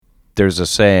there's a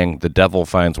saying, the devil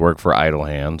finds work for idle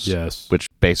hands. Yes. Which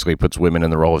basically puts women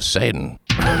in the role of Satan.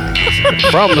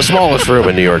 From the smallest room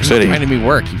in New York City, Trying to be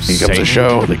work, you here Satan. comes a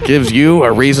show that gives you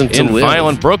a reason to In live.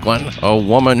 violent Brooklyn, a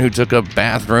woman who took a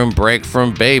bathroom break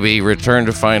from baby returned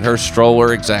to find her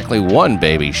stroller exactly one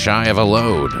baby shy of a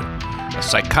load. A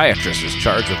psychiatrist is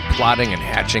charged with plotting and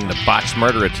hatching the botched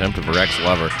murder attempt of her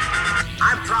ex-lover.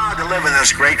 I'm proud to live in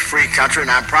this great free country, and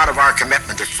I'm proud of our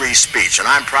commitment to free speech, and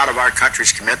I'm proud of our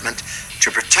country's commitment to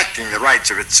protecting the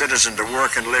rights of its citizens to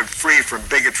work and live free from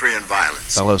bigotry and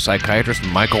violence. Fellow psychiatrist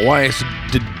Michael Weiss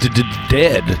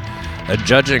dead.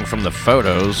 Judging from the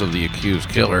photos of the accused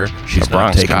killer, she's not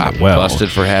Bronx taking cop it well. busted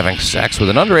for having sex with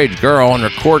an underage girl and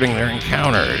recording their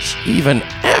encounters, even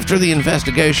after the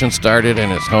investigation started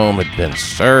and his home had been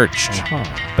searched.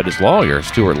 But his lawyer,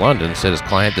 Stuart London, said his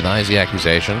client denies the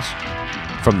accusations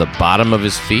from the bottom of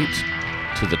his feet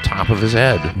to the top of his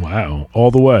head. Wow.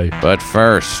 All the way. But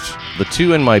first, the two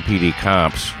NYPD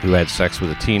cops who had sex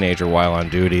with a teenager while on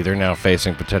duty, they're now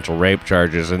facing potential rape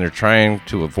charges, and they're trying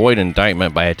to avoid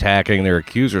indictment by attacking their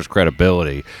accuser's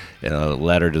credibility in a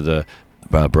letter to the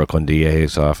Brooklyn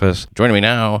DA's office. Joining me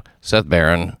now, Seth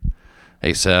Barron.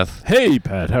 Hey, Seth. Hey,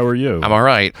 Pat. How are you? I'm all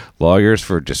right. Lawyers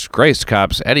for disgraced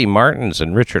cops Eddie Martins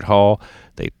and Richard Hall.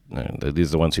 These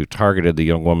are the ones who targeted the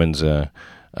young woman's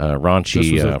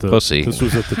raunchy pussy. This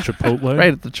was at the Chipotle?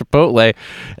 Right at the Chipotle.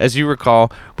 As you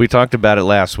recall, we talked about it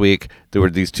last week. There were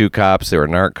these two cops. They were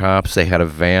narc cops. They had a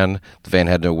van. The van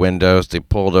had no windows. They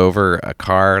pulled over a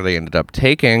car. They ended up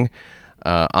taking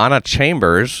Anna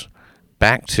Chambers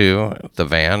back to the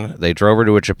van. They drove her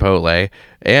to a Chipotle,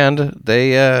 and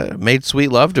they made sweet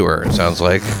love to her, it sounds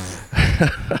like,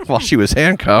 while she was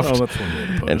handcuffed. Oh, that's one way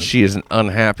to put And it. she is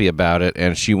unhappy about it,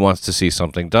 and she wants to see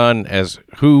something done, as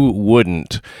who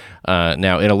wouldn't?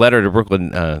 Now, in a letter to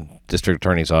Brooklyn District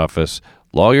Attorney's Office,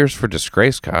 lawyers for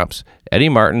disgraced cops Eddie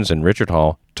Martins and Richard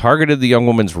Hall targeted the young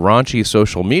woman's raunchy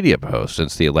social media post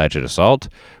since the alleged assault,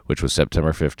 which was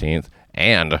September 15th,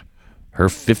 and her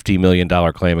 $50 million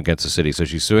claim against the city. So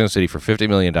she's suing the city for $50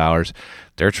 million.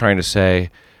 They're trying to say,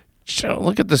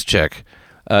 look at this chick.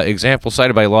 Examples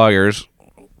cited by lawyers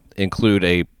include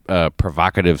a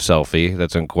provocative selfie,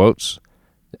 that's in quotes,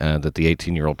 that the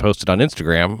 18-year-old posted on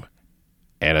Instagram,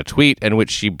 and a tweet in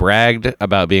which she bragged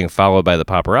about being followed by the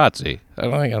paparazzi.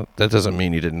 That doesn't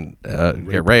mean you didn't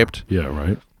get raped. Yeah,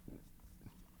 right.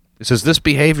 It says this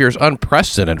behavior is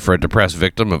unprecedented for a depressed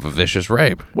victim of a vicious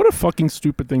rape. What a fucking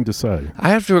stupid thing to say. I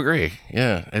have to agree.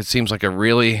 Yeah, it seems like a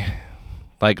really,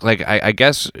 I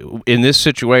guess in this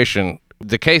situation,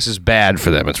 the case is bad for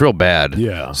them. It's real bad.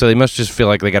 Yeah. So they must just feel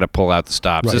like they got to pull out the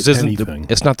stops. Right, This isn't. anything.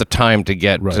 It's not the time to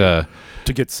get. Right.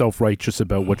 To get self-righteous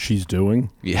about what she's doing.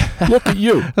 Yeah. Look at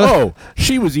you. Oh,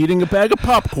 she was eating a bag of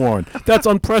popcorn. That's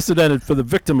unprecedented for the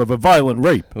victim of a violent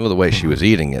rape. Well, the way she was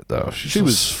eating it, though, She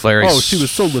was very. she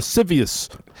was so lascivious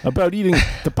about eating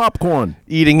the popcorn.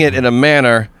 Eating it in a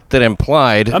manner that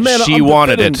implied A manner she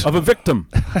wanted unbefitting it. of a victim.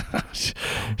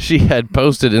 She had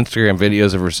posted Instagram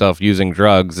videos of herself using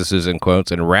drugs. This is in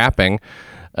quotes, and rapping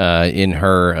in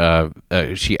her. I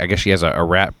guess she has a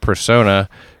rap persona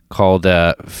called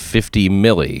 50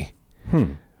 Milli.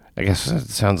 I guess that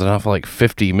sounds an awful like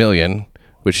 50 million,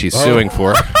 which she's suing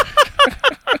for.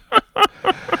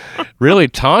 Really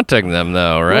taunting them,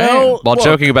 though, right? Well, While look.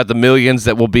 joking about the millions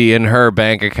that will be in her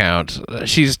bank account.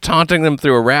 She's taunting them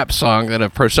through a rap song and a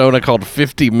persona called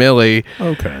 50 Milli.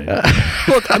 Okay.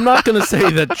 Look, I'm not going to say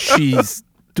that she's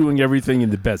doing everything in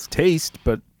the best taste,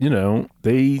 but,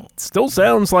 they still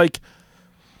sounds like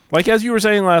as you were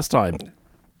saying last time,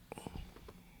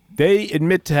 they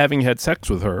admit to having had sex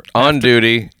with her On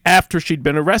duty. after she'd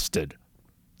been arrested.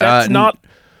 That's not...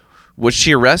 Was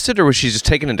she arrested or was she just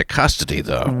taken into custody,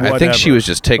 though? I think Whatever. she was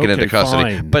just taken into Okay,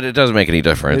 custody. fine. But it doesn't make any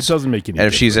difference. It doesn't make any And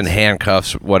if she's in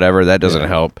handcuffs, whatever, that doesn't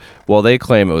help. Well, they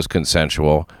claim it was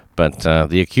consensual. But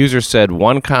the accuser said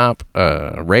one cop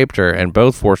raped her and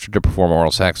both forced her to perform oral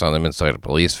sex on them inside a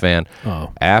police van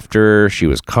after she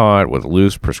was caught with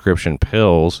loose prescription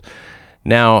pills.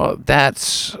 Now,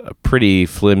 that's a pretty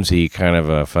flimsy kind of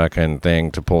a fucking thing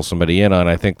to pull somebody in on.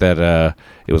 I think that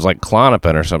it was like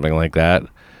Klonopin or something like that.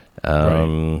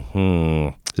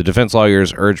 The defense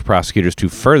lawyers urged prosecutors to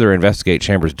further investigate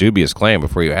Chambers' dubious claim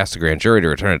before you ask the grand jury to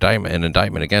return an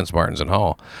indictment against Martins and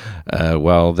Hall.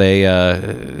 Well, they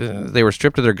were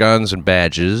stripped of their guns and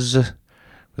badges.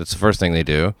 That's the first thing they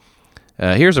do.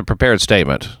 Here's a prepared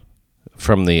statement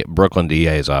from the Brooklyn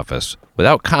DA's office.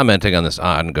 Without commenting on this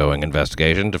ongoing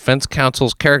investigation, defense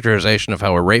counsel's characterization of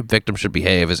how a rape victim should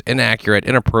behave is inaccurate,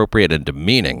 inappropriate, and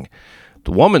demeaning.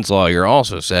 The woman's lawyer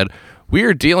also said, "We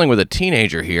are dealing with a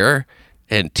teenager here,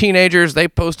 and teenagers, they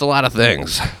post a lot of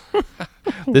things."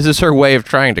 This is her way of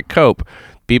trying to cope.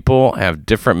 People have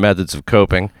different methods of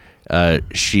coping.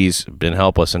 She's been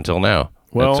helpless until now.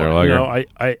 Well, That's our lawyer.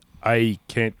 I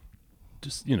can't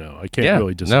just, I can't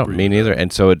really disagree. No, me neither.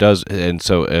 And so it does. And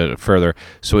so further,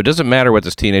 so it doesn't matter what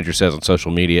this teenager says on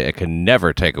social media. It can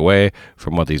never take away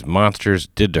from what these monsters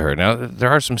did to her. Now, there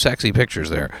are some sexy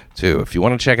pictures there, too. If you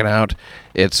want to check it out,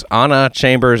 it's Anna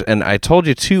Chambers. And I told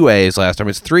you 2 A's last time.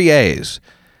 It's 3 A's.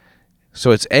 So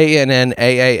it's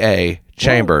ANNAAA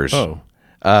Chambers. Oh.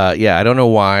 Yeah, I don't know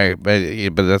why, but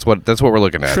that's what we're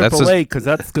looking at. Triple A, because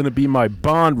that's going to be my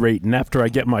bond rating after I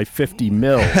get my 50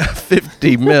 mil.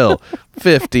 50 mil.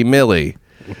 50 milli.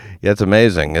 That's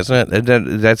amazing, isn't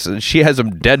it? She has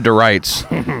them dead to rights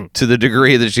to the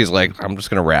degree that she's like, I'm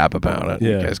just going to rap about it.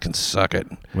 Yeah. You guys can suck it.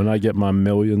 When I get my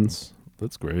millions,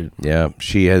 that's great. Yeah,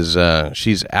 she has.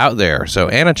 She's out there. So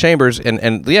Anna Chambers,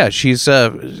 and yeah, she's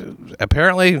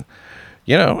apparently,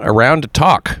 around to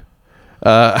talk.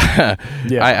 I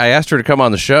asked her to come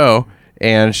on the show,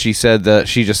 and she said that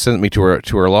she just sent me to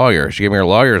her lawyer. She gave me her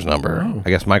lawyer's number. Oh.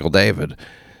 I guess Michael David.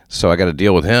 So I got to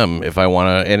deal with him if I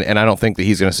want to, and I don't think that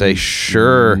he's going to say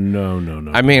sure.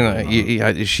 No. I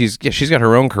mean, she's got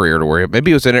her own career to worry about.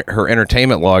 Maybe it was her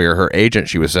entertainment lawyer, her agent,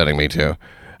 she was sending me to.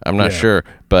 I'm not sure,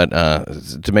 but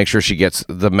to make sure she gets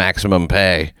the maximum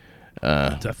pay.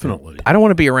 Definitely. I don't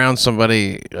want to be around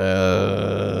somebody who.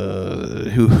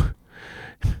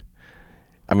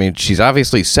 I mean, she's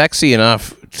obviously sexy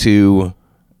enough to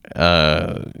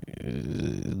that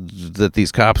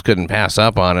these cops couldn't pass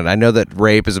up on it. I know that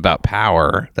rape is about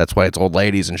power. That's why it's old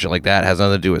ladies and shit like that. It has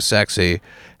nothing to do with sexy.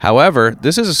 However,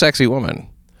 this is a sexy woman.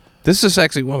 She's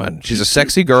a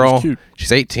sexy girl. She's cute.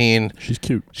 She's 18. She's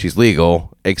cute. She's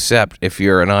legal, except if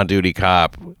you're an on-duty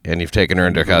cop and you've taken her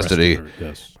into custody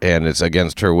and it's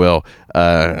against her will.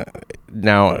 Now,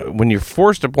 when you're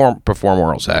forced to perform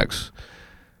oral sex,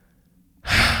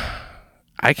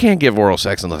 I can't give oral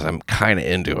sex unless I'm kind of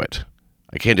into it.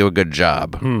 I can't do a good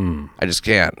job. I just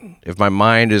can't. If my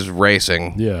mind is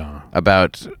racing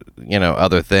about,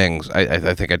 other things,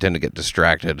 I think I tend to get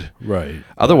distracted. Right.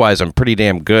 Otherwise, I'm pretty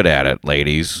damn good at it,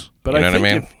 ladies. But you know I think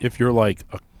what I mean? if you're like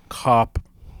a cop,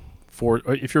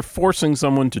 if you're forcing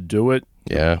someone to do it,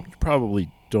 Yeah. you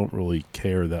probably don't really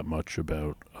care that much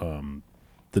about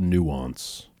the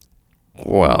nuance.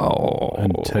 Well,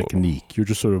 and technique. You're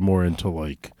just sort of more into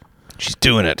like she's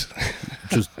doing it.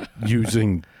 Just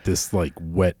using this like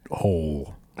wet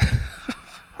hole.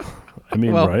 I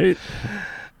mean, Well, right?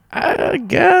 I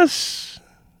guess.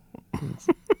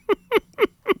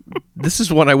 This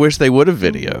is one I wish they would have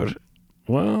videoed.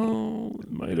 Well,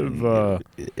 it might have.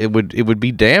 It would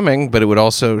be damning, but it would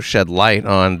also shed light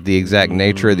on the exact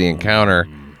nature of the encounter.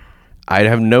 I'd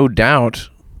have no doubt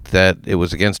that it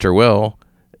was against her will.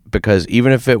 Because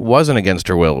even if it wasn't against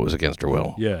her will, it was against her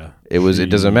will. Yeah. It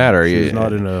doesn't matter. She's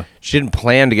not in a... She didn't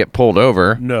plan to get pulled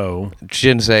over. No. She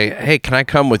didn't say, hey, can I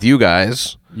come with you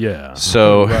guys? Yeah.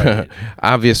 So, right.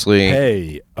 Obviously...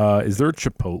 Hey, is there a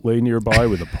Chipotle nearby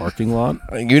with a parking lot?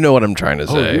 You know what I'm trying to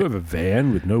say. Oh, you have a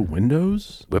van with no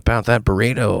windows? Whip out that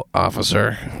burrito,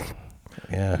 officer.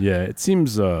 Yeah. Yeah, it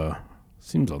seems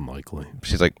unlikely.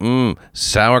 She's like,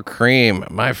 sour cream,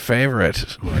 my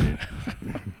favorite. Right.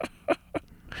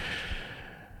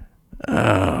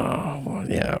 Oh,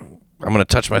 yeah. I'm going to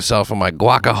touch myself on my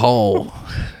guacahole.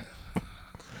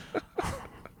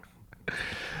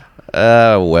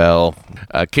 Well,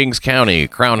 Kings County,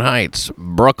 Crown Heights,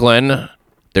 Brooklyn.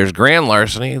 There's grand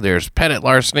larceny, there's pettit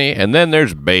larceny, and then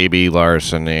there's baby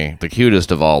larceny, the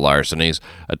cutest of all larcenies.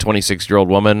 A 26-year-old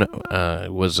woman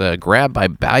was grabbed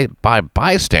by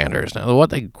bystanders. Now, what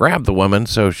they grabbed the woman,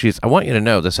 so I want you to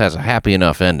know this has a happy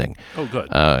enough ending. Oh, good.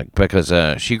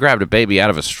 Because she grabbed a baby out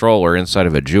of a stroller inside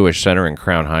of a Jewish center in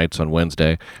Crown Heights on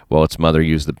Wednesday while its mother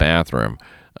used the bathroom.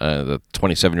 The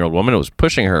 27-year-old woman was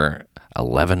pushing her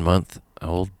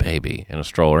 11-month-old baby in a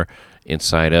stroller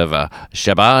inside of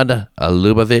Chabad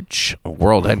Lubavitch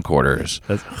World Headquarters.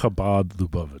 That's Chabad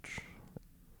Lubavitch.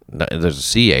 No, there's a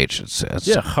CH.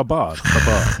 Yeah,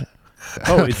 Chabad.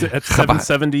 Oh, is it at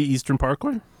 770 Eastern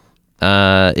Parkway?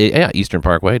 Yeah, Eastern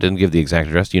Parkway. Didn't give the exact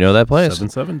address. Do you know that place?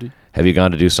 770. Have you gone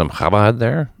to do some Chabad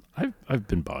there? I've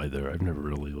been by there. I've never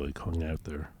really hung out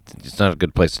there. It's not a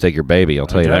good place to take your baby. I'll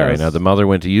tell you that right now. The mother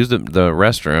went to use the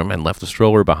restroom and left the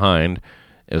stroller behind.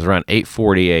 It was around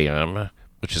 8:40 a.m.,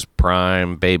 which is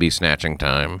prime baby snatching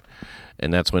time.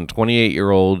 And that's when a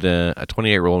 28-year-old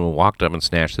woman walked up and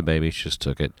snatched the baby. She just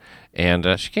took it. And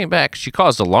she came back. She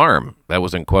caused alarm. That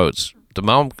was in quotes. The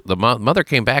mother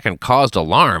came back and caused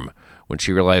alarm when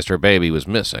she realized her baby was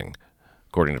missing,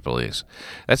 according to police.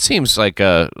 That seems like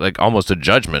almost a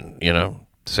judgment,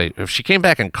 say if she came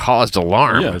back and caused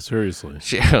alarm. Yeah, seriously.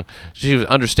 She was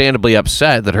understandably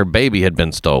upset that her baby had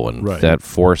been stolen. Right. That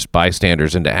forced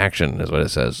bystanders into action is what it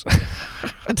says.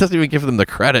 It doesn't even give them the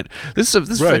credit. It's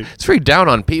very down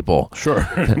on people. Sure.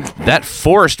 That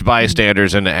forced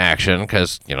bystanders into action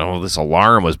because, this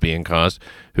alarm was being caused,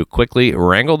 who quickly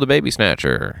wrangled the baby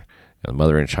snatcher. And the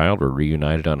mother and child were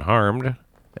reunited unharmed.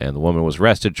 And the woman was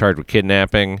arrested, charged with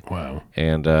kidnapping. Wow!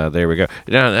 And there we go.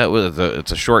 Now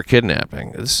it's a short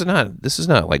kidnapping. This is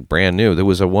not like brand new. There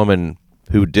was a woman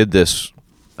who did this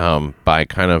by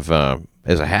kind of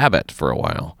as a habit for a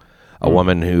while. A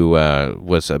woman who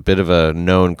was a bit of a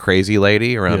known crazy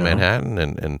lady around Manhattan,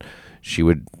 and she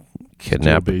would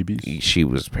kidnap babies. She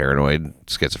was paranoid,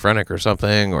 schizophrenic, or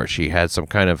something, or she had some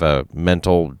kind of a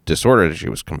mental disorder. She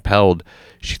was compelled.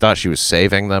 She thought she was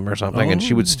saving them or something, and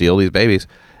she would steal these babies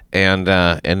and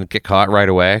get caught right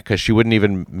away because she wouldn't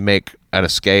even make an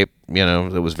escape.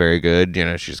 That was very good.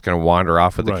 She's going to wander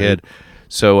off with the kid.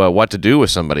 So what to do with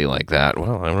somebody like that?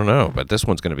 Well, I don't know, but this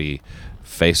one's going to be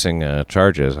facing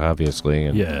charges, obviously.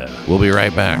 And we'll be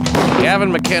right back.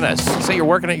 Gavin McInnes, say you're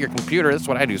working at your computer. That's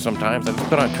what I do sometimes. I just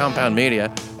put on Compound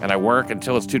Media, and I work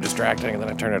until it's too distracting, and then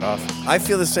I turn it off. I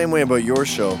feel the same way about your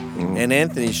show and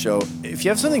Anthony's show. If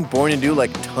you have something boring to do,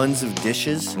 like tons of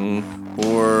dishes,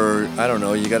 or, I don't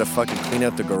know, you got to fucking clean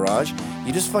out the garage,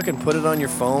 you just fucking put it on your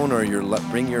phone or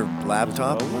bring your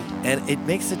laptop, and it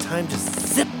makes the time just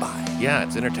zip by. Yeah,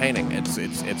 it's entertaining. It's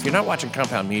you're not watching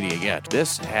Compound Media yet.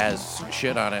 This has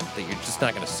shit on it that you're just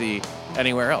not going to see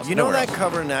anywhere else. You know that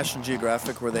cover in National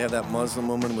Geographic where they have that Muslim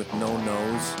woman with no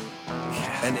nose?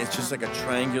 And it's just like a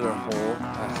triangular hole?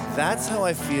 That's how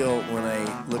I feel when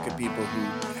I look at people who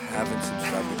haven't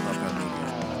subscribed to Compound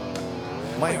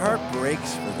Media. My heart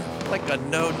breaks for them. Like a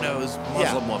no-nose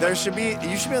Muslim woman. You should be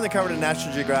on the cover of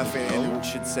National Geographic, and it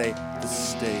should say the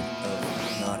state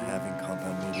of not having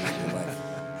Compound Media in your life.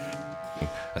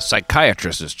 A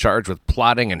psychiatrist is charged with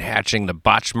plotting and hatching the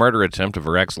botched murder attempt of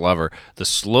her ex-lover. The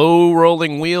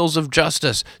slow-rolling wheels of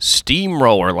justice,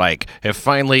 steamroller-like, have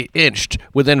finally inched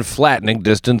within flattening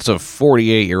distance of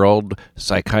 48-year-old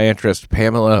psychiatrist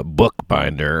Pamela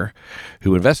Bookbinder,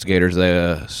 who investigators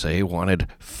say wanted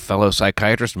fellow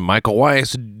psychiatrist Michael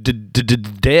Weiss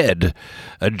dead.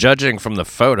 Judging from the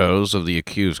photos of the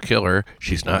accused killer,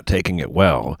 she's not taking it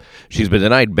well. She's been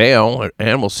denied bail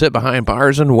and will sit behind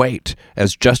bars and wait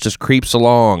as justice creeps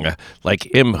along like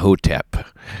Imhotep.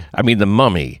 I mean the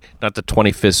mummy, not the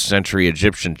 25th century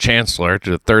Egyptian chancellor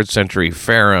to the 3rd century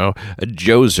pharaoh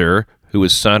Djoser, who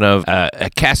was son of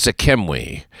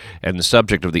Akasekemwi and the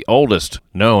subject of the oldest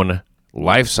known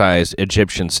life-size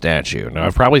Egyptian statue. Now,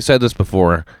 I've probably said this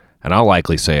before, and I'll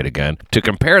likely say it again. To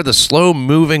compare the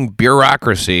slow-moving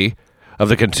bureaucracy of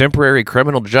the contemporary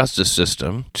criminal justice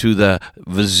system to the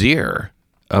vizier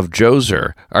of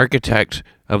Djoser, architect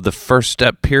of the first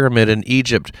step pyramid in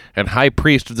Egypt and high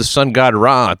priest of the sun god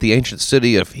Ra at the ancient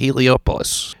city of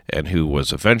Heliopolis, and who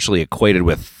was eventually equated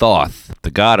with Thoth,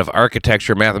 the god of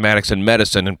architecture, mathematics, and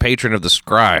medicine, and patron of the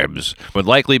scribes, would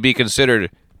likely be considered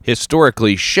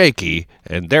historically shaky,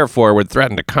 and therefore would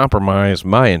threaten to compromise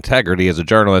my integrity as a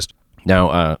journalist.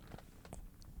 Now,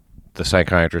 the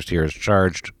psychiatrist here is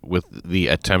charged with the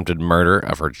attempted murder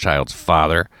of her child's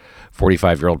father,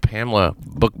 45-year-old Pamela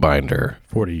Bookbinder.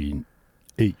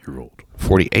 48-year-old.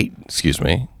 48, excuse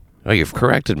me. Oh, you've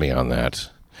corrected me on that.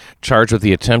 Charged with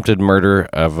the attempted murder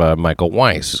of Michael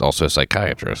Weiss, also a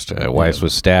psychiatrist. Weiss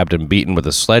was stabbed and beaten with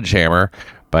a sledgehammer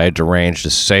by a deranged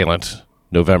assailant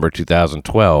November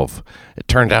 2012. It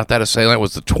turned out that assailant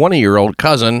was the 20-year-old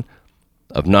cousin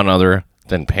of none other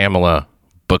than Pamela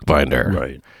Bookbinder.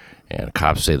 Right. And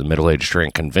cops say the middle-aged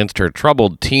shrink convinced her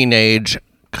troubled teenage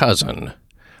cousin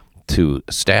to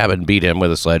stab and beat him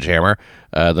with a sledgehammer.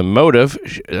 The motive,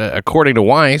 according to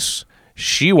Weiss,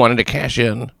 she wanted to cash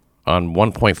in on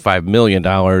 $1.5 million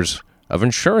of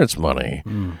insurance money.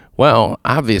 Well,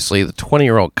 obviously, the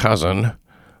 20-year-old cousin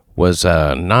was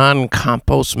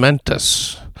non-compos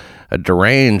mentis, a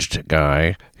deranged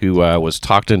guy who was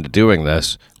talked into doing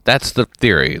this. That's the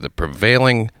theory, the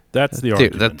prevailing. That's the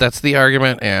argument. That's the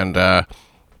argument, and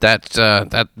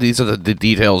these are the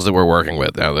details that we're working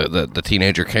with. Now, the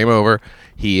teenager came over.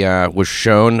 He was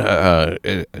shown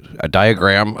a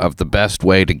diagram of the best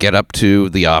way to get up to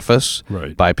the office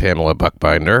by Pamela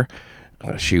Bookbinder.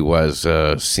 She was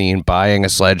seen buying a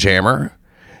sledgehammer,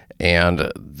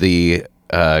 and the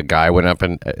guy went up,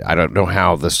 and I don't know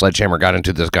how the sledgehammer got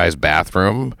into this guy's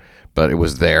bathroom, but it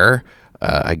was there,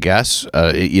 I guess.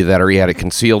 Either that or he had it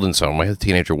concealed in some way. The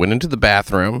teenager went into the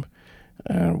bathroom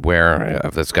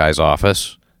of this guy's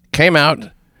office, came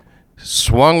out,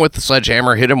 swung with the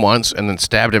sledgehammer, hit him once, and then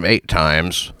stabbed him 8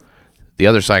 times. the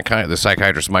other the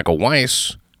psychiatrist, Michael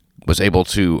Weiss, was able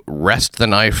to wrest the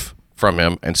knife from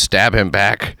him and stab him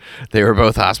back. They were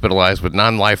both hospitalized with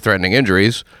non-life-threatening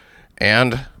injuries,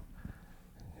 and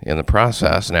in the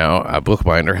process now, a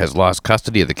bookbinder has lost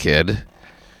custody of the kid,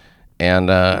 and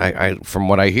I from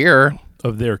what I hear...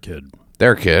 Of their kid.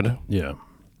 Their kid. Yeah.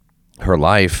 Her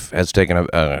life has taken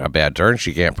a bad turn.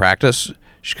 She can't practice.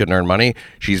 She couldn't earn money.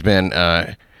 She's been...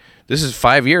 this is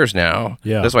 5 years now.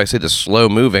 Yeah. That's why I say the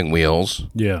slow-moving wheels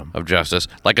Yeah. of justice,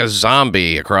 like a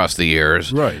zombie across the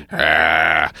years.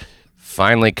 Right.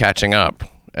 Finally catching up,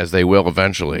 as they will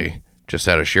eventually, just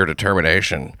out of sheer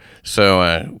determination.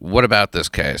 So what about this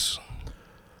case?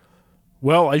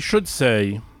 Well, I should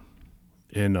say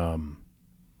in,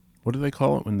 what do they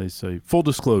call it when they say full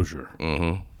disclosure?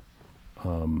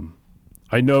 Mm-hmm.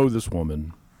 I know this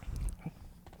woman.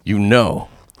 You know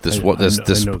this I know this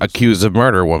this accused of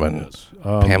murder woman, Yes.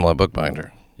 Pamela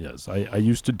Bookbinder. Yes, I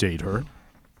used to date her.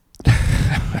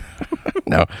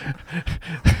 No.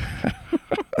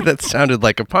 That sounded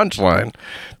like a punchline,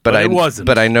 but it wasn't.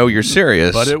 But I know you're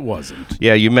serious. But it wasn't.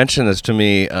 Yeah, you mentioned this to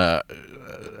me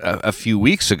a few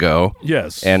weeks ago.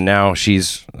 Yes. And now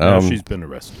she's she's been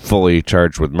arrested. fully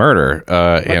charged with murder.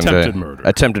 Attempted murder.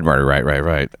 Attempted murder,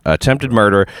 right. Attempted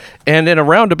murder. And in a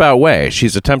roundabout way,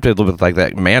 she's attempted a little bit like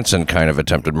that Manson kind of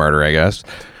attempted murder, I guess.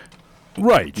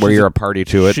 Right. Where you're a party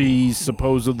to it. She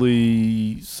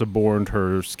supposedly suborned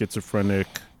her schizophrenic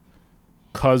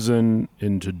cousin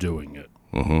into doing it.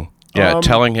 Mm-hmm. Yeah,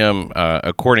 telling him,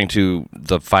 according to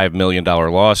the $5 million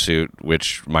lawsuit,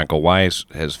 which Michael Weiss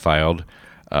has filed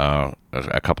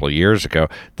a couple of years ago,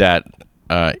 that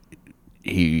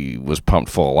he was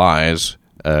pumped full of lies.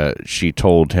 She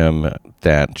told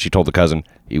the cousin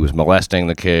he was molesting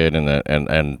the kid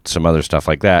and some other stuff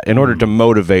like that in order to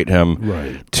motivate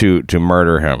him to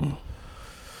murder him.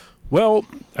 Well,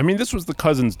 I mean, this was the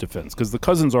cousin's defense because the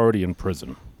cousin's already in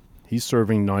prison. He's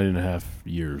serving 9.5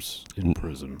 years in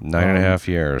prison. 9.5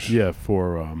 years. Yeah,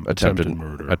 for attempted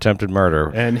murder. Attempted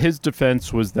murder. And his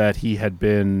defense was that he had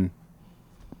been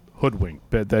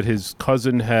hoodwinked, that his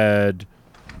cousin had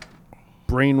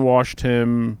brainwashed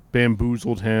him,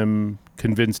 bamboozled him,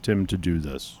 convinced him to do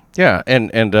this. Yeah,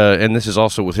 and this is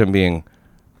also with him being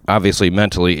obviously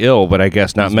mentally ill, but I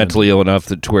guess not mentally ill enough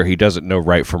to where he doesn't know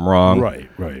right from wrong. Right.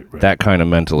 That kind of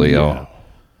mentally ill.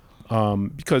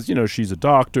 Because, she's a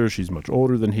doctor. She's much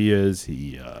older than he is.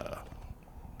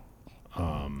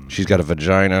 She's got a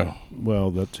vagina. Well,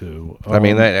 that too. I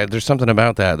mean, there's something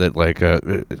about that like,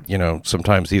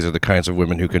 sometimes these are the kinds of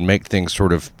women who can make things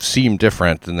sort of seem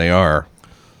different than they are.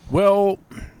 Well,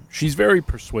 she's very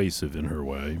persuasive in her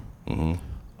way.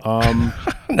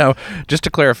 Mm-hmm. Now, just to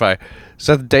clarify,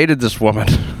 Seth dated this woman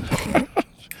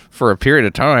for a period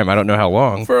of time. I don't know how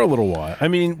long. For a little while. I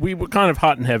mean, we were kind of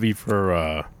hot and heavy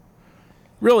for...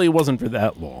 Really, it wasn't for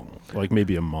that long, like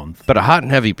maybe a month. But a hot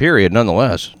and heavy period,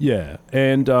 nonetheless. Yeah,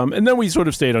 and then we sort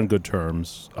of stayed on good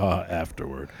terms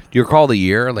afterward. Do you recall the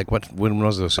year? Like, when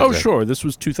was this? Oh, sure. This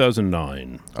was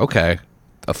 2009. Okay.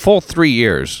 A full 3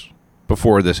 years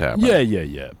before this happened.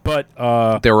 Yeah. But...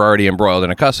 they were already embroiled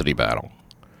in a custody battle.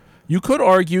 You could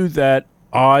argue that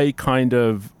I kind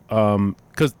of...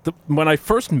 Because when I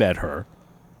first met her,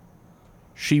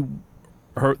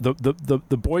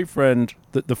 the boyfriend,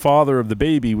 the father of the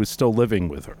baby, was still living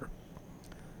with her.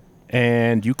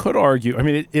 And you could argue, I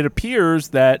mean, it appears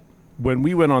that when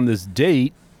we went on this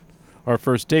date, our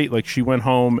first date, like she went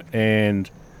home and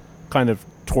kind of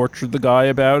tortured the guy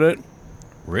about it.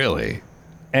 Really?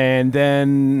 And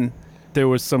then there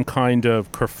was some kind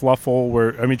of kerfluffle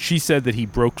where, I mean, she said that he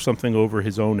broke something over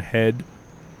his own head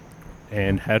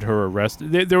and had her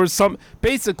arrested. There was some,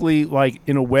 basically, like,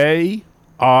 in a way,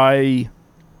 I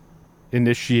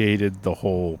initiated the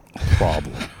whole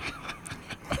problem.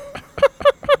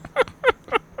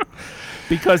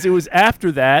 Because it was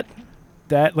after that,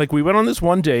 like, we went on this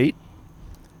one date,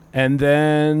 and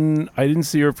then I didn't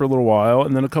see her for a little while,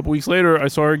 and then a couple weeks later, I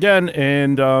saw her again,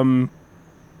 and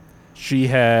she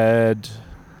had,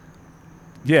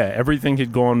 everything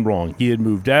had gone wrong. He had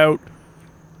moved out.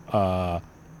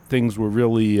 Things were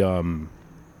really, and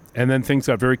then things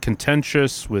got very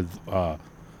contentious with,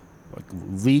 like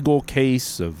legal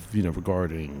case of,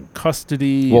 regarding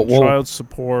custody, and child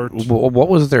support. What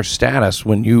was their status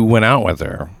when you went out with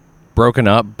her? Broken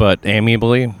up, but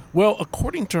amicably? Well,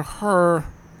 according to her,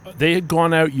 they had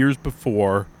gone out years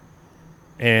before,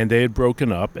 and they had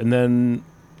broken up, and then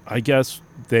I guess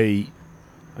she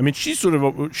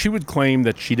would claim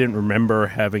that she didn't remember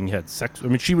having had sex. I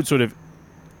mean, she would sort of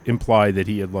imply that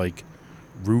he had, like,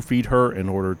 roofied her in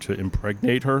order to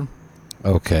impregnate her.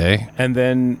 Okay. And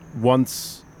then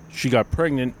once she got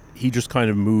pregnant, he just kind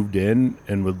of moved in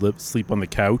and would sleep on the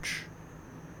couch.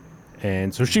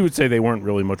 And so she would say they weren't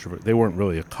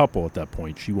really a couple at that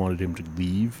point. She wanted him to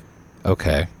leave.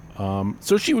 Okay.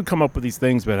 So she would come up with these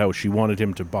things about how she wanted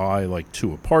him to buy like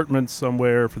 2 apartments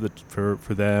somewhere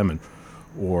for them, and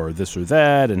or this or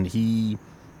that, and he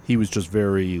was just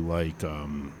very like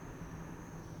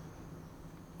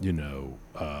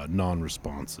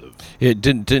non-responsive. It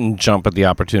didn't jump at the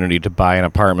opportunity to buy an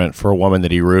apartment for a woman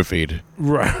that he roofied.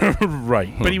 Right,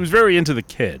 right. But he was very into the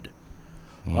kid.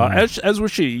 As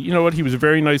was she. You know what? He was a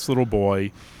very nice little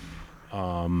boy.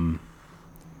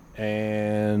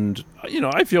 And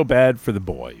I feel bad for the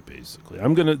boy. Basically,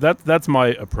 that's my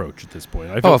approach at this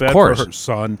point. I feel bad for her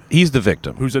son. He's the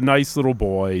victim. Who's a nice little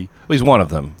boy. Well, he's one of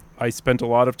them. I spent a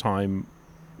fair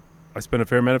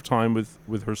amount of time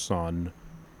with her son.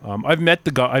 I've met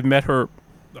the guy. I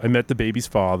met the baby's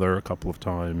father a couple of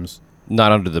times.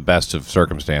 Not under the best of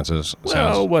circumstances.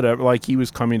 Well, whatever. Like, he was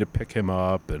coming to pick him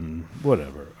up and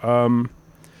whatever.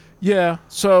 Yeah.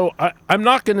 So I'm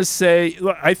not going to say.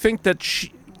 I think that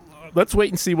let's wait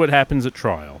and see what happens at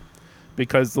trial,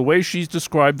 because the way she's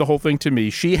described the whole thing to me,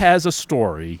 she has a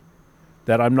story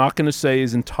that I'm not going to say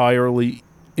is entirely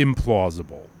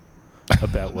implausible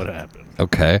about what happened.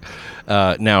 Okay.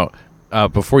 Now,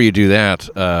 before you do that,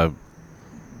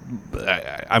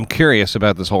 I'm curious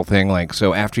about this whole thing. Like,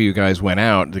 so after you guys went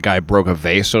out, the guy broke a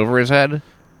vase over his head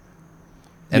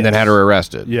and then had her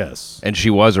arrested. Yes. And she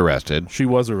was arrested. She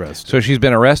was arrested. So she's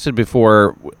been arrested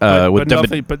before.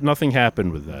 But nothing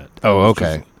happened with that. Oh,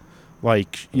 okay. He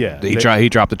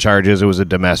dropped the charges. It was a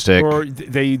domestic. Or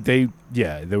there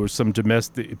was some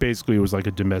domestic. Basically, it was like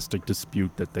a domestic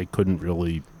dispute that they couldn't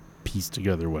really piece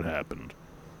together what happened.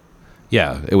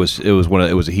 Yeah, it was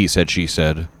a he said, she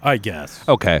said. I guess.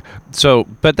 Okay, so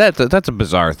but that's a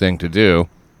bizarre thing to do.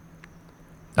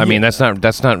 I mean, that's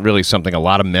not really something a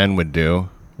lot of men would do.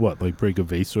 What, like break a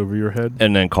vase over your head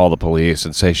and then call the police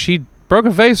and say she broke a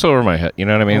vase over my head? You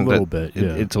know what I mean? A little bit.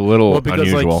 Yeah. It's a little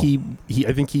unusual. Like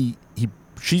I think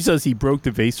she says he broke the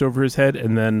vase over his head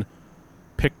and then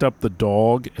picked up the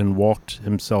dog and walked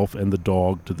himself and the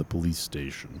dog to the police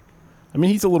station. I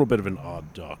mean, he's a little bit of an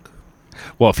odd duck.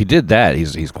 Well, if he did that,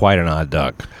 he's quite an odd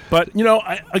duck. But,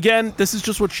 again, this is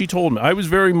just what she told me. I was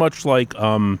very much like,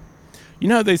 how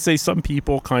they say some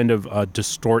people kind of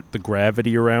distort the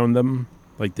gravity around them?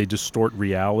 Like they distort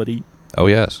reality? Oh,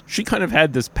 yes. She kind of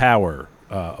had this power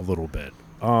a little bit.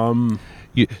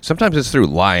 Sometimes it's through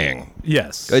lying.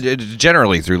 Yes.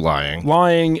 Generally through lying.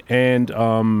 Lying and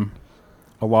a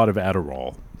lot of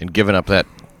Adderall. And giving up that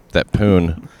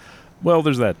poon. Well,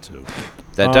 there's that, too.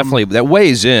 That definitely that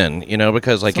weighs in,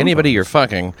 because like sometimes. Anybody you're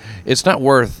fucking, it's not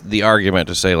worth the argument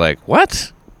to say like,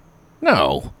 what?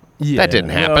 No, that didn't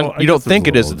happen. You don't think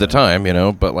it is at the time,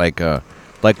 but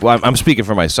I'm speaking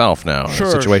for myself now. Sure,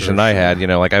 the situation I had,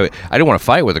 like I didn't want to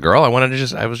fight with a girl. I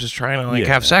was just trying to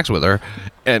have sex with her,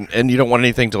 and you don't want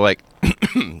anything to like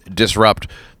disrupt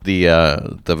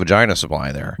the vagina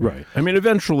supply there. Right. I mean,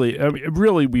 eventually,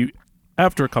 really,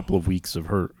 after a couple of weeks of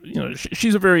her,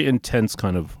 she's a very intense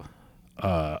kind of.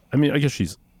 I guess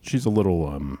she's a little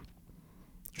off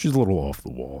the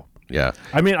wall. Yeah.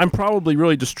 I mean, I'm probably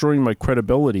really destroying my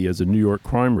credibility as a New York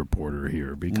crime reporter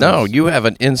here. Because, no, you have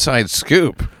an inside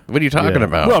scoop. What are you talking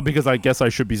about? Well, because I guess I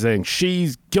should be saying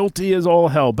she's guilty as all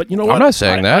hell. But you know what? I'm not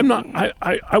saying that. I'm not.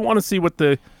 I want to see what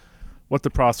the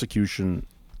prosecution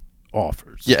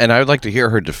offers. Yeah, and I would like to hear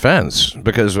her defense,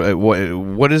 because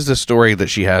what is the story that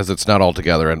she has that's not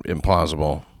altogether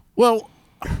implausible? Well.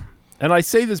 And I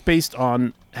say this based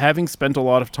on having spent a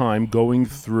lot of time going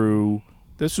through,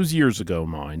 this was years ago,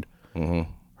 mind,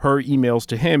 her emails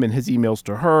to him and his emails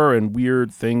to her and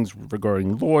weird things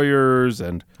regarding lawyers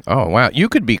and... Oh, wow. You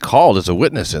could be called as a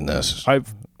witness in this.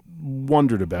 I've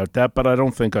wondered about that, but I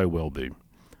don't think I will be.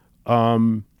 I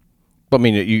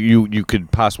mean, you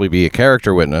could possibly be a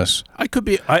character witness. I could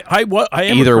be. I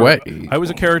am either way. I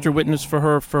was a character witness for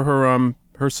her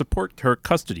support, her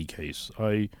custody case.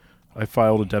 I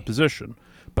filed a deposition.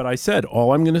 But I said,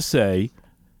 all I'm going to say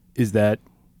is that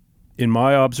in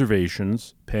my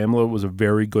observations, Pamela was a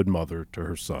very good mother to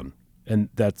her son. And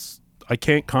I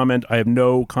can't comment. I have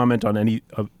no comment on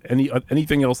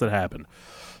anything else that happened.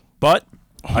 But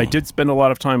I did spend a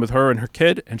lot of time with her and her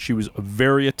kid, and she was a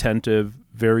very attentive,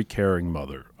 very caring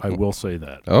mother. I will say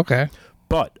that. Okay.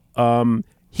 But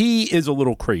he is a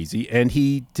little crazy, and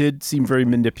he did seem very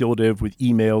manipulative with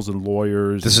emails and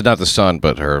lawyers. This is not the son,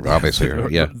 but her, obviously.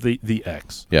 Yeah. The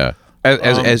ex. Yeah.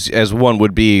 As one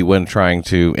would be when trying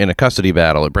to, in a custody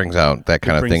battle, it brings out that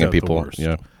kind of thing in people.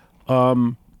 Yeah.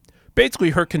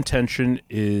 Basically, her contention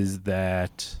is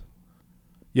that,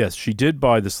 yes, she did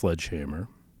buy the sledgehammer.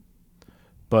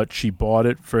 but she bought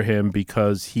it for him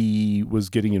because he was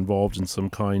getting involved in some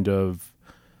kind of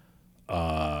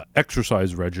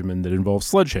exercise regimen that involves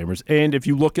sledgehammers. And if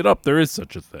you look it up, there is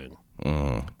such a thing.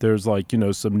 There's like,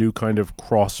 some new kind of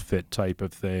CrossFit type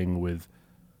of thing with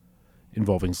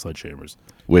involving sledgehammers.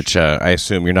 Which I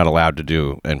assume you're not allowed to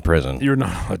do in prison. You're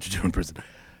not allowed to do in prison.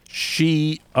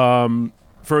 She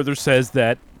further says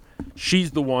that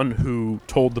she's the one who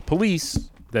told the police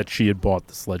that she had bought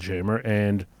the sledgehammer,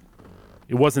 and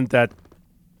it wasn't that,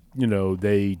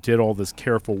 they did all this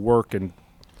careful work and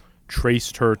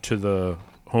traced her to the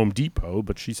Home Depot,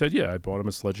 but she said, yeah, I bought him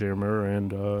a sledgehammer,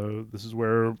 and this is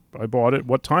where I bought it,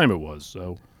 what time it was.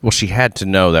 So, well, she had to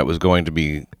know that was going to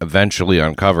be eventually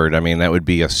uncovered. I mean, that would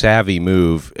be a savvy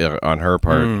move on her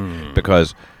part,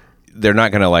 because they're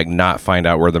not going to not find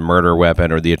out where the murder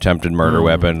weapon or the attempted murder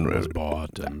weapon was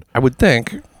bought. And I would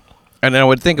think. And I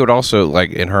would think it would also,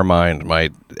 in her mind,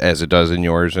 might, as it does in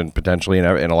yours and potentially in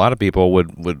a lot of people,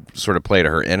 would sort of play to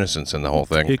her innocence in the whole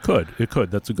thing. It could.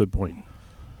 That's a good point.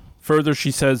 Further,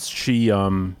 she says she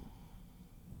didn't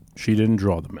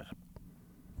draw the map.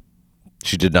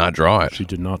 She did not draw it. She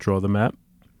did not draw the map.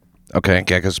 Okay,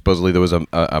 because supposedly there was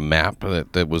a map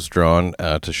that was drawn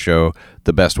to show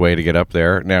the best way to get up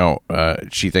there. Now,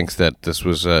 she thinks that this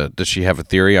was... does she have a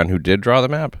theory on who did draw the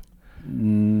map?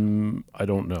 I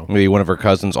don't know. Maybe one of her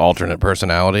cousin's alternate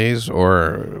personalities,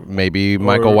 or maybe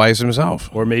Michael Weiss himself.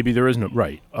 Or maybe there is no...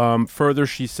 Right. Further,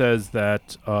 she says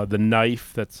that the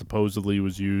knife that supposedly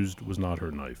was used was not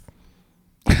her knife.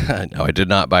 No, I did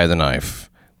not buy the knife.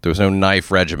 There was no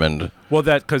knife regimen. Well,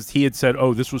 because he had said,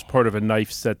 this was part of a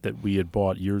knife set that we had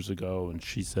bought years ago, and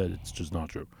she said it's just not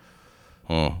true.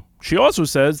 She also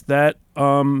says that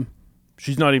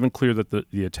she's not even clear that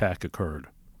the attack occurred.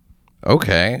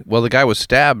 Okay. Well, the guy was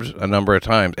stabbed a number of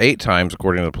times, 8 times,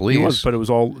 according to the police. He was, but it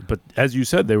was all. But as you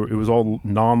said, it was all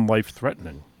non-life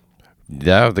threatening.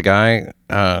 Yeah, the guy.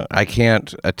 I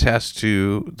can't attest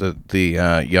to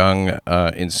the young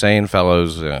insane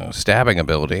fellow's stabbing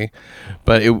ability,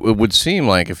 but it would seem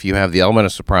like if you have the element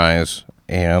of surprise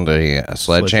and a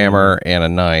sledgehammer and a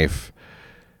knife,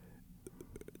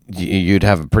 you'd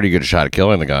have a pretty good shot at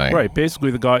killing the guy. Right.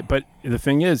 Basically, the guy. But the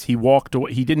thing is, he walked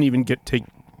away. He didn't even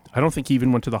I don't think he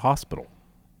even went to the hospital.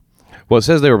 Well, it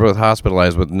says they were both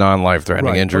hospitalized with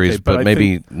non-life-threatening injuries, okay, but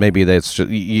maybe that's just,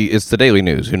 it's the Daily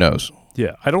News. Who knows?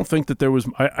 Yeah, I don't think that there was...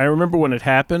 I remember when it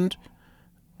happened,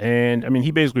 and, I mean,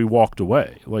 he basically walked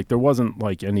away. There wasn't,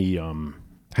 any... How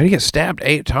do you get stabbed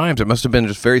 8 times? It must have been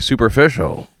just very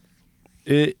superficial.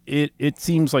 It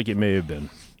seems like it may have been.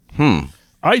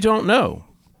 I don't know.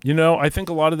 I think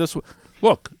a lot of this...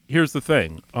 Look, here's the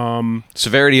thing.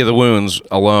 Severity of the wounds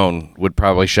alone would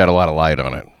probably shed a lot of light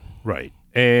on it. Right.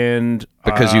 And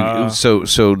because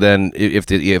so then if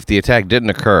the attack didn't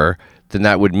occur, then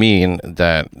that would mean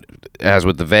that, as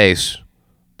with the vase,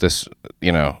 this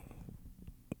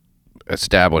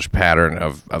established pattern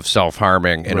of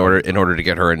self-harming in order to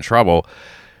get her in trouble.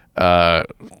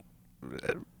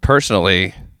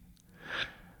 Personally,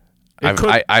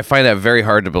 I find that very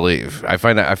hard to believe. I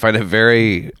find it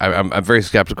very. I'm very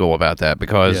skeptical about that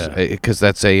because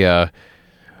that's a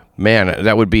man.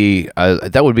 That would be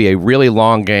a really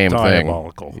long game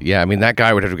diabolical thing. Yeah, I mean that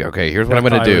guy would have to go. Okay, here's what I'm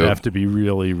going to do. Would have to be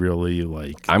really,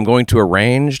 really I'm going to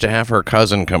arrange to have her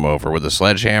cousin come over with a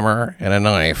sledgehammer and a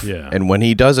knife. Yeah. And when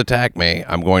he does attack me,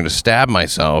 I'm going to stab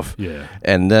myself. Yeah.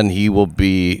 And then he will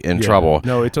be in trouble.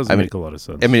 No, it doesn't make a lot of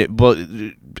sense. I mean,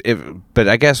 but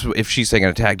I guess if she's saying an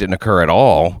attack didn't occur at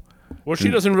all. Well, she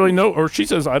doesn't really know, or she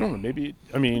says, I don't know, maybe,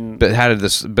 I mean... But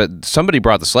but somebody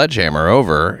brought the sledgehammer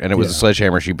over, and it was the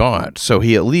sledgehammer she bought. So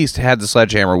he at least had the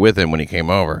sledgehammer with him when he came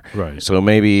over. Right. So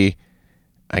maybe,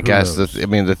 I guess, the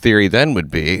theory then would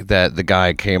be that the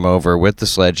guy came over with the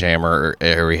sledgehammer,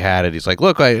 or he had it. He's like,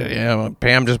 look,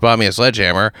 Pam just bought me a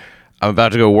sledgehammer. I'm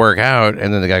about to go work out.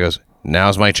 And then the guy goes,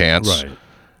 now's my chance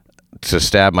to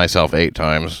stab myself 8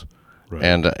 times. Right.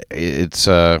 And it's...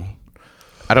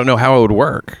 I don't know how it would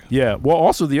work. Yeah. Well,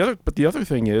 also the other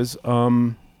thing is,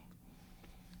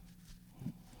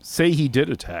 say he did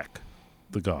attack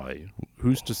the guy.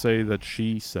 Who's to say that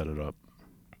she set it up?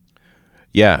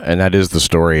 Yeah, and that is the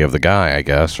story of the guy, I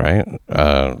guess, right?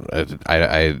 I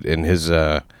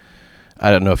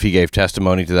don't know if he gave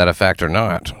testimony to that effect or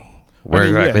not. Where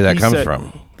exactly that comes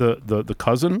from? The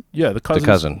cousin? Yeah, the cousin. The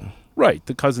cousin. Right.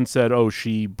 The cousin said, "Oh,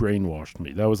 she brainwashed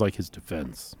me." That was like his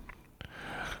defense.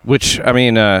 Which, I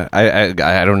mean,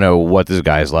 I don't know what this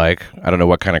guy's like. I don't know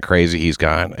what kind of crazy he's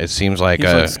got. It seems like...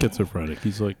 He's like schizophrenic.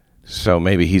 He's like... So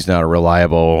maybe he's not a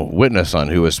reliable witness on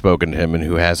who has spoken to him and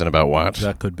who hasn't about what.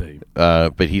 That could be.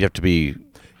 But he'd have to be...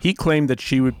 He claimed that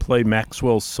she would play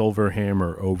Maxwell's Silver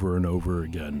Hammer over and over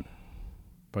again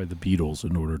by the Beatles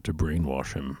in order to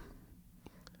brainwash him.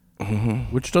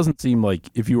 Mm-hmm. Which doesn't seem like,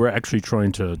 if you were actually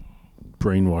trying to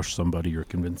brainwash somebody or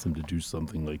convince them to do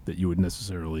something like that, you would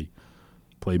necessarily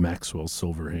play Maxwell's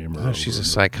Silver Hammer. Oh, she's a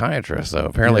psychiatrist, though.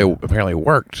 Apparently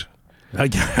worked. I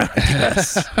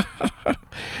guess.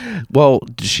 Well,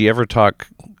 did she ever talk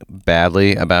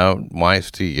badly about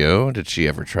wives to you? Did she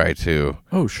ever try to?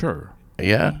 Oh, sure.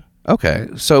 Yeah. Okay.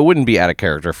 So it wouldn't be out of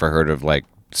character for her to like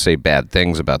say bad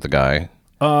things about the guy.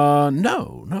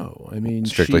 No. I mean,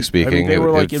 strictly speaking, they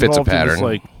were like it fits a involved in pattern. this,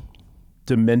 like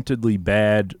dementedly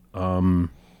bad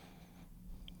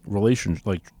relations.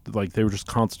 Like they were just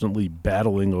constantly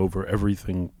battling over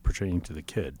everything pertaining to the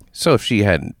kid. So if she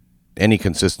had any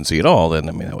consistency at all, then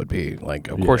I mean that would be like,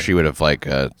 of course she would have like.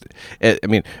 I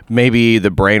mean, maybe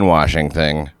the brainwashing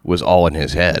thing was all in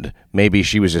his head. Maybe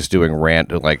she was just doing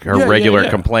like her regular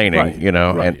complaining, right. you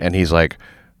know, Right. and he's like,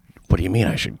 "What do you mean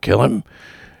I should kill him?"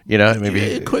 You know, maybe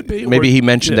it could be. Maybe Or- he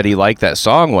mentioned that he liked that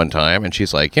song one time, and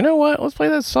she's like, "You know what? Let's play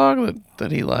that song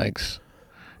that he likes."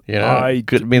 You know, I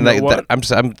could d- mean you know that, what? I'm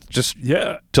just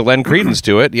Yeah. to lend credence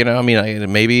to it. You know, I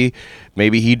mean, maybe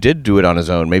he did do it on his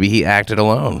own. Maybe he acted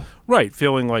alone. Right,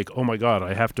 feeling like, oh my God,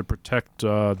 I have to protect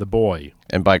the boy.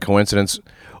 And by coincidence,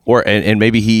 and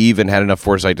maybe he even had enough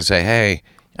foresight to say, "Hey,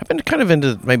 I've been kind of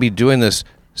into maybe doing this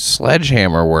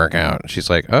sledgehammer workout." And she's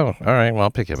like, "Oh, all right, well,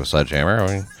 I'll pick you up a sledgehammer." I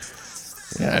mean,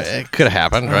 yeah, it could have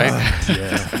happened, right?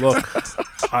 Yeah, look,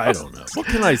 I don't know. What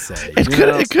can I say?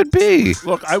 It could be.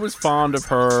 Look, I was fond of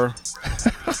her.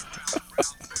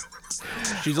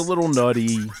 She's a little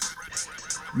nutty.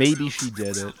 Maybe she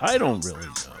did it. I don't really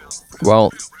know.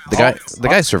 Well, the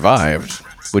guy survived,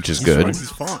 which is good. He's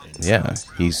fine. Yeah,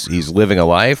 he's living a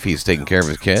life. He's taking care of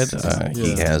his kid.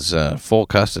 He has full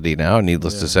custody now,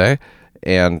 needless to say.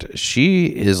 And she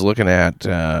is looking at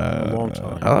A long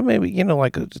time. maybe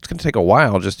like it's going to take a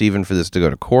while just even for this to go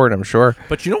to court, I'm sure.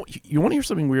 But you want to hear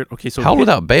something weird? Okay, so Held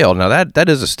without bail. Now that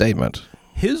is a statement.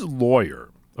 his lawyer,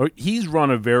 he's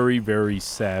run a very, very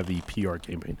savvy PR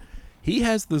campaign. He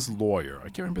has this lawyer. I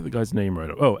can't remember the guy's name right.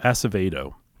 Oh,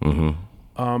 Acevedo.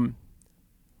 Mm-hmm.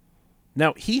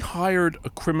 Now, he hired a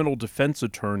criminal defense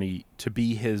attorney to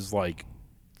be his, like,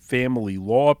 family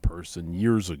law person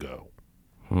years ago.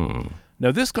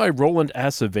 Now, this guy, Roland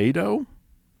Acevedo,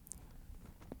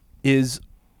 is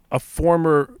a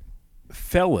former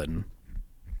felon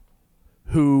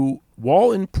who,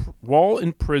 while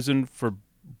in prison for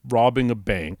robbing a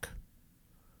bank,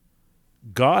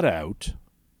 got out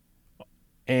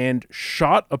and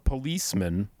shot a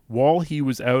policeman while he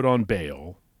was out on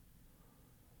bail,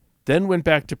 then went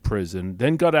back to prison,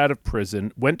 then got out of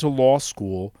prison, went to law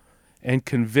school, and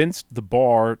convinced the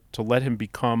bar to let him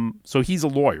become... So he's a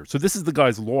lawyer. So this is the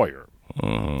guy's lawyer.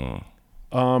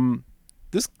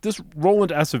 This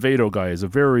Roland Acevedo guy is a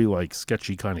very, like,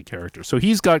 sketchy kind of character. So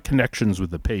he's got connections with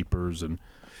the papers, and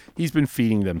he's been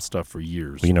feeding them stuff for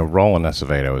years. You know, Roland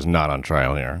Acevedo is not on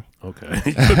trial here.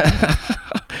 Okay.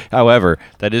 However,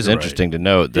 that is You're interesting to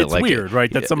note that It's weird,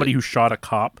 right? That somebody who shot a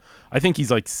cop, I think he's,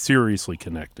 like, seriously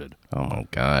connected. Oh my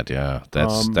God, yeah,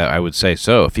 that I would say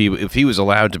so. If he was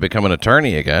allowed to become an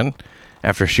attorney again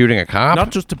after shooting a cop,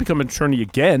 Not just to become an attorney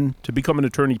again, to become an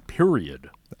attorney, period.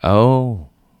 Oh,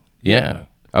 yeah.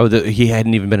 Oh, he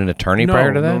hadn't even been an attorney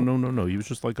prior to that. No. He was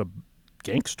just like a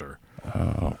gangster.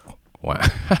 Oh, wow.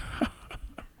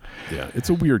 Yeah, it's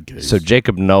a weird case. So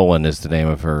Jacob Nolan is the name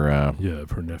of her.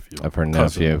 Of her nephew.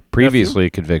 Nephew, previously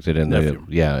convicted in Nephew.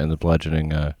 in the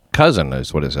bludgeoning. Cousin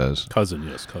is what it says. Cousin,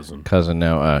 yes, cousin. Cousin.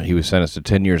 Now he was sentenced to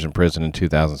 10 years in prison in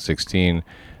 2016.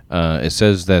 It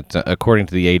says that according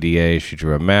to the ADA, she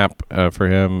drew a map for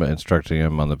him, instructing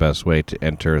him on the best way to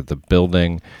enter the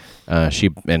building. This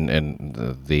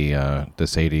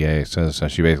ADA says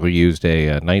she basically used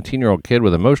a 19-year-old kid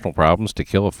with emotional problems to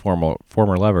kill a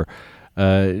former lover.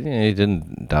 He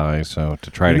didn't die, so to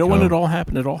try to kill when him. it all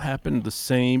happened? It all happened the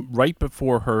same right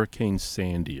before Hurricane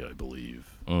Sandy, I believe.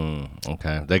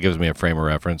 Okay, that gives me a frame of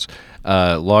reference.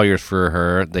 Lawyers for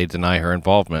her, they deny her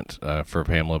involvement for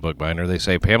Pamela Bookbinder. They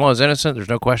say Pamela is innocent. There's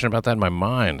no question about that in my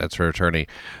mind. That's her attorney,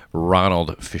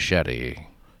 Ronald Fischetti.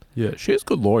 Yeah, she has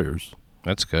good lawyers.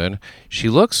 That's good. She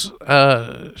looks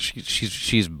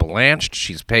she's blanched.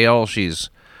 She's pale. She's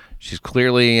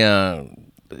clearly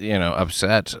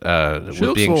upset She with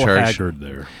looks being a little charged. haggard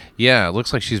there. Yeah, it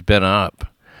looks like she's been up.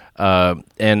 And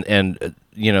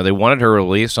they wanted her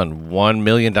released on $1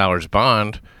 million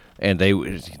bond, and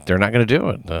they're not going to do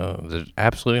it. They're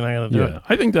absolutely not going to do it.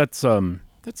 I think that's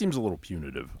that seems a little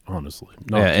punitive, honestly.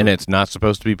 And it's not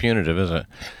supposed to be punitive, is it?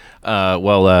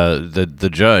 The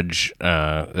judge,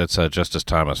 that's Justice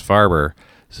Thomas Farber,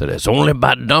 said it's only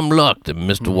by dumb luck that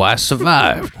Mr. Weiss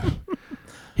survived.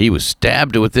 He was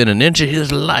stabbed to within an inch of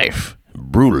his life,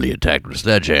 brutally attacked with a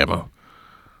sledgehammer.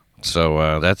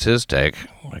 So that's his take.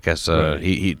 I guess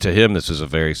he to him this is a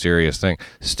very serious thing.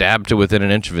 Stabbed to within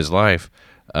an inch of his life,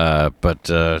 but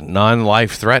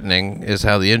non-life threatening is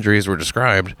how the injuries were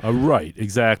described. Right,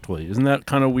 exactly. Isn't that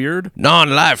kind of weird?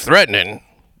 Non-life threatening.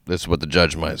 That's what the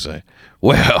judge might say.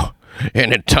 Well,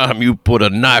 anytime you put a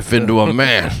knife into a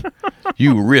man,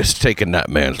 you risk taking that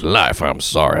man's life. I'm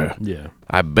sorry. Yeah.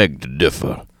 I beg to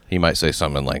differ. He might say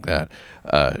something like that.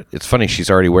 It's funny, she's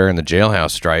already wearing the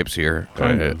jailhouse stripes here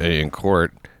in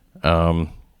court.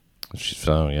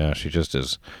 She just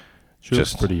is. She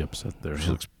looks pretty upset there. She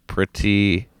looks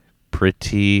pretty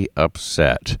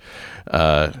upset.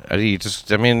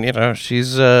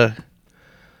 She's in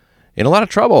a lot of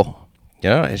trouble.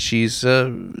 And she's,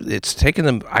 it's taken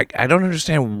them, I don't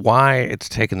understand why it's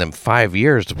taken them 5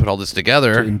 years to put all this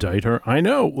together. To indict her? I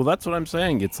know. Well, that's what I'm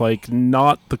saying. It's like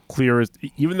not the clearest,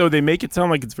 even though they make it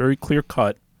sound like it's very clear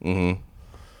cut. Mm-hmm.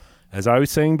 As I was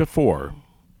saying before,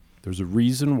 there's a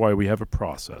reason why we have a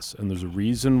process, and there's a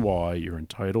reason why you're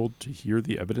entitled to hear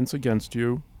the evidence against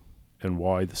you, and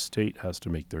why the state has to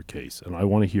make their case. And I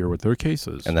want to hear what their case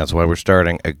is. And that's why we're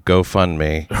starting a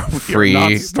GoFundMe free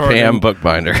Pam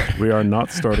bookbinder. We are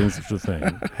not starting such a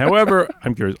thing. However,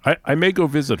 I'm curious. I may go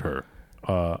visit her.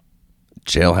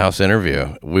 Jailhouse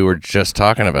interview. We were just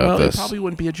talking about this. It probably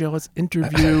wouldn't be a jailhouse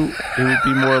interview. It would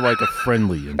be more like a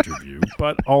friendly interview.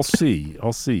 But I'll see.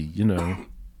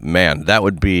 Man, that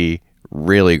would be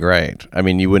really great. I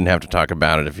mean, you wouldn't have to talk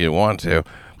about it if you want to.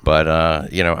 But,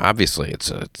 obviously it's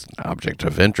an object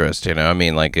of interest, I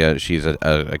mean, like she's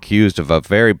accused of a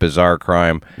very bizarre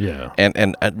crime. Yeah.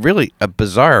 And really a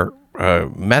bizarre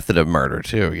method of murder,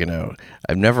 too,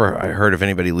 I've never heard of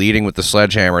anybody leading with the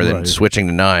sledgehammer and then switching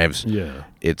to knives. Yeah.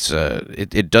 It's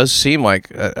it does seem like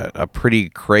a pretty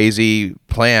crazy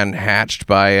plan hatched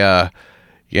by,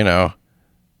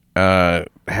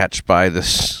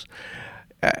 this.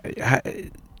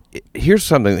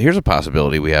 Here's a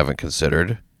possibility we haven't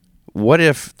considered. What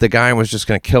if the guy was just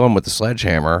going to kill him with the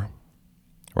sledgehammer,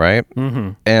 right? Mm-hmm.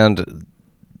 And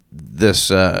this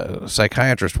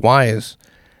psychiatrist Wise,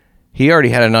 he already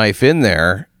had a knife in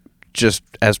there just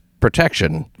as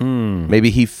protection.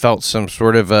 Maybe he felt some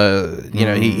sort of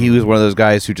he was one of those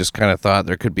guys who just kind of thought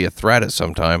there could be a threat at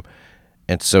some time,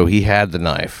 and so he had the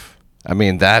knife. I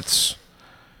mean, that's.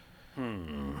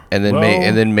 And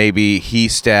then maybe he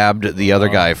stabbed the other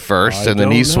guy first, and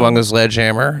then he swung a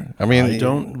sledgehammer. I mean,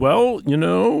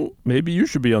 maybe you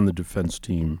should be on the defense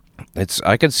team.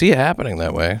 I could see it happening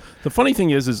that way. The funny thing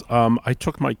is I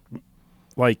took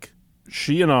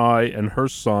she and I and her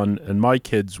son and my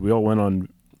kids, we all went on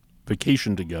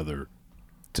vacation together.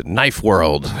 To Knife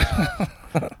World.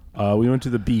 We went to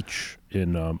the beach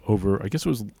in I guess it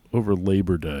was over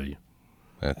Labor Day.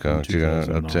 Up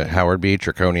to Howard Beach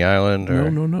or Coney Island? Or?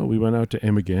 No. We went out to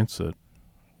Amagansett.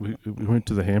 We went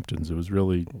to the Hamptons. It was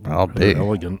really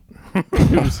elegant.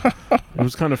 It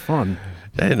was kind of fun.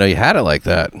 I didn't know you had it like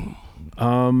that.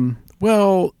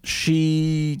 Well,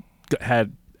 she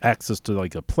had access to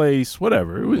like a place,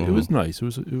 whatever. It was nice. It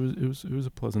was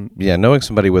a pleasant. Yeah, knowing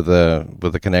somebody with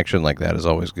a connection like that is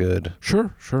always good.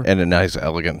 Sure. And a nice,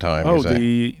 elegant time. Oh,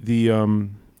 the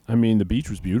beach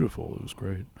was beautiful. It was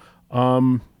great.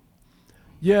 So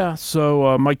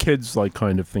my kids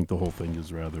kind of think the whole thing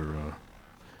is rather,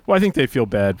 I think they feel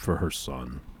bad for her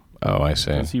son. Oh, I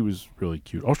see. Because he was really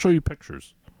cute. I'll show you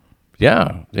pictures.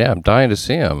 Yeah, I'm dying to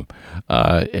see him.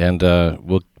 And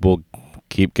we'll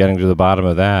keep getting to the bottom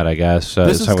of that, I guess.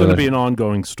 This is going to be an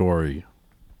ongoing story.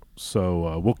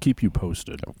 So we'll keep you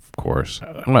posted. Of course.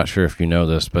 I'm not sure if you know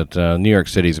this, but New York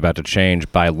City is about to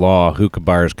change. By law, hookah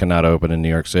bars cannot open in New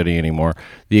York City anymore.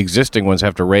 The existing ones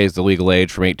have to raise the legal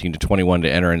age from 18 to 21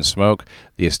 to enter and smoke.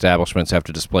 The establishments have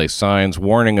to display signs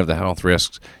warning of the health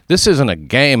risks. This isn't a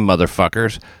game,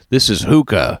 motherfuckers. This is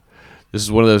hookah. This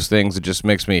is one of those things that just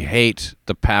makes me hate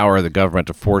the power of the government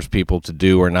to force people to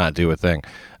do or not do a thing.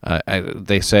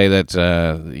 They say that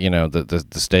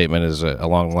the statement is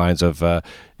along the lines of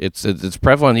its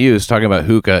prevalent use, talking about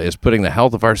hookah, is putting the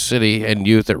health of our city and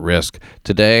youth at risk.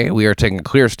 Today, we are taking a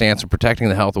clear stance in protecting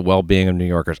the health and well-being of New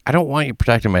Yorkers. I don't want you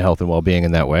protecting my health and well-being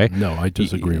in that way. No, I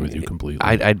disagree with you completely.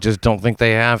 I just don't think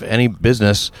they have any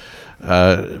business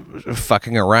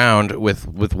fucking around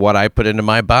with what I put into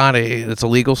my body. It's a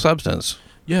legal substance.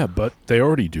 Yeah, but they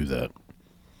already do that.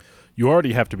 You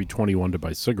already have to be 21 to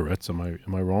buy cigarettes. Am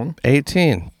I wrong?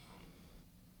 18.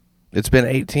 It's been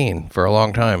 18 for a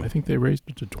long I time. think they raised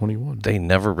it to 21. They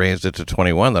never raised it to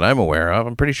 21 that I'm aware of.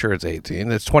 I'm pretty sure it's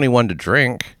 18. It's 21 to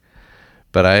drink,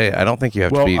 but I don't think you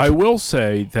have to be. Well, I will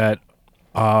say that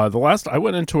I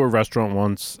went into a restaurant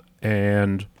once,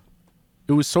 and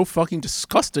it was so fucking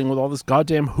disgusting with all this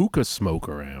goddamn hookah smoke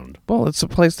around. Well, it's a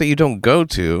place that you don't go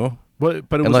to But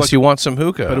it was unless like, you want some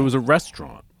hookah. But it was a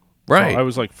restaurant. Right. So I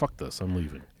was like, fuck this, I'm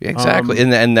leaving. Exactly,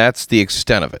 and that's the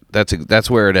extent of it. That's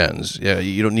where it ends. Yeah,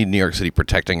 you don't need New York City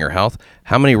protecting your health.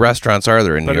 How many restaurants are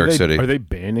there in New York City? Are they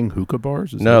banning hookah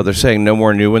bars? No, they're saying no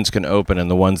more new ones can open, and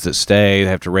the ones that stay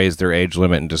have to raise their age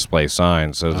limit and display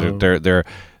signs. So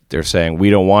they're saying we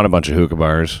don't want a bunch of hookah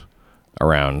bars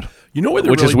around. You know where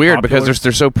they're which really is weird popular? because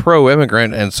they're so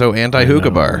pro-immigrant and so anti-hookah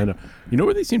I bar. know. You know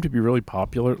where they seem to be really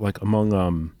popular, like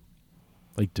among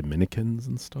like Dominicans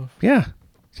and stuff. Yeah,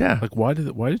 yeah. Like why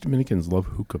do Dominicans love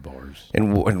hookah bars?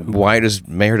 And why does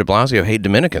Mayor de Blasio hate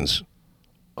Dominicans?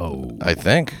 Oh, I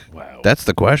think. Wow. That's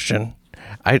the question.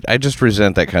 I just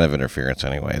resent that kind of interference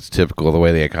anyway. It's typical of the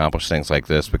way they accomplish things like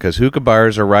this because hookah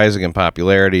bars are rising in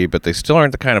popularity, but they still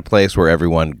aren't the kind of place where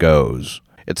everyone goes.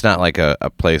 It's not like a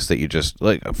place that you just,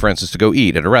 like, for instance, to go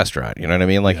eat at a restaurant. You know what I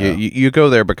mean? Like, you go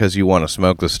there because you want to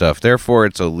smoke the stuff. Therefore,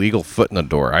 it's a legal foot in the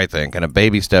door, I think, and a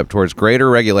baby step towards greater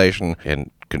regulation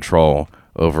and control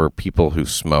over people who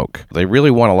smoke. They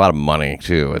really want a lot of money,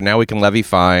 too. And now we can levy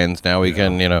fines. Now we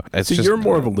can, it's See, just... you're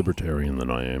more of a libertarian than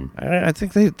I am. I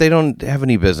think they don't have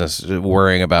any business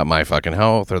worrying about my fucking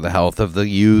health or the health of the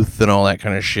youth and all that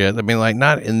kind of shit. I mean, like,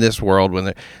 not in this world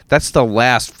that's the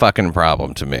last fucking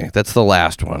problem to me. That's the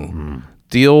last one.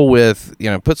 Deal with,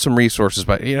 put some resources,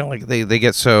 but, like they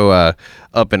get so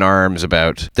up in arms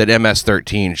about that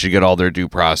MS-13 should get all their due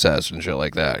process and shit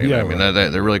like that. You know what I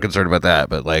mean, they're really concerned about that,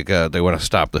 but like they want to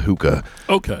stop the hookah.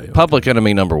 Okay. Public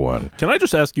enemy number one. Can I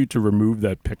just ask you to remove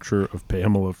that picture of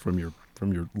Pamela from your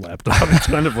laptop? It's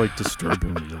kind of like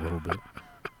disturbing me a little bit.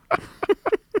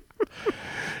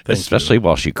 Especially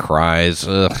while she cries.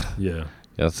 Ugh. Yeah.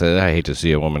 I hate to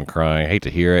see a woman cry. I hate to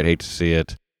hear it. Hate to see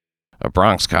it. A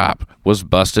Bronx cop was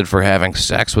busted for having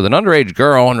sex with an underage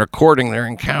girl and recording their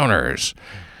encounters,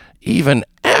 even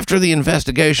after the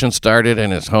investigation started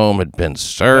and his home had been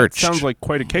searched. That sounds like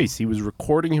quite a case. He was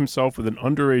recording himself with an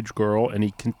underage girl, and he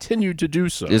continued to do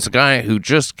so. It's a guy who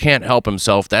just can't help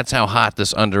himself. That's how hot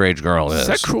this underage girl is.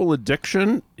 Sexual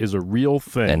addiction is a real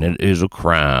thing. And it is a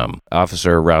crime.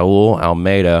 Officer Raul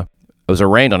Almeida was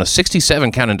arraigned on a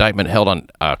 67-count indictment held on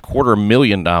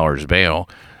 $250,000 bail.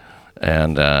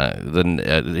 And then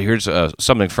here's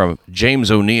something from James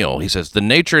O'Neill. He says, the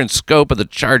nature and scope of the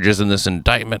charges in this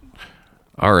indictment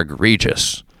are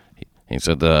egregious. He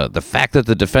said, the fact that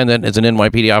the defendant is an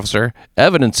NYPD officer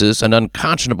evidences an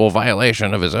unconscionable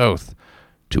violation of his oath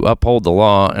to uphold the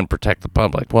law and protect the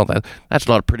public. Well, that's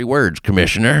a lot of pretty words,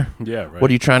 Commissioner. Yeah, right.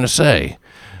 What are you trying to say?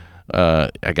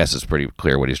 I guess it's pretty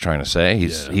clear what he's trying to say.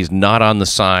 He's not on the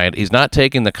side. He's not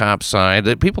taking the cop's side.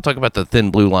 People talk about the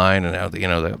thin blue line and how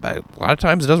a lot of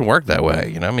times it doesn't work that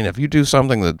way. I mean, if you do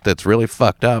something that's really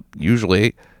fucked up,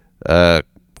 usually you're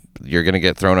going to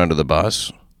get thrown under the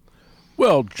bus.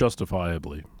 Well,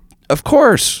 justifiably. Of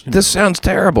course. This sounds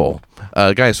terrible.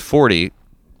 The guy's 40.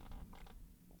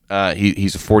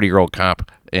 He's a 40-year-old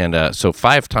cop. And so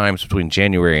 5 times between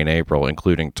January and April,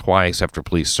 including twice after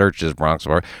police searched his Bronx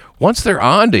bar. Once they're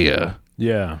on to you.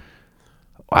 Yeah.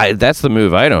 That's the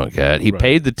move I don't get. He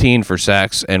paid the teen for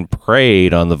sex and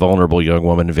preyed on the vulnerable young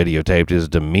woman and videotaped his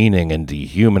demeaning and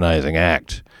dehumanizing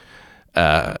act.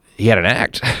 He had an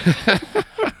act.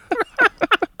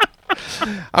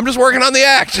 I'm just working on the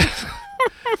act.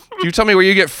 You tell me where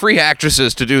you get free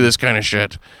actresses to do this kind of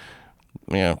shit.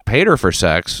 Paid her for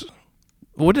sex.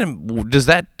 Does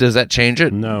that change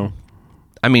it? No.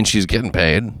 I mean, she's getting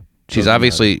paid. She's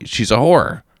she's a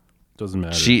whore. Doesn't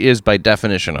matter. She is by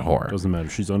definition a whore. Doesn't matter.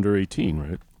 She's under 18,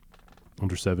 right?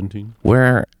 Under 17?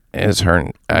 Where is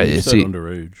her? You said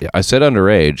underage. Yeah, I said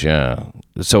underage, yeah.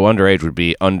 So underage would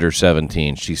be under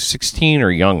 17. She's 16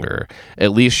 or younger.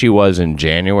 At least she was in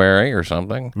January or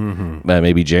something. Mm-hmm.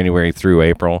 Maybe January through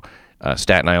April.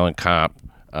 Staten Island cop.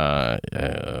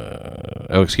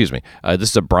 Excuse me. This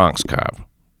is a Bronx cop.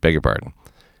 Beg your pardon.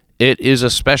 It is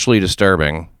especially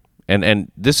disturbing,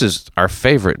 and this is our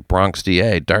favorite Bronx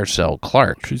DA, Darcel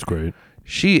Clark. She's great.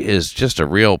 She is just a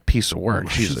real piece of work.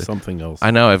 She's something else.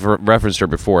 I know. I've referenced her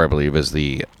before, I believe, as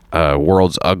the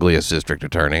world's ugliest district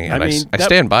attorney, and I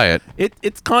stand by it.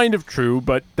 It's kind of true,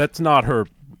 but that's not her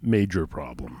major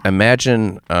problem.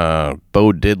 Imagine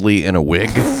Bo Diddley in a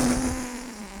wig.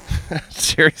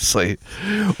 Seriously.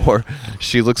 Or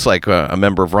she looks like a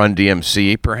member of Run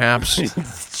DMC, perhaps.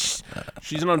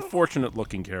 She's an unfortunate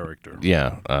looking character.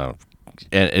 Yeah.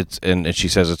 and she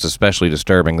says it's especially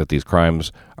disturbing that these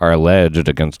crimes are alleged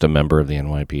against a member of the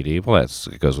NYPD. Well,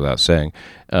 it goes without saying.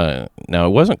 Now,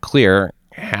 it wasn't clear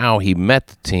how he met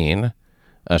the teen.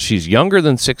 She's younger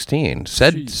than 16.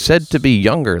 Said to be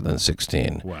younger than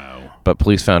 16. Wow. But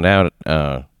police found out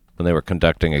when they were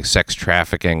conducting a sex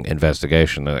trafficking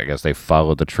investigation. I guess they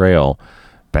followed the trail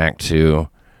back to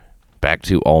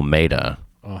Almeida.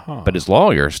 But his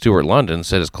lawyer, Stuart London,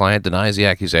 said his client denies the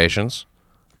accusations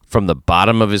from the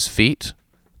bottom of his feet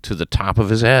to the top of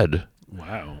his head.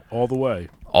 Wow. All the way.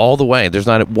 All the way. There's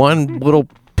not one little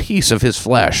piece of his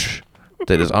flesh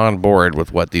that is on board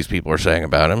with what these people are saying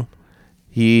about him.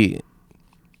 He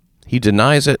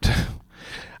denies it.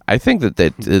 I think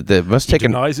that must take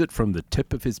denies it from the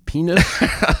tip of his penis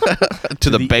to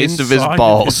the base of his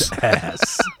balls. Of his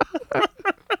ass.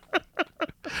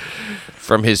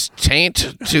 From his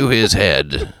taint to his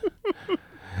head.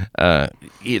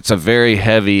 It's a very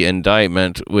heavy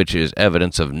indictment, which is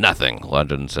evidence of nothing,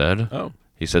 London said. Oh.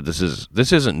 He said this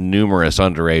isn't numerous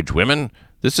underage women.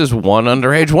 This is one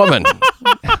underage woman.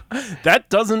 That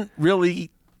doesn't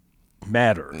really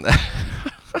matter.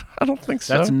 I don't think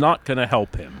so. That's not going to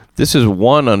help him. This is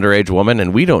one underage woman,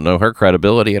 and we don't know her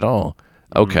credibility at all.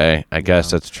 Okay, I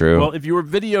guess that's true. Well, if you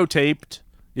videotaped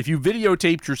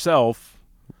yourself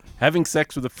having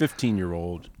sex with a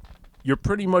 15-year-old, you're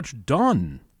pretty much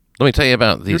done. Let me tell you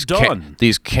about these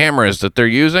these cameras that they're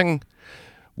using.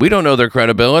 We don't know their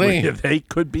credibility. They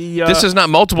could be... this is not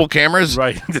multiple cameras.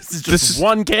 Right. This is just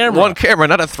one camera. One camera,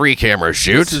 not a 3-camera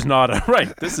shoot. This is not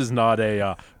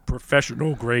a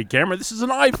professional grade camera. This is an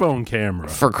iPhone camera.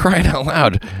 For crying out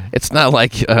loud. It's not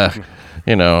like, I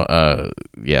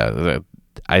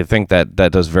think that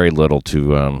does very little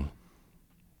to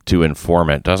inform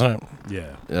it, doesn't it?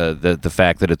 Yeah. The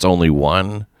fact that it's only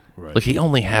one. Right. Like, he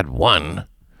only had one.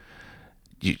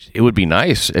 It would be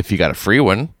nice if you got a free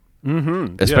one.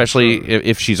 Mm-hmm. Especially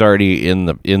if she's already in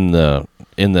the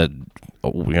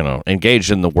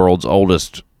engaged in the world's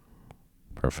oldest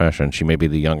profession. She may be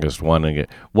the youngest one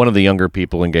of the younger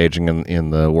people engaging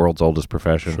in the world's oldest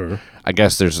profession. Sure. I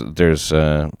guess there's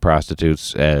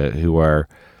prostitutes who are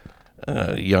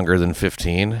younger than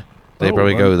 15. They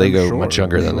go much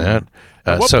younger than that.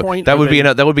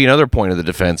 That would be another point of the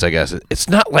defense, I guess. It's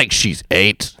not like she's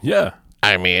 8. Yeah.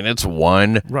 I mean, it's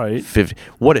 1. Right. 50.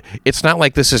 It's not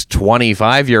like this is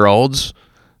 25-year-olds.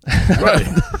 Right.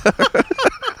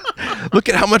 Look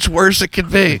at how much worse it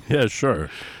could be. Yeah, sure.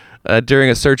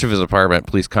 During a search of his apartment,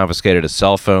 police confiscated a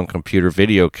cell phone, computer,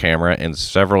 video camera, and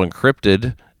several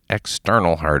encrypted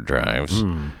external hard drives.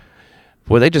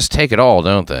 Well, they just take it all,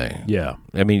 don't they? Yeah.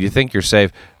 I mean, you think you're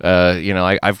safe.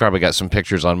 I've probably got some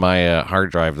pictures on my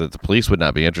hard drive that the police would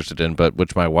not be interested in, but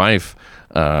which my wife...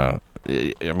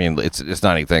 I mean, it's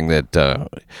not anything that.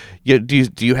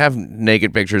 Do you have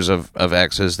naked pictures of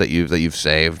exes that you've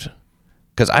saved?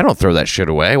 Because I don't throw that shit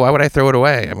away. Why would I throw it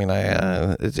away? I mean,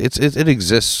 it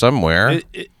exists somewhere.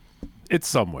 It's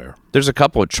somewhere. There's a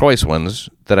couple of choice ones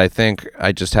that I think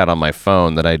I just had on my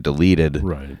phone that I deleted.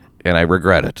 Right. And I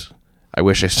regret it. I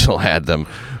wish I still had them.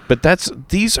 But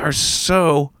these are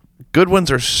so good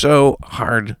ones are so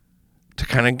hard to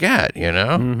kind of get, you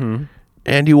know. Mm-hmm.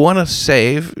 And you want to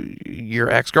save your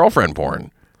ex-girlfriend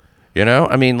porn. You know?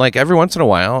 I mean, like, every once in a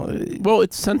while... Well,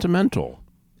 it's sentimental.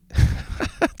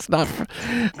 It's not...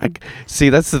 see,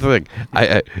 that's the thing.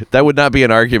 That would not be an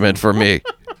argument for me.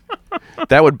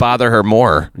 That would bother her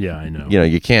more. Yeah, I know. You know,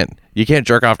 you can't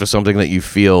jerk off to something that you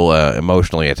feel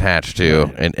emotionally attached to,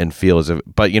 right. and feel as if...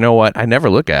 But you know what? I never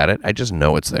look at it. I just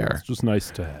know it's there. It's just nice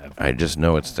to have. I just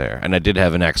know it's there. And I did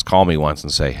have an ex call me once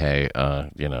and say, hey,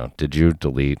 did you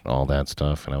delete all that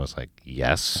stuff? And I was like,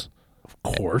 yes. Of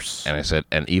course. And I said,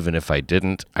 and even if I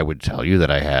didn't, I would tell you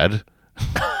that I had.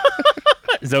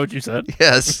 Is that what you said?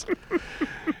 Yes.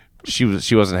 She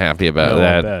wasn't happy about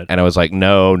that. And I was like,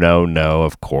 no,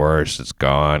 of course, it's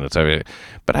gone.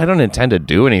 But I don't intend to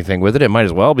do anything with it. It might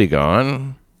as well be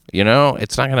gone. You know,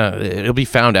 it'll be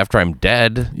found after I'm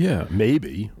dead. Yeah,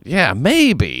 maybe. Yeah,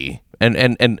 maybe.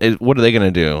 And what are they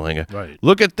going to do? Like, right.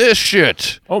 Look at this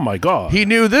shit. Oh, my God. He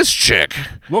knew this chick.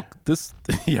 Look, this.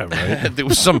 Yeah, right. There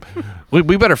was some.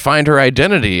 We better find her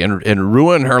identity and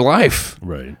ruin her life.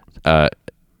 Right.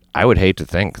 I would hate to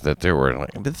think that there were.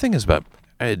 The thing is about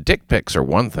dick pics are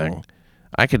one thing.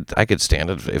 I could stand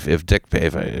it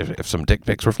if some dick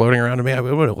pics were floating around to me. I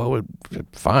would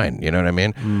fine. You know what I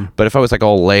mean? Mm. But if I was like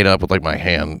all laid up with like my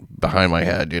hand behind my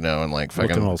head, you know, and like fucking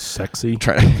looking all sexy,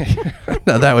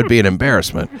 no, that would be an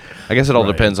embarrassment. I guess it all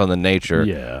depends on the nature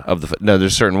of the. No,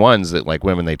 there's certain ones that like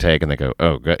women they take and they go,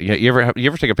 oh, God. You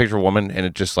ever take a picture of a woman and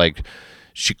it just like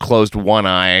she closed one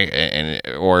eye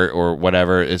or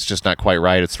whatever. It's just not quite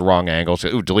right. It's the wrong angle. So,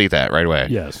 ooh, delete that right away.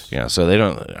 Yes. Yeah. So they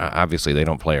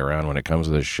don't play around when it comes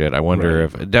to this shit. I wonder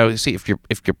if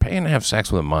you're paying to have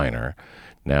sex with a minor.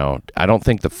 Now, I don't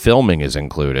think the filming is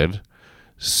included.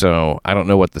 So I don't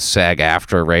know what the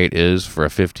SAG-AFTRA rate is for a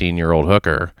 15-year-old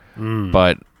hooker.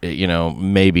 But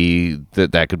maybe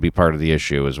that could be part of the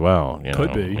issue as well.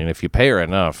 Could be. And if you pay her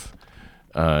enough,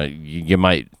 you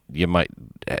might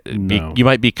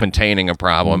be containing a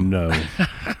problem. No.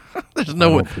 There's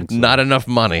so. not enough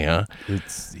money, huh?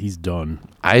 He's done.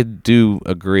 I do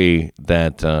agree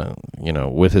that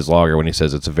with his lawyer when he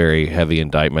says it's a very heavy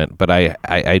indictment, but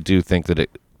I do think that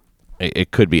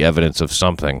it could be evidence of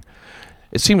something.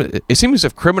 It seems as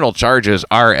if criminal charges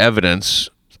are evidence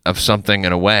of something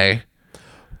in a way.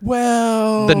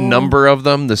 Well, The number of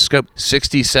them, the scope,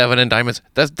 67 indictments.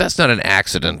 That's not an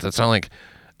accident. That's not like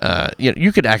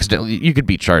you could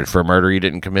be charged for a murder you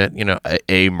didn't commit.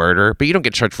 A murder, but you don't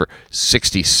get charged for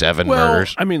 67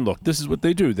 murders. I mean, look, this is what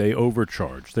they do. They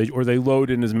overcharge. They load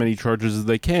in as many charges as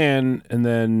they can, and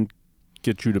then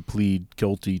get you to plead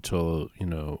guilty to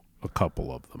a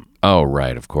couple of them. Oh,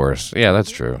 right, of course. Yeah, that's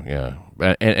true. Yeah,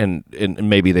 and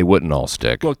maybe they wouldn't all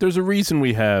stick. Look, there's a reason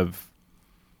we have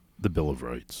the Bill of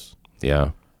Rights.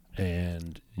 Yeah.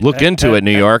 And look into it,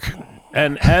 New York.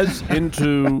 And as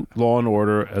into law and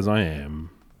order as I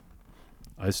am,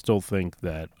 I still think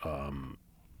that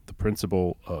the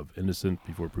principle of innocent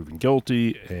before proven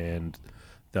guilty, and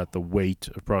that the weight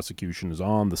of prosecution is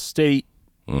on the state.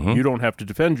 You don't have to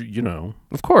defend,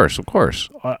 Of course.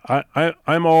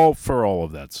 I'm all for all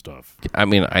of that stuff. I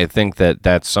mean, I think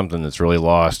that's something that's really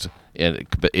lost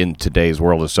in today's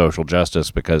world of social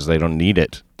justice, because they don't need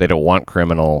it. They don't want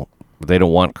criminal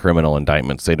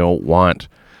indictments. They don't want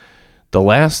the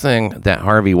last thing that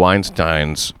Harvey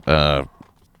Weinstein's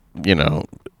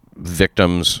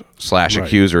victims /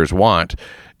 accusers want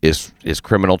is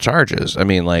criminal charges. I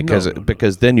mean, like,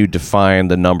 because then you define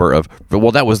the number of,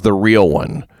 well, that was the real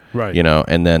one, right?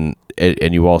 And then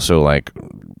and you also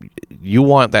you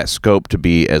want that scope to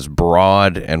be as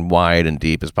broad and wide and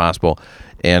deep as possible,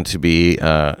 and to be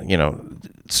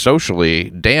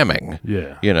socially damning.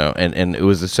 Yeah. And it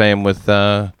was the same with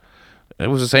Cosby.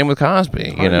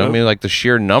 I mean, like, the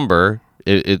sheer number.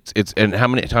 It's and how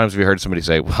many times have you heard somebody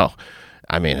say, well,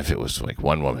 I mean, if it was like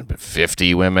one woman, but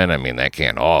 50 women, I mean, that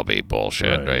can't all be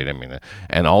bullshit, right? I mean,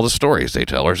 and all the stories they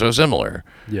tell are so similar.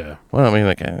 Yeah. Well, I mean,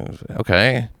 like,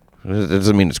 okay, it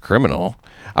doesn't mean it's criminal.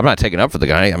 I'm not taking up for the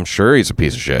guy. I'm sure he's a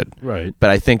piece of shit. Right. But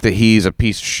I think that he's a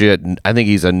piece of shit. I think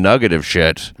he's a nugget of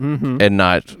shit, and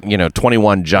not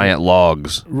 21 giant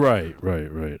logs. Right.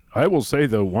 I will say,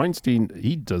 though, Weinstein,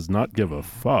 he does not give a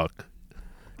fuck.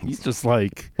 He's just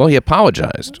like... Well, he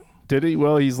apologized. Did he?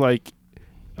 Well, he's like...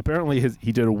 Apparently,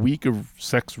 he did a week of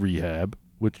sex rehab,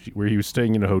 where he was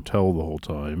staying in a hotel the whole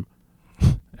time.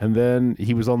 And then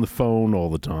he was on the phone all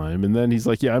the time. And then he's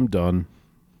like, yeah, I'm done.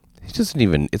 He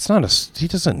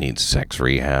doesn't need sex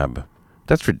rehab.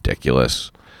 That's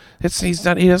ridiculous. He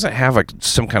doesn't have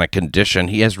some kind of condition.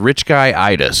 He has rich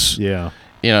guy-itis. Yeah.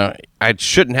 I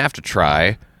shouldn't have to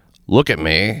try. Look at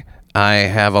me. I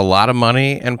have a lot of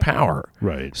money and power.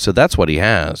 Right. So that's what he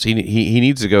has. He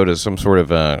needs to go to some sort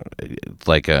of a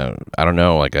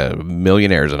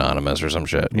Millionaires Anonymous or some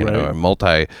shit. A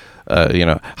multi,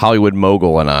 Hollywood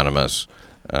mogul Anonymous.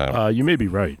 You may be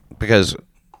right. Because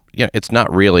it's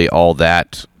not really all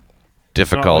that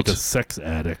difficult. Not like a sex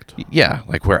addict. Yeah,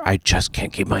 like where I just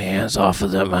can't keep my hands off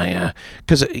of them.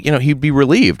 Because he'd be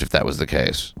relieved if that was the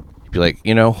case. He'd be like,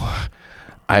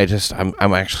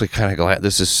 I'm actually kind of glad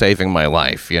this is saving my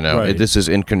life. Right. This is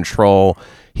in control.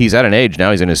 He's at an age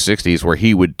now, he's in his 60s, where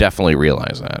he would definitely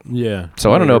realize that. Yeah.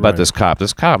 So I don't know about this cop.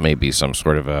 This cop may be some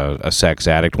sort of a sex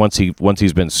addict. Once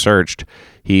he's been searched,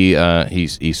 he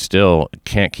still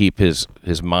can't keep his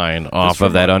mind off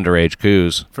of that underage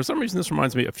coos. For some reason, this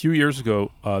reminds me. A few years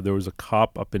ago, there was a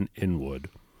cop up in Inwood,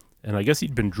 and I guess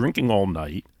he'd been drinking all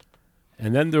night.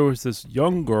 And then there was this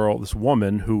young girl, this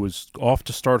woman, who was off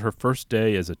to start her first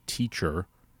day as a teacher.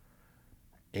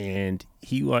 And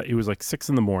it was like 6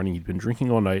 a.m. He'd been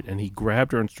drinking all night, and he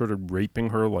grabbed her and started raping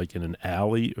her, like in an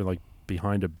alley or like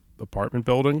behind a apartment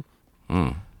building.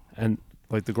 And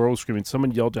like the girl was screaming.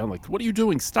 Someone yelled down, like, "What are you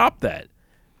doing? Stop that!"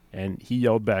 And he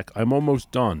yelled back, "I'm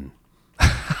almost done."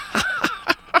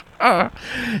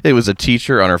 It was a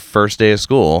teacher on her first day of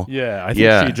school. Yeah, I think she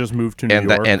had just moved to New York.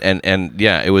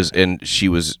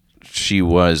 She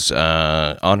was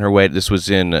on her way. This was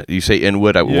in, you say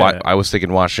Inwood. I was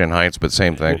thinking Washington Heights, but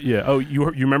same thing. Yeah. Oh, you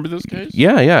remember this case?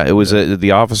 Yeah. It was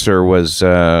the officer was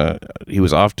he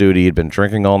was off duty. He'd been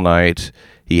drinking all night.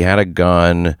 He had a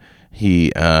gun.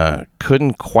 he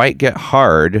couldn't quite get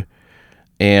hard,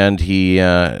 and he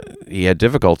had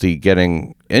difficulty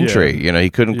getting entry. Yeah. You know, he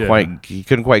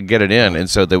couldn't quite get it in, and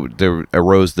so there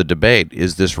arose the debate: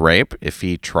 is this rape if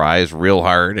he tries real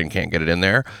hard and can't get it in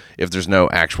there? If there's no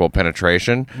actual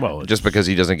penetration, Well, just because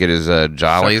he doesn't get his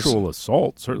jollies. Sexual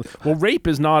assault, certainly. Well, rape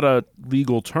is not a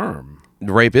legal term.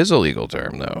 Rape is a legal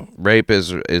term, though. Rape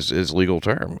is legal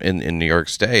term in New York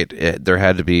State. There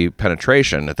had to be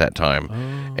penetration at that time,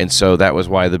 and so that was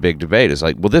why the big debate is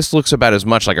like, well, this looks about as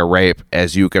much like a rape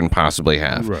as you can possibly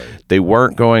have. Right. They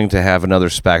weren't going to have another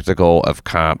spectacle of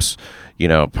cops, you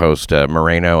know, post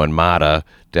Moreno and Mata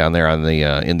down there on the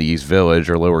in the East Village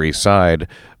or Lower East Side,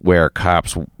 where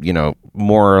cops, you know,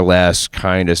 more or less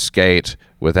kind of skate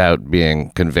without being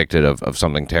convicted of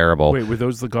something terrible. Wait, were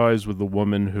those the guys with the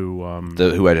woman who...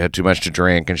 Who had too much to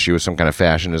drink, and she was some kind of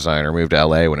fashion designer, moved to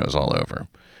L.A. when it was all over.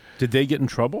 Did they get in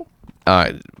trouble?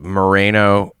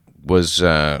 Moreno was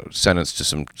sentenced to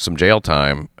some jail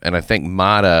time, and I think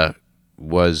Mata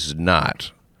was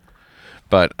not.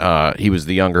 But he was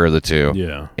the younger of the two,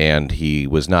 Yeah. and he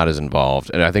was not as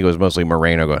involved. And I think it was mostly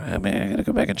Moreno going, "Hey, man, I got to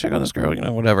go back and check on this girl, you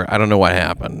know, whatever." I don't know what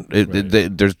happened.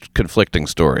 There's conflicting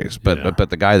stories. But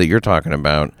the guy that you're talking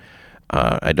about,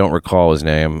 I don't recall his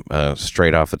name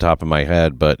straight off the top of my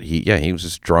head, but he was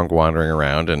just drunk wandering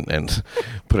around and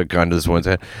put a gun to this woman's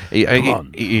head.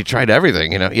 He tried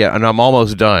everything, you know. Yeah, and I'm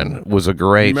almost done was a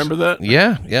great... You remember that?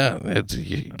 Yeah.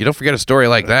 You don't forget a story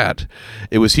like that.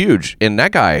 It was huge, and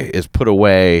that guy is put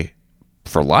away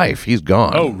for life. He's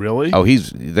gone. Oh, really? Oh,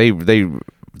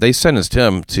 they sentenced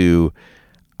him to,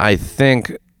 I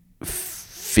think,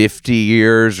 50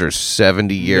 yees or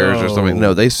 70 years or something.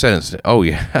 No, they sentenced him. Oh,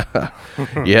 yeah.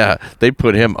 Yeah, they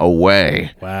put him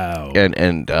away. Wow.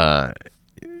 And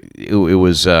it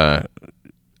was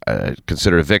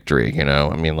considered a victory, you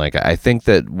know? I mean, like, I think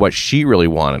that what she really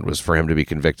wanted was for him to be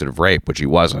convicted of rape, which he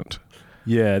wasn't.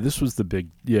 Yeah, this was the big...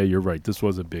 Yeah, you're right. This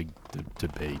was a big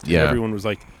debate. Yeah. Everyone was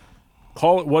like,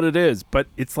 call it what it is. But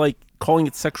it's like calling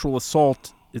it sexual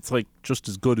assault, it's like just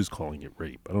as good as calling it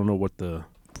rape. I don't know what the...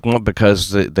 Well,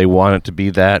 because they want it to be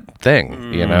that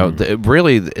thing, you know.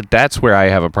 Really, that's where I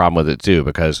have a problem with it too.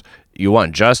 Because you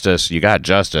want justice, you got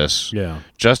justice. Yeah,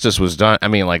 justice was done. I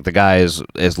mean, like the guy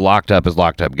is locked up as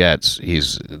locked up gets.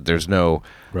 There's no.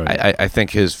 Right. I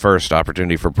think his first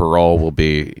opportunity for parole will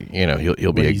be, you know,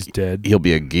 he'll be he's dead. He'll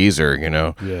be a geezer, you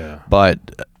know. Yeah. But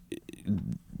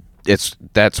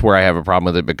that's where I have a problem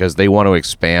with it because they want to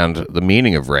expand the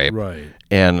meaning of rape. Right.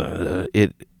 And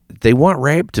they want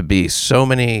rape to be so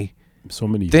many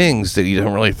things that you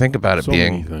don't really think about it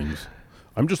being. So many things.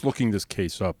 I'm just looking this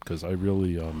case up because I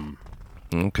really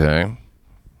Okay.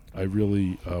 I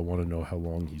really want to know how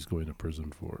long he's going to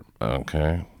prison for.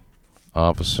 Okay.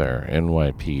 Officer,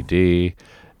 NYPD,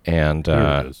 and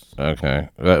Here it is. okay.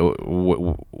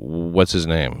 What's his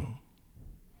name?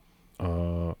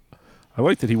 I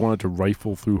like that he wanted to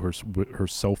rifle through her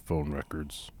cell phone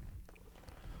records.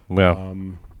 Well,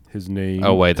 his name.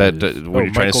 oh wait, what are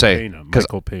you trying to say?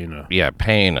 Michael Pena. Yeah,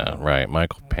 Pena, right?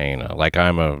 Michael Pena. Like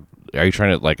are you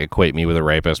trying to like equate me with a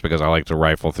rapist because I like to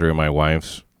rifle through my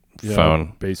wife's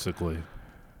phone? Basically.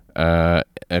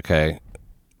 Okay.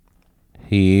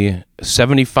 He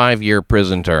 75-year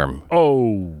prison term.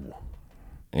 Oh.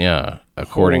 Yeah,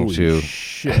 according Holy to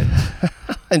shit.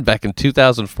 and back in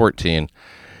 2014.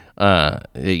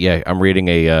 Yeah, I'm reading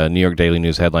a New York Daily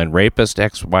News headline. Rapist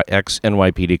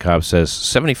ex-NYPD cop says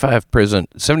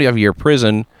 75-year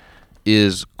prison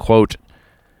is, quote,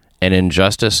 an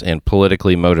injustice and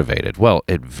politically motivated. Well,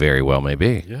 it very well may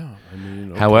be. Yeah, I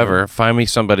mean... Okay. However, find me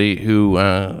somebody who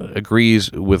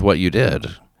agrees with what you did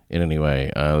in any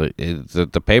way.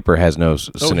 The paper has no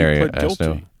scenario. He pled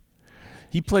guilty.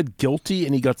 He pled guilty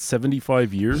and he got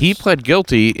 75 years? He pled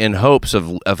guilty in hopes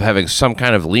of having some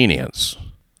kind of lenience.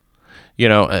 You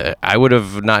know, I would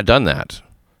have not done that.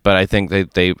 But I think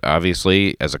they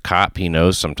obviously, as a cop, he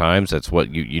knows sometimes that's what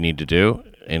you need to do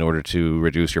in order to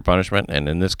reduce your punishment. And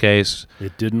in this case...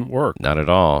 It didn't work. Not at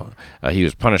all. He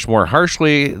was punished more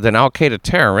harshly than Al-Qaeda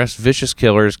terrorists, vicious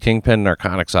killers, kingpin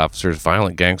narcotics officers,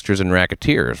 violent gangsters, and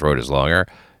racketeers, wrote his lawyer.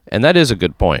 And that is a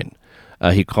good point.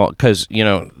 He called... Because, you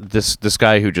know, this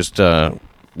guy who just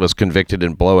was convicted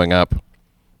in blowing up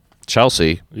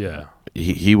Chelsea... Yeah.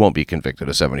 He won't be convicted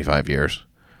of 75 years.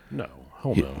 No.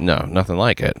 Hell no. No, nothing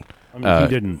like it. I mean, he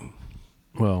didn't...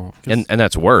 Well... And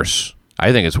that's worse.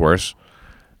 I think it's worse.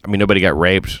 I mean, nobody got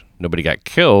raped, nobody got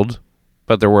killed,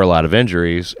 but there were a lot of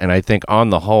injuries. And I think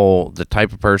on the whole, the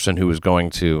type of person who was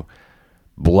going to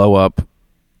blow up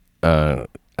a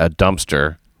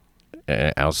dumpster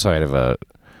outside of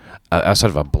outside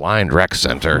of a blind rec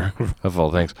center, of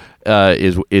all things,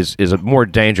 is more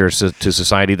dangerous to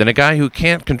society than a guy who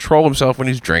can't control himself when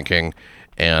he's drinking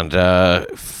and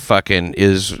fucking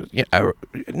is...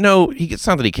 no, it's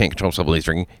not that he can't control himself when he's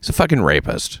drinking. He's a fucking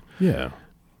rapist. Yeah.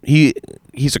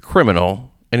 He's a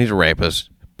criminal and he's a rapist,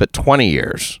 but 20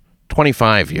 years,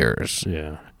 25 years.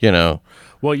 Yeah. You know?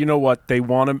 Well, you know what? They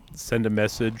want to send a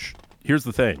message. Here's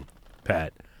the thing,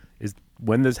 Pat, is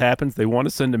when this happens, they want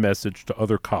to send a message to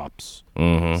other cops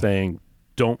saying,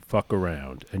 don't fuck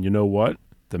around. And you know what?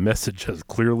 The message has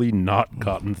clearly not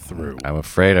gotten through. I'm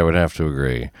afraid I would have to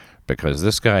agree, because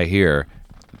this guy here,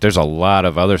 there's a lot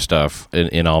of other stuff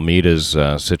in Almeida's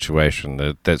situation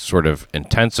that sort of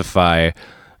intensify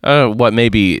what may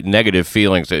be negative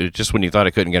feelings, just when you thought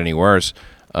it couldn't get any worse.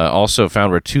 Also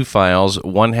found were 2 files.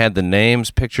 One had the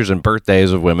names, pictures, and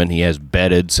birthdays of women he has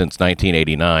bedded since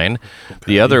 1989. Okay.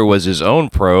 The other was his own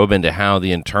probe into how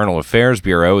the Internal Affairs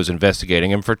Bureau is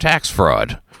investigating him for tax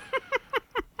fraud.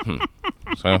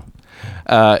 So,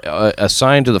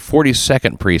 assigned to the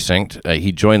 42nd Precinct,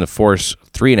 he joined the force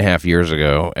 3.5 years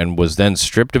ago and was then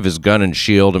stripped of his gun and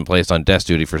shield and placed on desk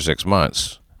duty for 6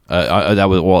 months. He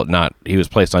was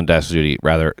placed on desk duty,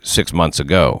 rather, 6 months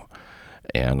ago.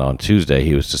 And on Tuesday,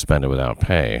 he was suspended without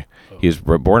pay. He was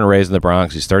born and raised in the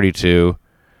Bronx. He's 32.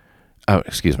 Born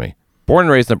and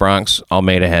raised in the Bronx,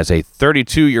 Almeida has a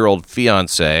 32-year-old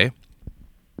fiancée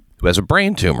who has a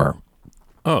brain tumor.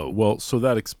 Oh, well, so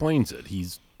that explains it.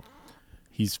 He's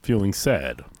feeling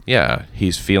sad. Yeah,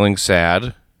 he's feeling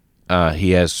sad.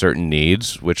 He has certain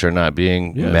needs which are not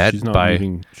being met she's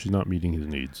not meeting his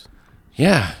needs.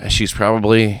 Yeah, she's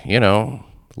probably,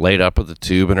 laid up with a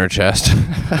tube in her chest.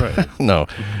 Right.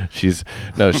 She's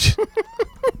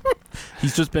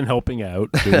He's just been helping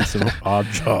out, doing some odd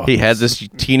jobs. He had this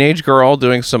teenage girl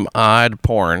doing some odd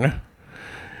porn.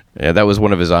 Yeah, that was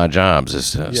one of his odd jobs,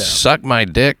 is suck my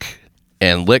dick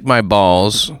and lick my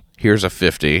balls. Here's a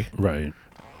 50. Right.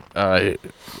 I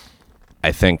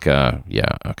think,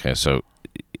 okay, so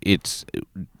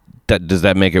does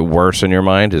that make it worse in your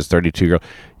mind, his 32-year-old?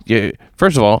 Yeah,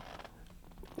 first of all,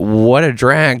 what a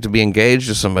drag to be engaged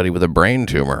to somebody with a brain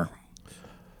tumor.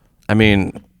 I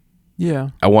mean, yeah,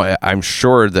 I'm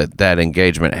sure that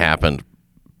engagement happened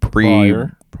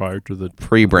prior to the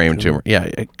pre-brain tumor. Yeah,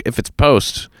 if it's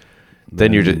post,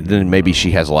 then then maybe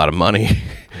she has a lot of money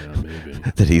maybe.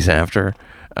 that he's after.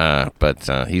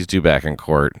 But he's due back in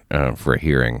court for a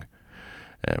hearing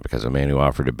because a man who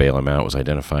offered to bail him out was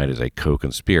identified as a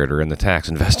co-conspirator in the tax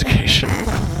investigation.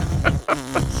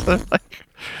 So,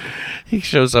 he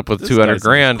shows up with 200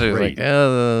 grand. He's like,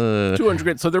 200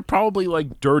 grand. So they're probably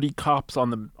like dirty cops on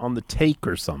the take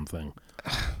or something.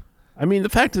 I mean, the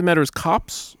fact of the matter is,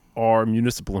 cops are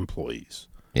municipal employees.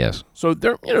 Yes. So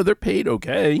they're paid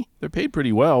okay. They're paid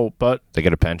pretty well, but they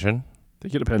get a pension. They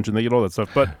get all that stuff.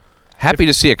 But happy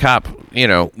to see a cop,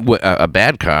 a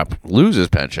bad cop lose his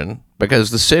pension,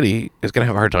 because the city is going to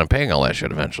have a hard time paying all that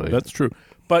shit eventually. That's true.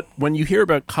 But when you hear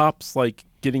about cops like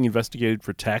getting investigated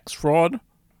for tax fraud,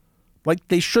 like,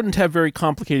 they shouldn't have very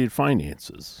complicated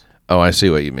finances. Oh, I see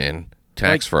what you mean.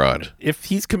 Tax fraud. If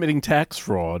he's committing tax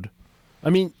fraud, I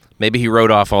mean, maybe he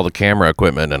wrote off all the camera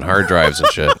equipment and hard drives and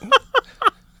shit.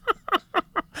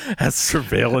 Has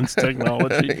surveillance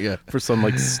technology for some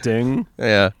like sting.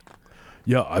 Yeah.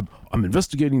 Yeah, I'm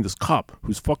investigating this cop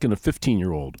who's fucking a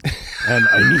 15-year-old, and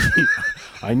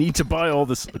I need to buy all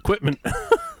this equipment.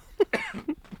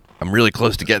 I'm really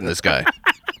close to getting this guy.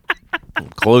 I'm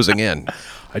closing in.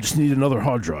 I just need another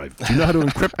hard drive. Do you know how to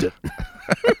encrypt it?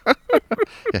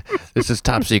 This is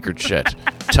top secret shit.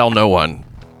 Tell no one.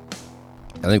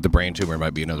 I think the brain tumor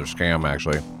might be another scam,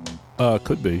 actually.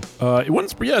 Could be.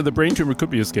 The brain tumor could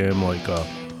be a scam. Like,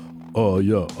 go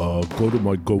to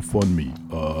my GoFundMe.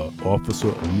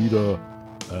 Officer Amita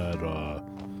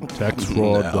at tax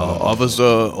fraud. Officer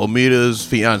Omida's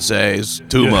fiance's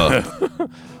tumor.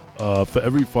 For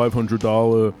every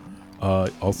 $500.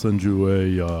 I'll send you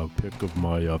a pic of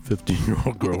my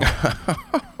 15-year-old girl.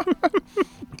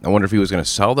 I wonder if he was going to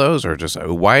sell those, or just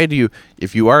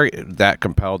if you are that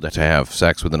compelled to have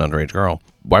sex with an underage girl,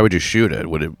 why would you shoot it?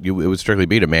 It would strictly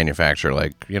be to manufacture,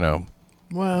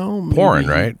 well, porn,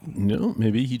 right? No,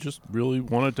 maybe he just really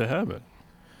wanted to have it.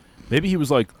 Maybe he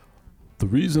was like, the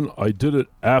reason I did it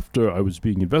after I was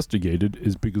being investigated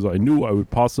is because I knew I would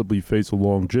possibly face a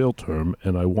long jail term,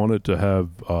 and I wanted to have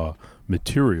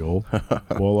material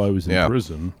while I was in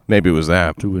prison. Maybe it was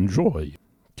that to enjoy.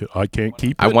 I can't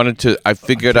keep it. I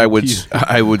figured I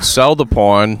would sell the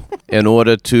porn in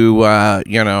order to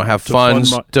have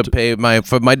funds to pay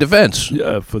for my defense.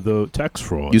 Yeah, for the tax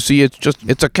fraud. You see,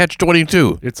 it's a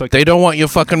catch-22. It's like they don't want your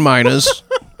fucking minors,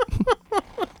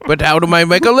 But how do I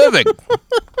make a living?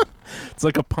 It's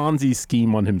like a Ponzi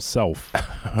scheme on himself.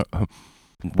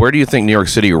 Where do you think New York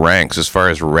City ranks as far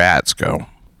as rats go?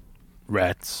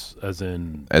 Rats, as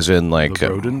in like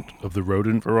the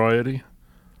rodent variety?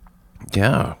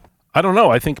 Yeah. I don't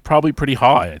know. I think probably pretty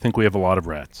high. I think we have a lot of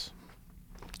rats.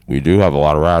 We do have a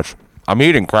lot of rats. I'm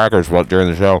eating crackers during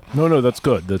the show. No, that's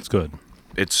good. That's good.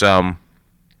 It's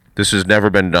this has never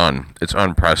been done. It's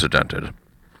unprecedented.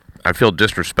 I feel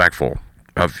disrespectful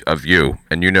of you,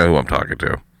 and you know who I'm talking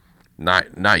to.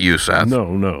 Not you, Seth.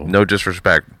 No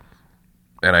disrespect.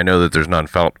 And I know that there's none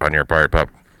felt on your part, but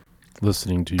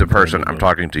listening to you, the person I'm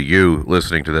talking to, you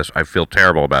listening to this, I feel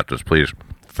terrible about this. Please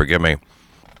forgive me.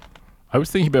 I was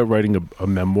thinking about writing a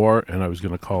memoir, and I was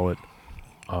going to call it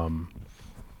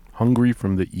Hungry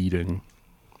from the Eating.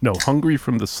 No, Hungry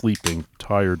from the Sleeping,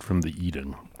 Tired from the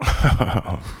Eating.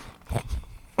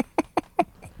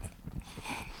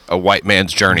 A white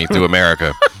man's journey through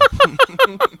America.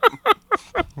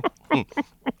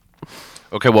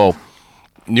 Okay, well,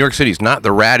 New York City's not the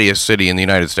rattiest city in the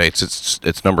United States.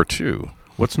 It's number 2.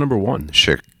 What's number 1?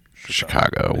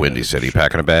 Chicago, Windy City,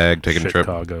 packing a bag, taking a trip.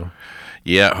 Chicago.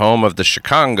 Yeah, home of the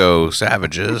Chicago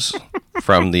Savages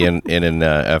from the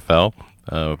NFL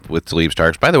with Talib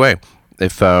Starks. By the way,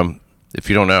 if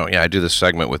you don't know, I do this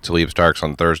segment with Talib Starks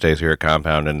on Thursdays here at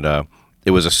Compound, and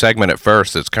it was a segment at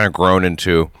first that's kind of grown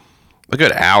into a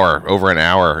good hour, over an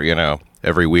hour,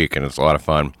 every week, and it's a lot of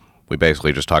fun. We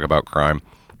basically just talk about crime.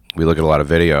 We look at a lot of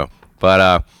video.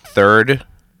 But third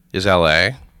is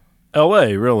L.A.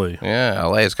 L.A., really? Yeah,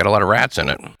 L.A.'s got a lot of rats in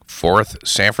it. 4th,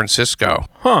 San Francisco.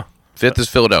 Huh. 5th is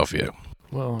Philadelphia.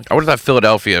 Well, I would have thought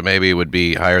Philadelphia maybe would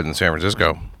be higher than San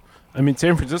Francisco. I mean,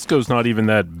 San Francisco's not even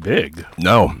that big.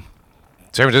 No.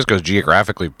 San Francisco's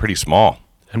geographically pretty small.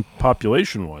 And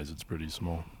population-wise, it's pretty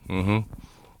small. Mm-hmm.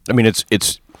 I mean,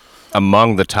 it's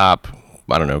among the top,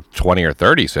 20 or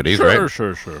 30 cities, right?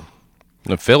 Sure.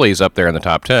 The Philly's up there in the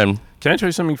top 10. Can I tell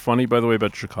you something funny, by the way,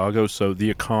 about Chicago? So The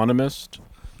Economist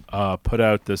put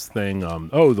out this thing,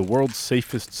 the world's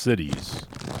safest cities.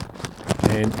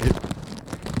 And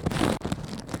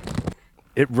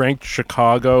it ranked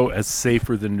Chicago as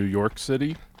safer than New York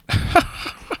City.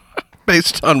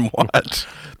 Based on what?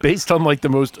 Based on like the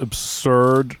most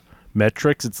absurd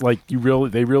metrics. It's like they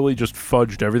really just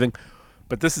fudged everything.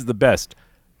 But this is the best.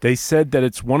 They said that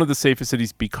it's one of the safest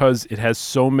cities because it has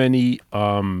so many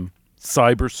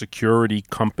cybersecurity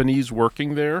companies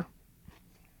working there.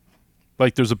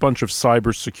 Like there's a bunch of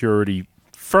cybersecurity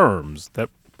firms that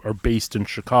are based in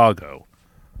Chicago.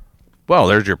 Well,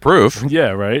 there's your proof. Yeah,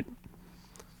 right?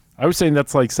 I was saying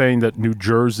that's like saying that New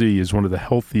Jersey is one of the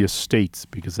healthiest states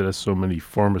because it has so many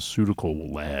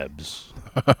pharmaceutical labs.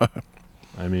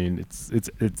 I mean, it's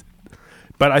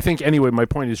but I think anyway, my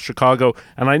point is Chicago,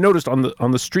 and I noticed on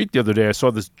the street the other day I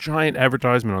saw this giant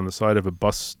advertisement on the side of a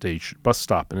bus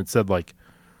stop, and it said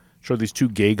showed these 2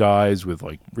 gay guys with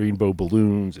like rainbow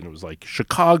balloons, and it was like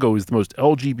Chicago is the most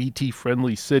LGBT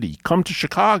friendly city. Come to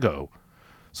Chicago.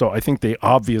 So I think they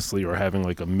obviously are having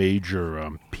like a major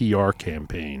PR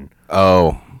campaign.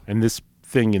 Oh. And this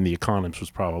thing in The Economist was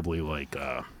probably like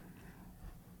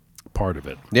part of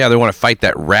it. Yeah, they want to fight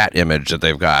that rat image that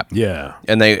they've got. Yeah.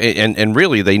 And and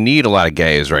really they need a lot of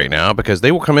gays right now because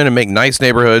they will come in and make nice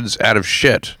neighborhoods out of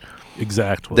shit.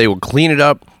 Exactly. They will clean it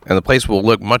up and the place will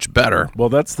look much better. Well,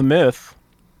 that's the myth.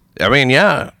 I mean,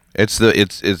 yeah. Is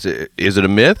it a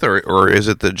myth or is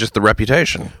it just the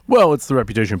reputation? Well, it's the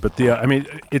reputation, but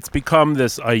it's become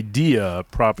this idea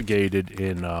propagated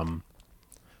in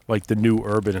like the new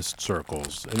urbanist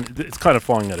circles, and it's kind of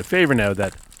falling out of favor now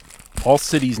that all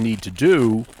cities need to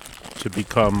do to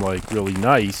become like really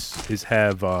nice is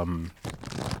have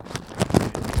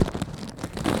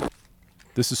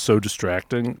this is so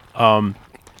distracting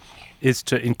is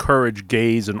to encourage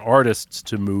gays and artists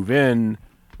to move in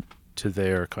to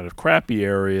their kind of crappy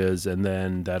areas, and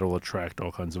then that'll attract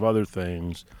all kinds of other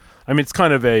things. I mean, it's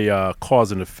kind of a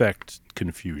cause and effect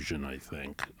confusion, I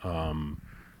think.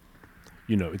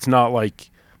 It's not like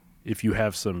if you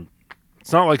have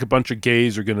it's not like a bunch of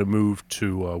gays are going to move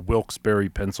to Wilkes-Barre,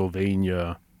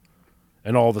 Pennsylvania,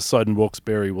 and all of a sudden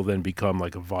Wilkes-Barre will then become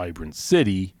like a vibrant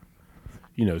city.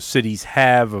 Cities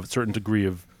have a certain degree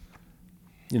of,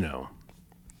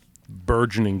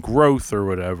 burgeoning growth or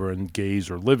whatever, and gays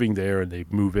are living there and they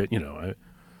move it.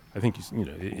 I think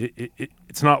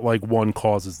it's not like one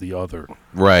causes the other,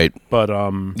 right? But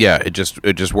yeah, it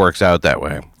just works out that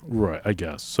way, right? I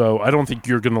guess so. I don't think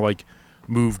you're gonna like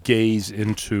move gays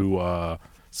into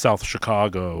South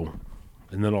Chicago,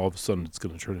 and then all of a sudden it's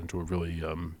gonna turn into a really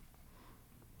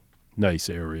nice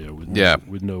area with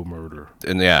no murder,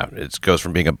 And it goes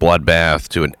from being a bloodbath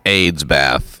to an AIDS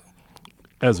bath,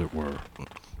 as it were.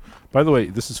 By the way,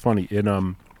 this is funny. In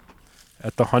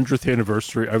at the 100th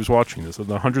anniversary, I was watching this, at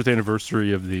the 100th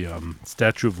anniversary of the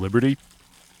Statue of Liberty.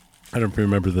 I don't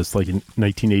remember this, like in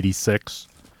 1986.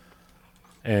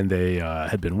 And they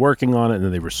had been working on it, and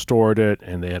then they restored it,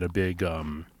 and they had a big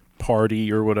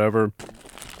party or whatever.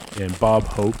 And Bob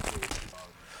Hope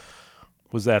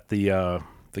was at the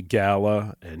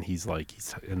gala, and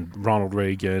and Ronald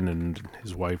Reagan and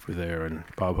his wife were there, and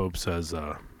Bob Hope says,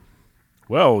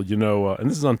 well, and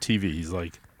this is on TV, he's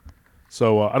like,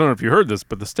 so I don't know if you heard this,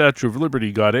 but the Statue of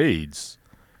Liberty got AIDS,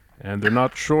 and they're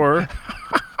not sure.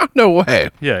 No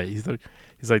way. Yeah, he's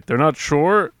like, they're not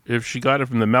sure if she got it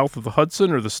from the mouth of the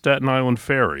Hudson or the Staten Island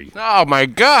Ferry. Oh, my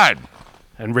God.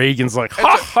 And Reagan's like,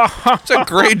 ha, ha, ha. It's a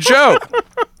great joke.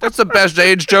 That's the best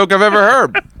AIDS joke I've ever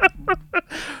heard.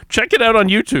 Check it out on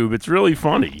YouTube. It's really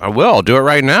funny. I will. I'll do it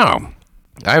right now.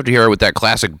 I have to hear it with that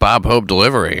classic Bob Hope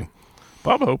delivery.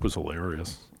 Bob Hope was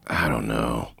hilarious. I don't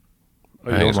know.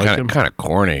 Oh, He was kind of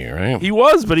corny, right? He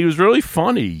was, but he was really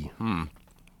funny.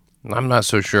 I'm not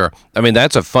so sure. I mean,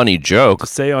 that's a funny joke. To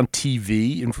say on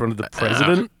TV in front of the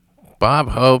president. Bob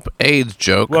Hope AIDS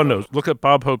joke. Well, no. Look at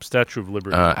Bob Hope Statue of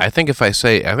Liberty. I think if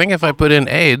I put in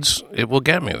AIDS, it will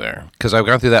get me there because I've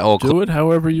gone through that whole. Do it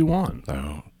however you want.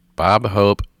 Bob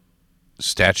Hope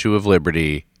Statue of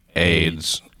Liberty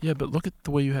AIDS. Yeah, but look at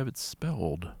the way you have it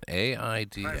spelled.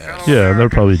 AIDS. Yeah, they'll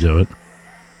probably do it.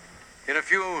 In a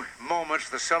few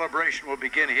moments, the celebration will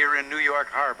begin here in New York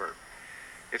Harbor.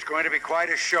 It's going to be quite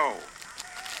a show.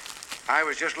 I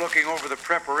was just looking over the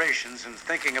preparations and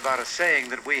thinking about a saying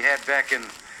that we had back in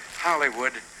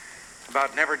Hollywood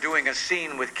about never doing a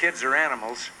scene with kids or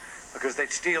animals because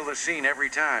they'd steal the scene every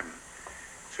time.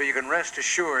 So you can rest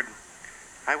assured,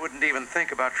 I wouldn't even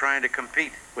think about trying to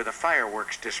compete with a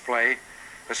fireworks display,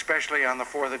 especially on the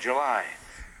 4th of July.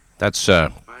 That's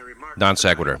non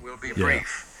sequitur. Will be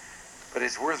brief, but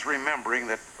it's worth remembering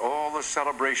that all the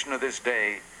celebration of this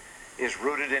day is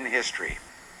rooted in history.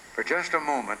 For just a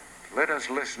moment, let us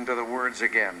listen to the words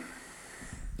again.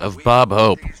 Of Bob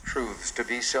Hope. These truths to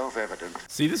be self-evident.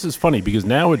 See, this is funny because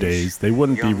nowadays they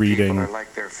wouldn't be reading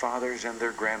like their fathers and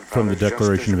their grandfathers from the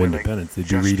Declaration of Independence. They'd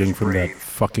be reading from that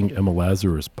fucking Emma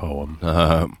Lazarus poem.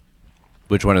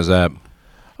 Which one is that?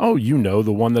 Oh,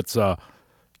 the one that's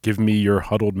give me your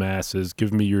huddled masses,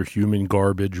 give me your human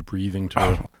garbage breathing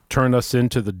to turn us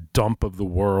into the dump of the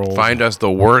world. Find us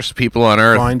the worst people on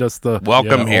earth. Find us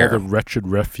welcome here. All the wretched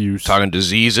refuse. Talking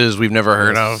diseases we've never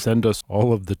heard of. Send us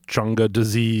all of the chunga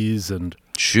disease and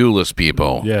shoeless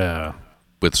people. Yeah.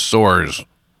 With sores.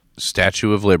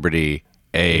 Statue of Liberty.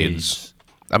 AIDS.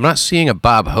 I'm not seeing a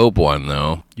Bob Hope one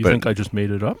though. You think I just made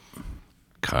it up?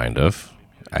 Kind of.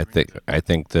 I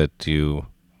think that you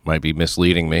might be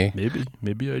misleading me.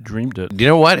 Maybe I dreamed it. You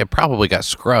know what? It probably got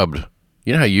scrubbed.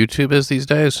 You know how YouTube is these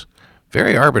days?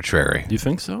 Very arbitrary. You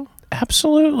think so?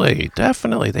 Absolutely.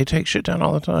 Definitely. They take shit down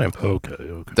all the time.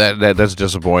 Okay. That's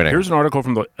disappointing. Here's an article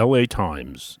from the LA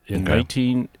Times in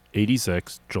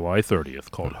 1986, July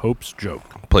 30th, called Hope's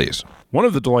Joke. Please. One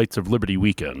of the delights of Liberty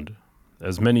Weekend,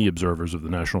 as many observers of the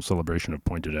national celebration have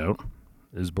pointed out,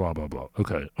 is blah, blah, blah.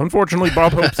 Okay. Unfortunately,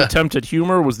 Bob Hope's attempt at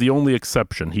humor was the only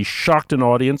exception. He shocked an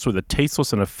audience with a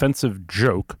tasteless and offensive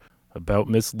joke about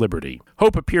Miss Liberty.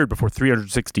 Hope appeared before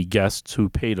 360 guests who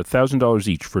paid $1,000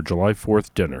 each for July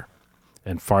 4th dinner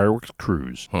and fireworks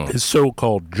crews. His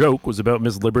so-called joke was about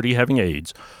Miss Liberty having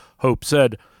AIDS. Hope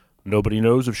said, nobody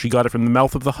knows if she got it from the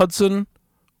mouth of the Hudson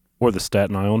or the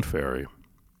Staten Island Ferry.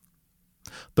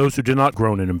 Those who did not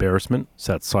groan in embarrassment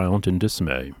sat silent in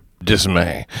dismay.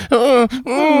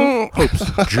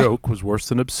 Hope's joke was worse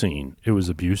than obscene. It was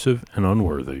abusive and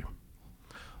unworthy.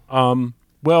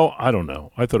 Well, I don't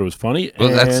know. I thought it was funny,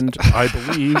 and I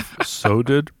believe so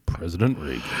did President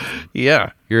Reagan.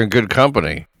 Yeah, you're in good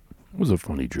company. It was a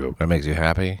funny joke. That makes you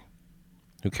happy?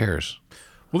 Who cares?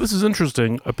 Well, this is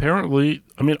interesting. Apparently,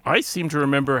 I seem to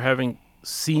remember having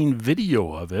seen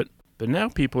video of it, but now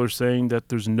people are saying that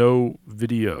there's no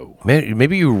video.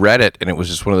 Maybe you read it, and it was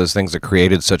just one of those things that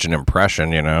created such an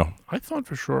impression, you know? I thought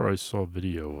for sure I saw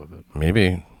video of it.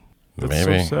 Maybe. That's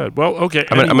so sad. Well, okay.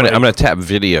 I'm gonna tap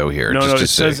video here. It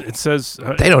says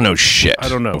they don't know shit. I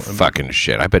don't know. Fucking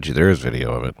shit. I bet you there is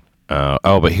video of it.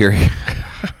 But here.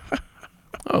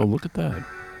 Oh, look at that.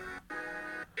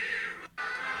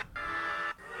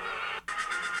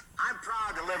 I'm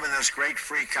proud to live in this great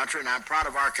free country, and I'm proud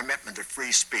of our commitment to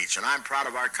free speech, and I'm proud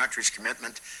of our country's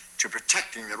commitment to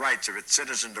protecting the rights of its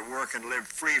citizens to work and live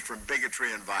free from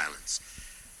bigotry and violence.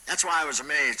 That's why I was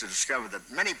amazed to discover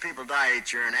that many people die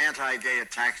each year in anti-gay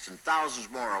attacks and thousands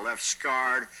more are left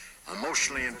scarred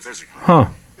emotionally and physically. Huh.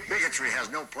 Bigotry has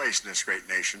no place in this great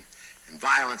nation, and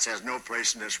violence has no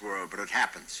place in this world, but it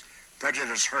happens.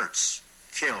 Prejudice hurts,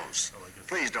 kills.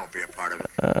 Please don't be a part of it.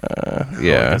 I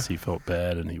Yeah. guess he felt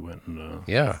bad and he went and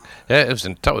Yeah. It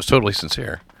was totally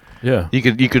sincere. yeah. You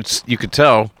could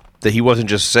tell that he wasn't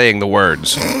just saying the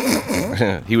words.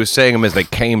 He was saying them as they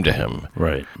came to him.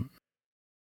 Right.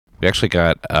 We actually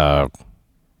got I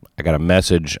got a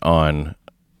message on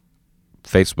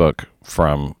Facebook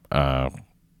from a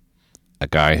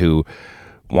guy who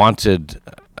wanted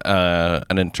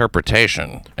an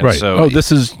interpretation. And Right. So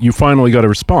this is, you finally got a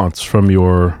response from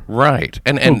your... right.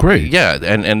 And great. Yeah,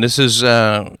 and this is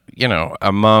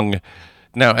among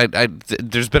now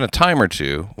there's been a time or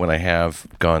two when I have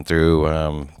gone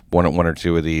through one or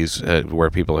two of these where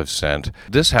people have sent.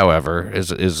 This, however,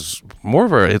 is more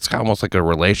of it's almost like a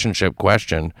relationship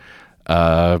question.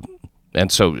 And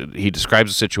so he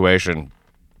describes the situation,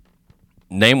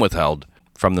 name withheld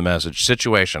from the message.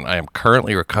 Situation: I am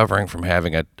currently recovering from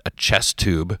having a chest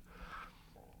tube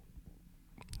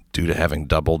due to having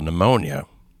double pneumonia.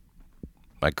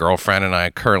 My girlfriend and I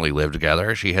currently live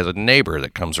together. She has a neighbor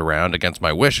that comes around against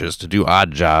my wishes to do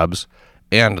odd jobs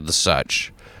and the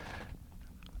such.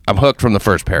 I'm hooked from the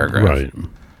first paragraph. Right.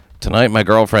 Tonight, my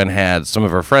girlfriend had some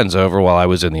of her friends over while I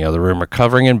was in the other room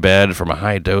recovering in bed from a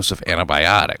high dose of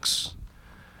antibiotics.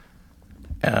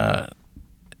 I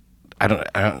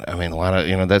mean, a lot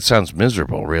of, that sounds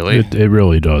miserable, really. It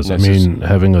really does. This I mean,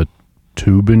 having a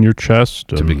tube in your chest.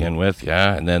 To begin with,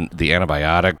 yeah. And then the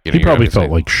antibiotic. He probably felt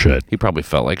like shit. He probably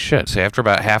felt like shit. So after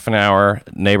about half an hour,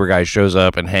 neighbor guy shows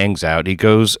up and hangs out. He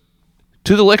goes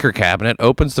to the liquor cabinet,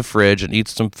 opens the fridge, and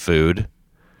eats some food.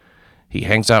 He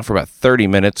hangs out for about 30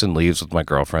 minutes and leaves with my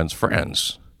girlfriend's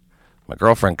friends. My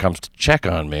girlfriend comes to check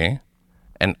on me,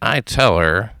 and I tell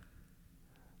her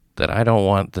that I don't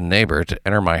want the neighbor to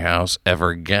enter my house ever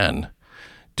again,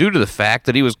 due to the fact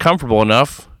that he was comfortable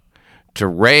enough to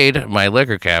raid my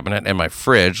liquor cabinet and my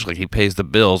fridge like he pays the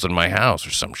bills in my house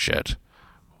or some shit.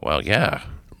 Well, yeah.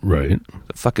 Right.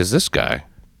 The fuck is this guy?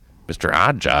 Mr.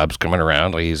 Odd Job's coming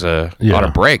around like he's on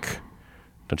a break.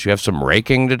 Don't you have some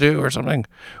raking to do or something?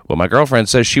 Well, my girlfriend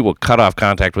says she will cut off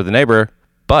contact with the neighbor,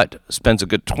 but spends a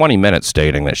good 20 minutes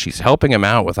stating that she's helping him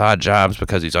out with odd jobs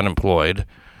because he's unemployed,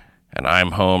 and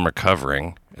I'm home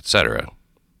recovering, etc.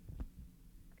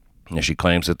 And she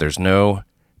claims that there's no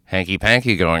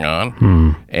hanky-panky going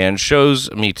on, and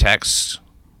shows me texts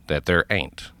that there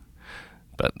ain't.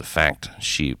 But the fact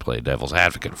she played devil's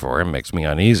advocate for him makes me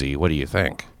uneasy. What do you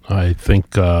think? I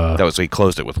think... He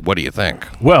closed it with, what do you think?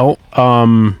 Well,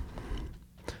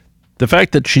 the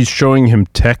fact that she's showing him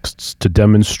texts to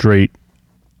demonstrate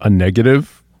a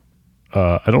negative,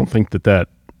 I don't think that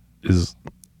is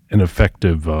an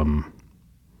effective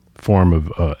form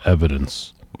of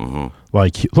evidence. Mm-hmm.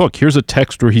 Like, look, here's a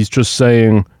text where he's just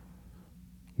saying,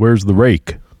 where's the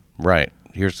rake? Right.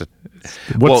 Here's the...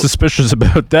 What's suspicious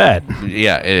about that?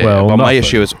 Yeah. Well, my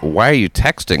issue is, why are you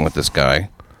texting with this guy?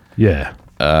 Yeah.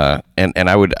 And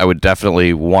I would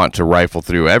definitely want to rifle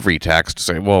through every text to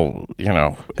say, well,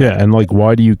 Yeah, and like,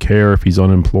 why do you care if he's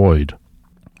unemployed?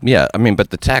 Yeah, I mean,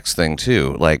 but the text thing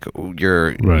too, like you're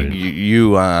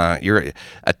a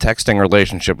texting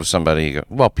relationship with somebody.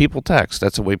 Well, people text.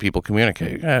 That's the way people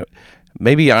communicate.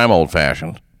 Maybe I'm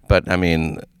old-fashioned, but I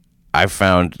mean, I've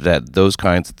found that those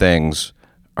kinds of things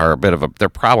are they're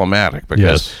problematic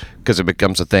because it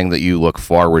becomes a thing that you look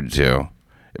forward to.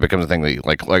 It becomes a thing that you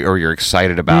like or you're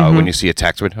excited about when you see a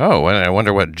text with, oh, I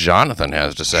wonder what Jonathan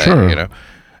has to say. Sure.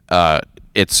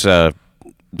 It's a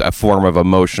form of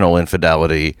emotional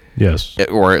infidelity. Yes.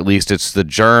 Or at least it's the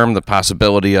germ, the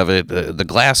possibility of it. The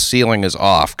glass ceiling is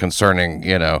off concerning,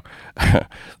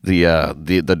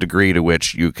 the degree to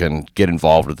which you can get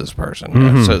involved with this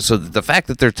person. So the fact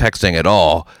that they're texting at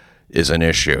all is an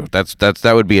issue.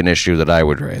 That would be an issue that I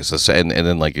would raise. And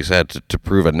then, like you said, to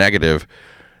prove a negative,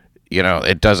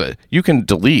 it doesn't. You can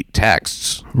delete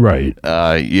texts. Right.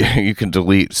 You can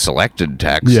delete selected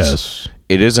texts. Yes.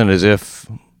 It isn't as if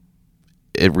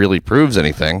it really proves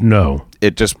anything. No.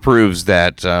 It just proves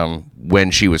that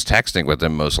when she was texting with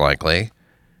him, most likely,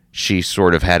 she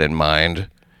sort of had in mind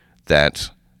that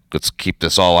let's keep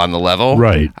this all on the level.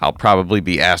 Right. I'll probably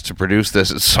be asked to produce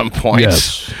this at some point.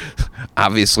 Yes.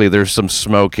 Obviously, there's some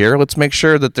smoke here. Let's make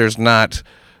sure that there's not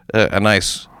a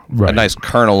nice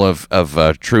kernel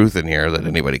of truth in here that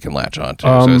anybody can latch on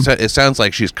to. So it sounds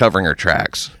like she's covering her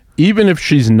tracks. Even if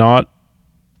she's not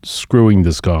screwing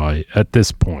this guy at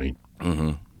this point,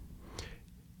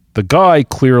 the guy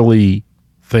clearly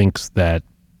thinks that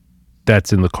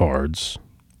that's in the cards.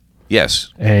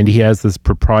 Yes. And he has this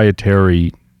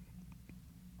proprietary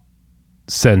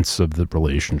sense of the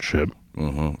relationship.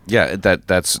 Yeah,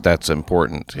 that's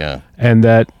important. Yeah.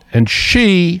 And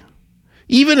she,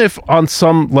 even if on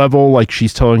some level, like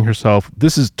she's telling herself,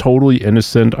 this is totally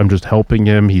innocent, I'm just helping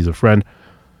him, he's a friend,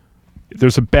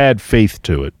 there's a bad faith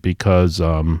to it because,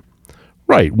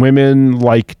 right, women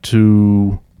like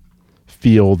to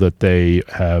feel that they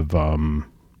have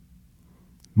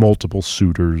multiple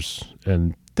suitors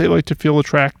and they like to feel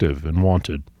attractive and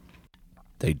wanted.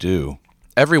 They do.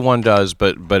 Everyone does,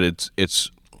 but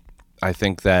it's I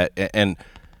think that, and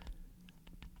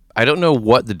I don't know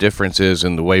what the difference is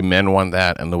in the way men want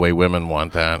that and the way women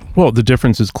want that. Well, the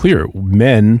difference is clear.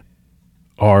 Men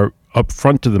are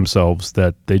upfront to themselves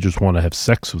that they just want to have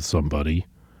sex with somebody.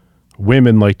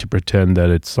 Women like to pretend that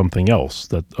it's something else.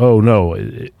 That, oh no,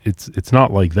 it's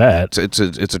not like that. It's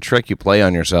a trick you play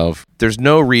on yourself. There's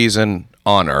no reason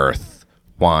on earth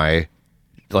why,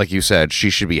 like you said, she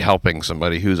should be helping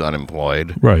somebody who's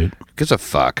unemployed. Right. Gives a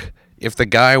fuck. If the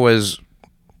guy was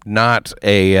not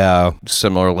a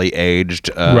similarly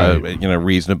aged,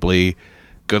 reasonably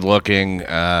good-looking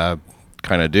kind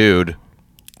of dude,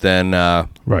 then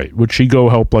right. Would she go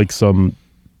help like some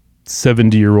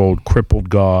 70-year-old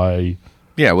crippled guy?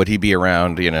 Yeah, would he be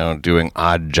around, doing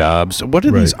odd jobs? What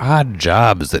are these odd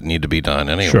jobs that need to be done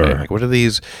anyway? Sure. Like, what are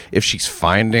these? If she's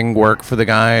finding work for the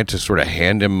guy to sort of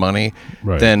hand him money,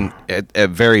 then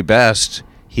at very best,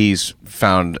 he's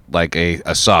found like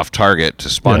a soft target to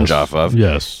sponge off of.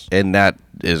 Yes. And that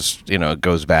is, it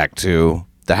goes back to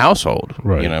the household.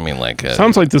 Right. You know what I mean? Like,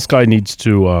 sounds like this guy needs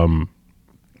to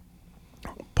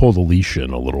pull the leash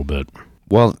in a little bit.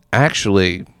 Well,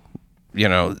 actually,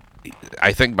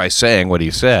 I think by saying what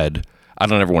he said, I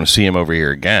don't ever want to see him over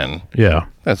here again. Yeah.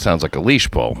 That sounds like a leash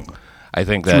pull. I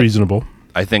think It's reasonable.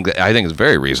 I think it's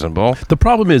very reasonable. The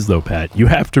problem is, though, Pat, you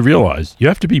have to realize you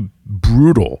have to be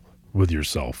brutal with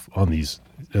yourself in these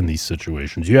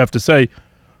situations. You have to say,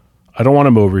 I don't want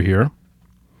him over here.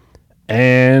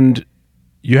 And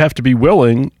you have to be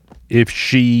willing, if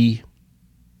she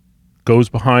goes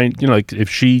behind, like if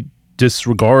she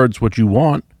disregards what you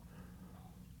want,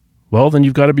 well, then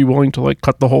you've got to be willing to like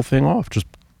cut the whole thing off. Just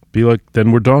be like,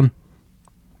 then we're done.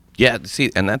 Yeah,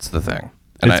 see, and that's the thing.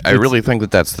 And I really think that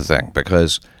that's the thing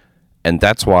and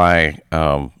that's why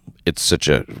it's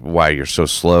why you're so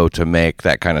slow to make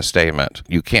that kind of statement.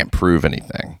 You can't prove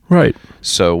anything. Right.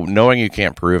 So knowing you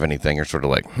can't prove anything, you're sort of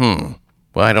like,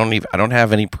 well, I don't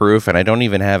have any proof, and I don't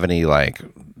even have any like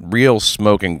real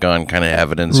smoking gun kind of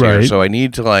evidence here. So I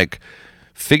need to like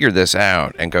figure this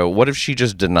out and go, what if she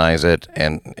just denies it?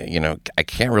 And, I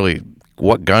can't really,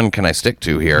 what gun can I stick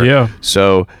to here? Yeah.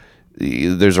 So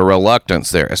there's a reluctance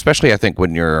there, especially I think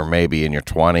when you're maybe in your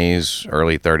 20s,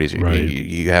 early 30s,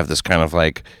 you have this kind of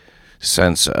like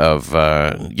sense of,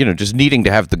 just needing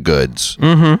to have the goods.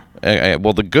 Mm-hmm.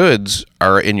 Well, the goods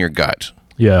are in your gut.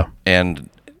 Yeah.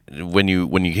 And when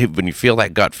you feel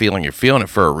that gut feeling, you're feeling it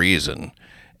for a reason.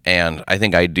 And I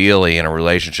think ideally in a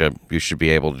relationship, you should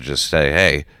be able to just say,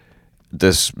 hey,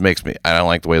 I don't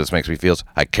like the way this makes me feel.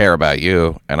 I care about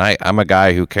you. And I'm a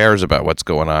guy who cares about what's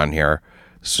going on here.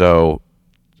 So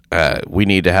we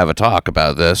need to have a talk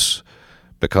about this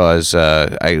because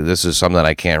this is something that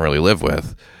I can't really live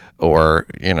with, or,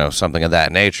 something of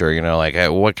that nature, like, hey,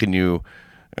 what can you,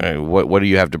 what do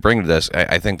you have to bring to this?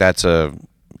 I think that's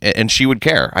and she would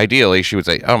care. Ideally, she would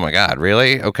say, oh my God,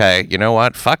 really? Okay. You know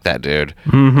what? Fuck that dude.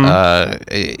 Mm-hmm.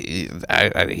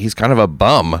 He's kind of a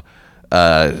bum.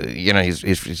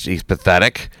 He's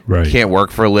pathetic. Right. Can't work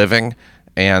for a living.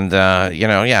 And,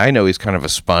 I know he's kind of a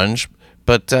sponge,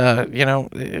 but, I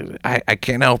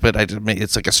can't help it.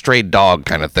 It's like a stray dog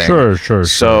kind of thing. Sure.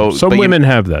 So some women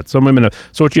have that. Some women have.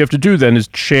 So what you have to do then is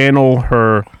channel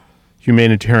her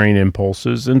humanitarian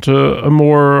impulses into a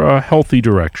more healthy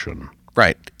direction.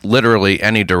 Right. Literally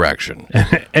any direction.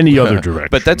 Any other direction.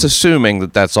 But that's assuming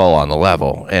that that's all on the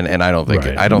level. And I don't think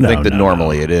I don't think that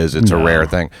normally it is. It's a rare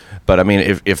thing. But I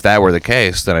mean, if that were the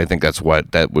case, then I think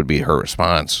that would be her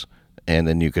response. And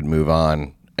then you could move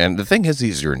on. And the thing is,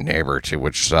 he's your neighbor too,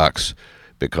 which sucks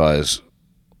because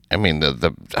I mean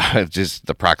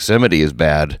the proximity is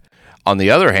bad. On the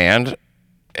other hand,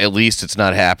 at least it's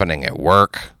not happening at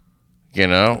work,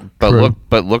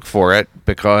 But look for it,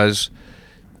 because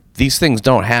these things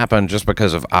don't happen just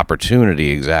because of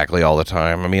opportunity exactly all the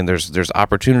time. I mean, there's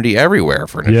opportunity everywhere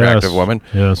for an attractive woman.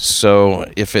 Yes. So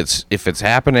if it's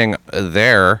happening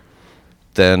there,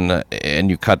 then and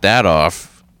you cut that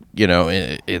off,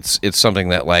 it's something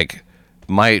that like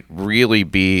might really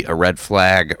be a red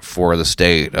flag for the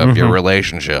state of your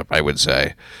relationship. I would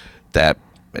say that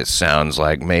it sounds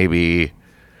like maybe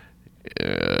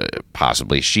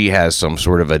possibly she has some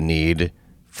sort of a need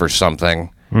for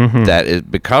something that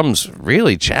it becomes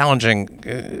really challenging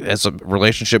as a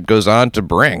relationship goes on to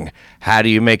bring. How do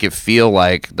you make it feel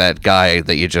like that guy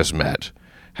that you just met?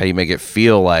 How do you make it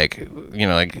feel like,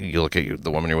 like you look at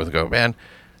the woman you're with and go, man,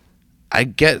 I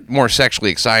get more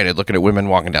sexually excited looking at women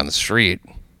walking down the street,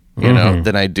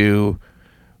 than I do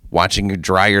watching you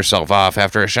dry yourself off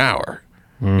after a shower.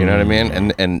 You know what I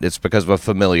mean? And it's because of a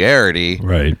familiarity.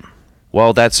 Right.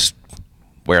 Well, that's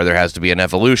where there has to be an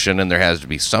evolution, and there has to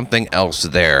be something else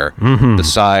there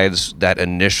besides that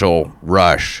initial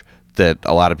rush that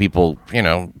a lot of people,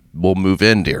 will move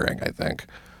in during, I think.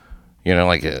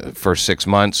 Like first 6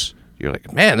 months, you're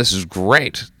like, man, this is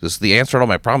great. This is the answer to all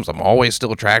my problems. I'm always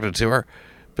still attracted to her.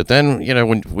 But then,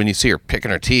 when you see her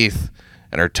picking her teeth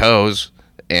and her toes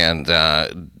and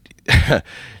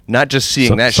not just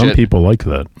seeing that shit. Some people like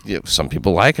that. Yeah, some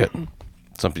people like it.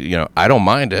 Some I don't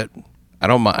mind it. I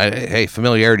don't mind. Hey,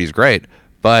 familiarity is great,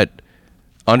 but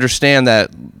understand that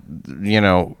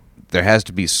there has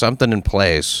to be something in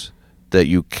place that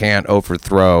you can't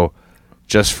overthrow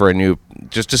just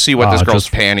to see what this girl's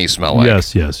panties smell like.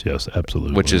 Yes,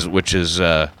 absolutely. Which is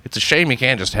it's a shame you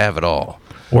can't just have it all.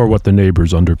 Or what the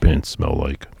neighbor's underpants smell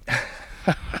like.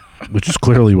 Which is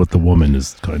clearly what the woman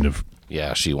is kind of.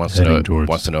 Yeah, she wants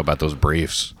to know about those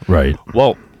briefs. Right.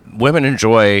 Well, women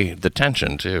enjoy the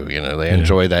tension too. They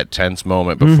enjoy that tense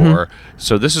moment before.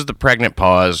 So this is the pregnant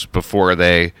pause before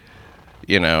they,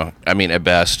 at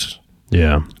best.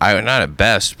 Yeah. Not at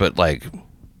best, but like,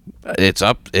 it's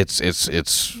up.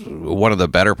 It's one of the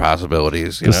better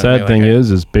possibilities. The sad thing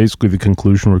is basically the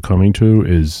conclusion we're coming to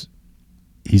is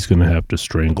he's going to have to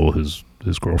strangle his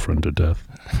girlfriend to death.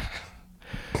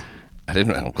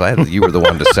 I'm glad that you were the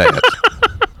one to say it.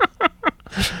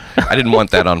 I didn't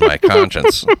want that on my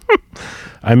conscience.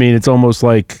 I mean, it's almost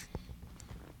like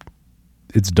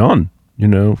it's done,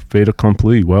 fait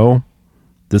accompli. Well,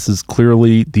 this is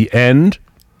clearly the end.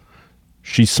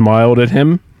 She smiled at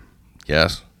him.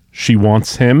 Yes. She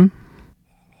wants him.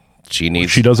 She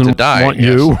doesn't to die, want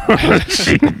yes.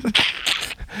 You.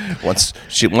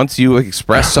 Once you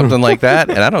express something like that,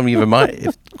 and I don't even mind,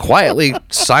 if quietly,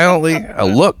 silently, a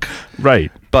look.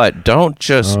 Right. But don't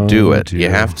just do it. Dear. You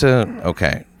have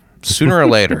to, sooner or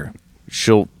later,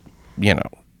 she'll,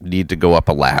 need to go up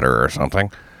a ladder or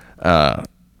something.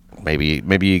 Maybe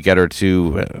you get her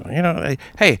to,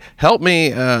 hey, help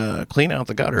me clean out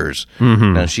the gutters.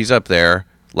 Now she's up there.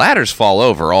 Ladders fall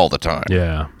over all the time.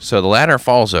 Yeah. So the ladder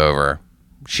falls over.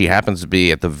 She happens to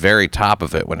be at the very top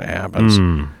of it when it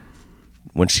happens.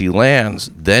 When she lands,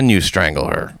 then you strangle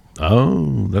her.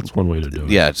 Oh, that's one way to do it.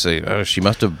 Yeah, she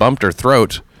must have bumped her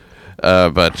throat,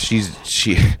 but she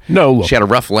had a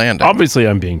rough landing. Obviously,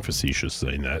 I'm being facetious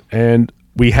saying that, and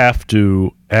we have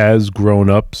to, as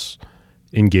grown-ups,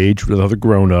 engage with other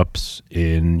grown-ups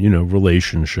in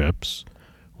relationships.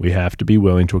 We have to be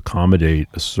willing to accommodate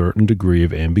a certain degree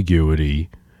of ambiguity,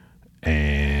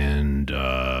 and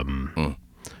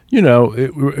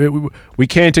we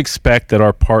can't expect that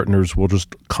our partners will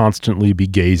just constantly be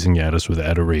gazing at us with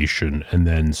adoration and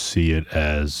then see it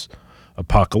as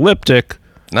apocalyptic.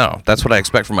 No, that's what I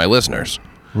expect from my listeners.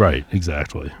 Right,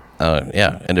 exactly.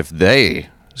 Yeah, and if they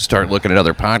start looking at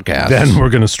other podcasts, then we're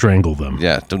going to strangle them.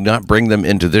 Yeah, do not bring them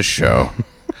into this show.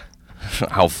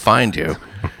 I'll find you.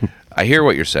 I hear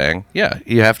what you're saying. Yeah,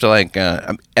 you have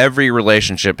to every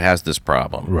relationship has this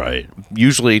problem. Right.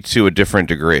 Usually to a different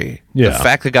degree. Yeah. The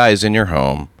fact the guy is in your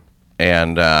home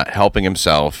and helping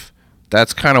himself,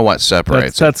 that's kind of what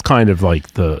separates That's kind of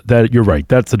like that. You're right.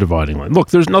 That's the dividing line.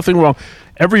 Look, there's nothing wrong.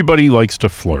 Everybody likes to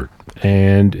flirt,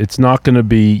 and it's not going to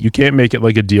be, you can't make it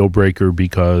like a deal breaker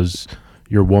because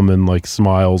your woman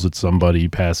smiles at somebody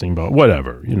passing by,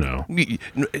 whatever,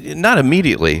 Not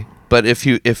immediately. But if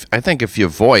you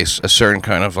voice a certain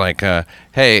kind of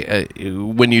hey,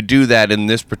 when you do that in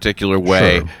this particular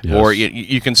way, sure, yes. Or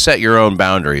you can set your own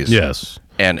boundaries. Yes.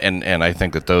 And I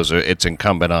think that it's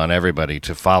incumbent on everybody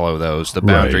to follow the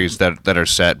boundaries that are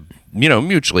set,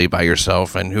 mutually by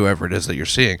yourself and whoever it is that you're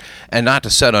seeing, and not to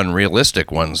set unrealistic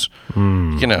ones,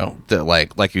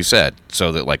 that like you said,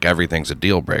 so that everything's a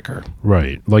deal breaker.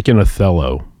 Right. Like in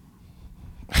Othello.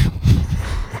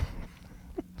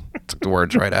 Took the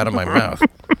words right out of my mouth.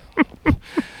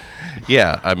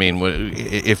 Yeah, I mean,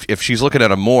 if she's looking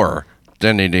at a Moor,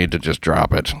 then you need to just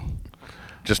drop it.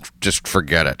 Just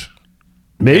forget it.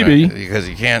 Maybe because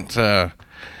you can't.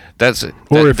 That's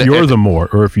if you're the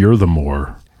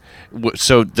Moor.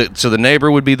 So the neighbor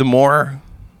would be the Moor.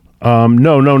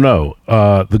 No.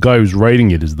 The guy who's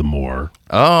writing it is the Moor.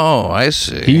 Oh, I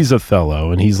see. He's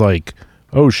Othello, and he's like,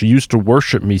 "Oh, she used to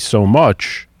worship me so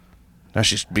much Now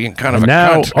she's being kind of And a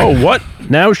now, cunt. oh, what?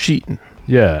 Now she,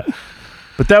 yeah.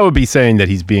 But that would be saying that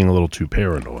he's being a little too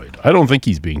paranoid. I don't think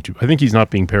he's being too. I think he's not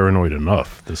being paranoid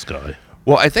enough. This guy.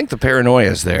 Well, I think the paranoia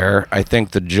is there. I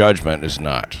think the judgment is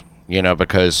not. You know,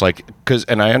 because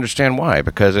and I understand why.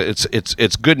 Because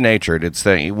it's good natured. It's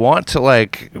that you want to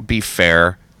like be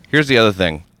fair. Here's the other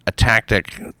thing: a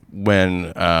tactic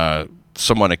when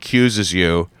someone accuses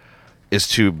you is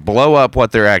to blow up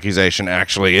what their accusation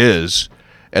actually is,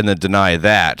 and then deny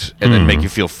that, and then make you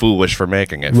feel foolish for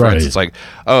making it. For Right. instance, like,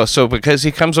 oh, so because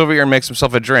he comes over here and makes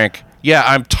himself a drink, yeah,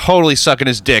 I'm totally sucking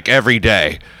his dick every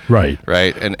day. Right.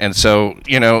 Right, and so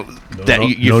you know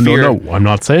that you no, fear. no. I'm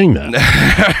not saying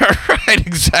that. Right,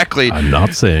 exactly. I'm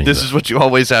not saying this that. is what you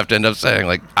always have to end up saying.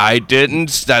 Like, I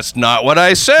didn't. That's not what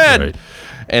I said. Right.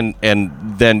 And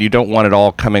then you don't want it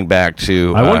all coming back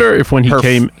to. I wonder if when he her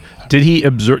came, did he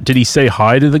observe? Did he say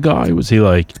hi to the guy? Was he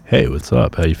like, "Hey, what's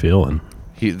up? How you feeling?"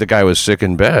 the guy was sick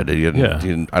in bed. He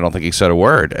didn't, I don't think he said a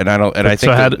word. And I don't. And I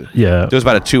think there was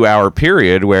about a 2-hour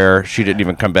period where she didn't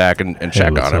even come back and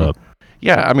check on him. Up?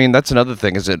 Yeah, I mean that's another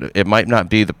thing. Is it might not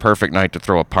be the perfect night to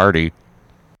throw a party.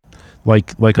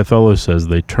 Like Othello says,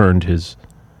 they turned his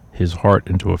heart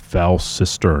into a foul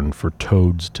cistern for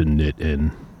toads to knit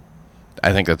in.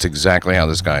 I think that's exactly how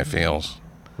this guy feels.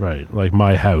 Right. Like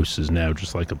my house is now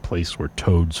just like a place where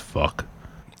toads fuck.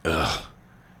 Ugh.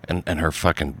 And her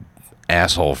fucking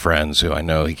asshole friends who I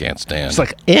know he can't stand. It's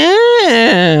like, ew.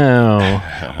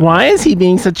 Why is he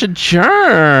being such a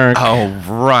jerk? Oh,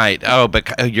 right. Oh,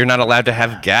 but you're not allowed to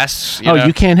have guests. You know?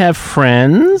 You can't have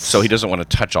friends? So he doesn't want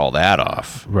to touch all that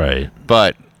off. Right.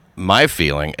 But my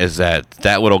feeling is that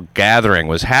little gathering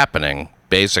was happening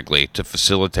basically to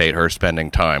facilitate her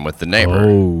spending time with the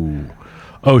neighbor.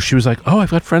 Oh, she was like, "Oh, I've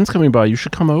got friends coming by. You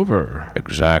should come over."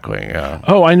 Exactly, yeah.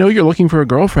 Oh, I know you're looking for a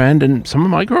girlfriend, and some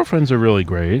of my girlfriends are really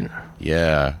great.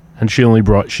 Yeah. And she only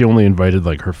invited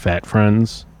like her fat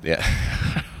friends. Yeah.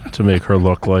 To make her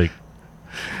look like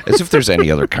as if there's any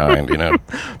other kind, you know.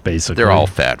 Basically. They're all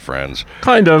fat friends.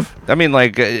 Kind of. I mean,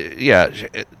 like, yeah,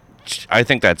 I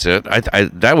think that's it. I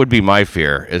that would be my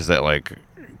fear, is that, like,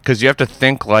 because you have to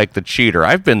think like the cheater.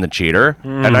 I've been the cheater,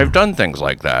 and I've done things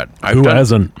like that. Who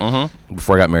hasn't?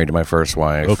 Before I got married to my first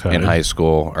wife in high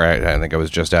school, or I think I was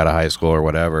just out of high school or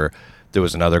whatever, there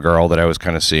was another girl that I was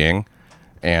kind of seeing,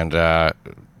 and,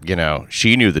 you know,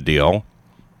 she knew the deal,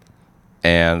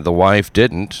 and the wife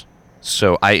didn't,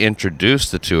 so I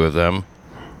introduced the two of them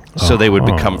so they would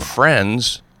become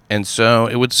friends, and so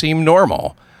it would seem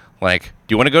normal. Like,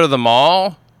 do you want to go to the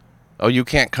mall? Oh, you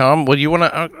can't come? Well, you want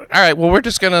to? All right, well, we're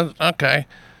just going to, okay.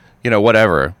 You know,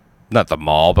 whatever. Not the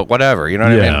mall, but whatever. You know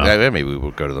what I mean? Maybe we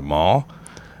would go to the mall.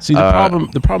 See, the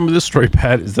problem with this story,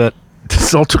 Pat, is that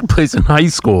this all took place in high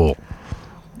school.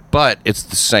 But it's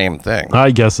the same thing. I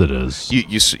guess it is.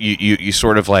 You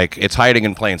sort of like, it's hiding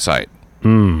in plain sight.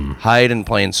 Hide in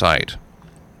plain sight.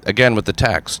 Again, with the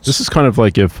text. This is kind of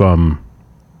like if,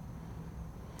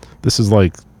 this is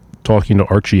like talking to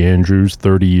Archie Andrews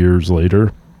 30 years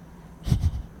later.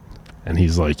 And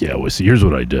he's like, yeah, well, see, here's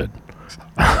what I did.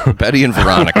 Betty and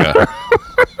Veronica,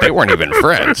 they weren't even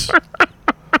friends.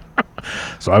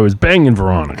 So I was banging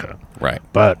Veronica. Right.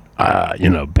 But, you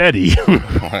know, Betty.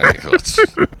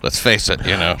 let's face it,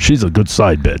 you know. She's a good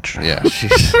side bitch. Yeah,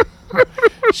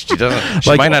 she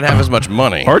might not have as much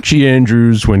money. Archie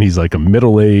Andrews, when he's like a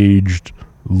middle-aged,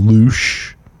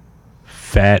 louche,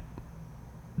 fat,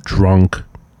 drunk,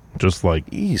 just like...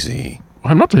 Easy.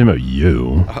 I'm not talking about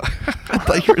you. I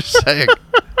thought you were saying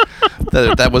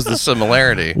that was the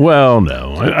similarity. Well,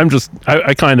 no.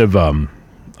 I kind of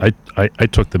I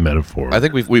took the metaphor. I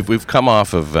think we've come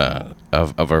off of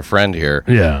our friend here.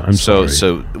 Yeah, I'm sorry.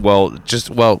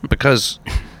 Because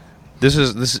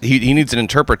he needs an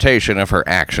interpretation of her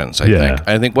actions.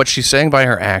 I think what she's saying by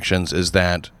her actions is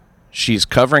that she's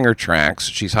covering her tracks.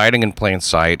 She's hiding in plain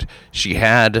sight. She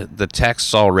had the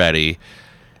texts already.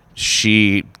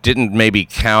 She didn't maybe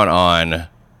count on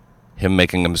him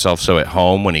making himself so at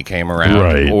home when he came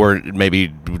around, or maybe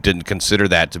didn't consider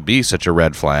that to be such a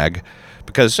red flag,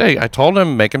 because, hey, I told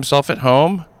him make himself at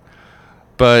home,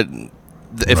 but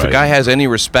if a guy has any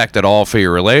respect at all for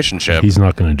your relationship, he's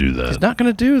not going to do that. He's not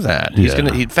going to do that. He's going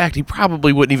to. In fact, he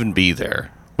probably wouldn't even be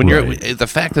there. When the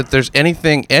fact that there's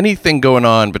anything going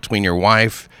on between your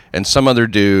wife and some other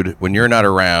dude when you're not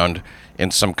around,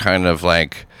 in some kind of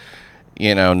like,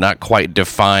 you know, not quite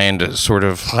defined sort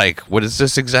of like, what is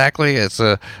this exactly? It's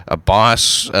a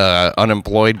boss,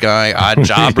 unemployed guy, odd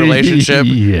job relationship.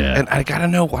 Yeah. And I gotta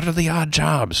know, what are the odd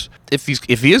jobs? If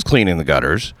he is cleaning the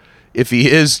gutters, if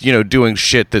he is, you know, doing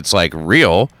shit that's like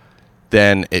real,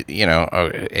 then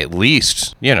at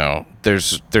least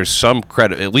there's some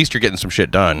credit. At least you're getting some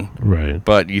shit done, right?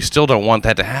 But you still don't want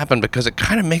that to happen because it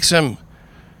kind of makes him.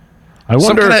 I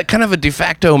wonder, kind of a de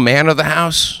facto man of the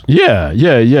house. Yeah,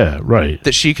 right.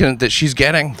 That she's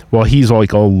getting. Well, he's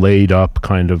like all laid up,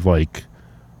 kind of like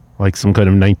some kind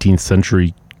of 19th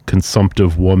century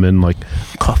consumptive woman, like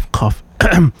cough, cough,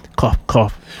 cough,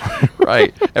 cough.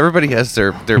 Right. Everybody has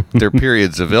their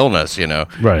periods of illness,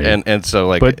 Right. And so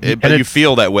like, but you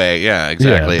feel that way. Yeah,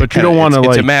 exactly. Yeah, but you don't want to It's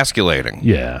like emasculating.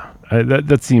 Yeah,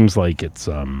 that seems like it's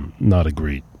not a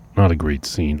great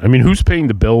scene. I mean, who's paying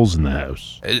the bills in the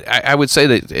house? I would say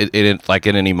that it like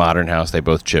in any modern house, they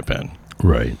both chip in.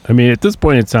 Right. I mean, at this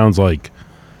point, it sounds like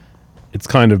it's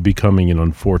kind of becoming an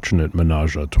unfortunate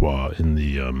menage a trois in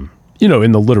the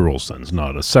in the literal sense,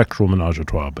 not a sexual menage a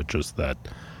trois, but just that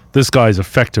this guy's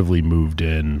effectively moved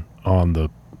in on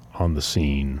the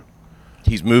scene.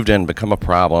 He's moved in, become a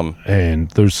problem, and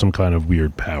there's some kind of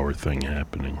weird power thing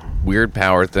happening. Weird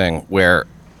power thing where,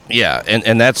 yeah,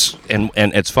 and that's and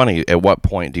it's funny. At what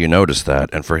point do you notice that?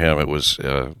 And for him, it was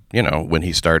when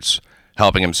he starts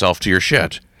helping himself to your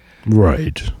shit.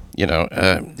 Right.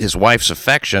 His wife's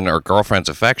affection or girlfriend's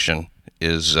affection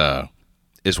is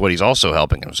what he's also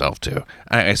helping himself to.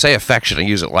 I say affection, I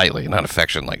use it lightly, not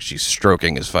affection like she's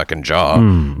stroking his fucking jaw,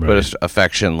 right. But it's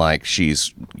affection like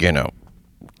she's,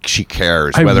 she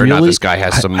cares whether or not this guy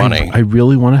has some money. I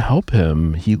really want to help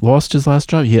him. He lost his last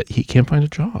job. He can't find a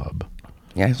job.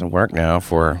 Yeah, he hasn't worked now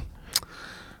for...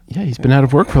 Yeah, he's been out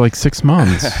of work for like 6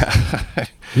 months.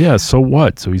 Yeah, so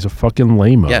what? So he's a fucking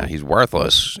lame-o. Yeah, he's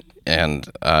worthless. And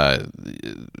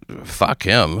fuck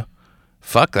him.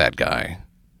 Fuck that guy.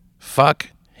 Fuck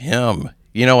him.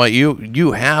 You know what?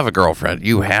 You have a girlfriend.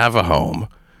 You have a home.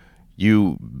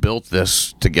 You built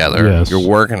this together. Yes. You're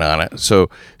working on it. So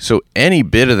any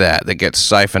bit of that gets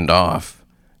siphoned off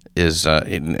is,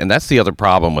 and that's the other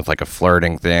problem with like a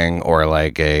flirting thing or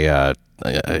like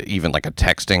even like a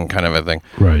texting kind of a thing.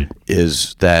 Right.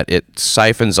 Is that it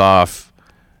siphons off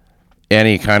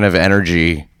any kind of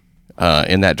energy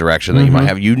in that direction that you might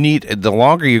have. You need, the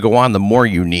longer you go on, the more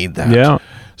you need that. Yeah.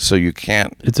 So you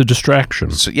can't. It's a distraction.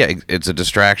 So yeah, it's a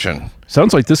distraction.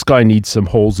 Sounds like this guy needs some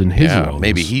holes in his lungs.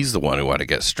 Maybe he's the one who ought to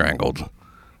get strangled.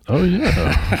 Oh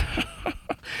yeah.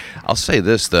 I'll say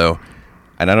this though,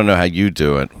 and I don't know how you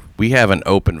do it. We have an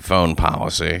open phone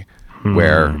policy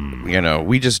where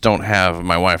we just don't have,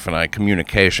 my wife and I,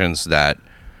 communications that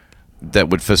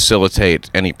would facilitate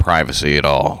any privacy at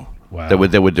all. Wow. That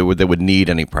would need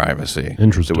any privacy.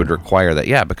 Interesting. That would require that.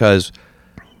 Yeah, because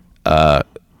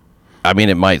I mean,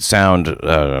 it might sound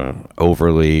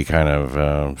overly kind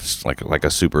of like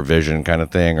a supervision kind of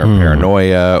thing, or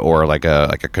paranoia, or like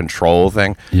a control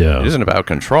thing. Yeah, it isn't about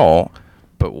control.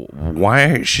 But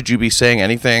why should you be saying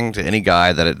anything to any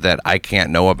guy that I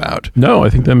can't know about? No, I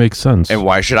think that makes sense. And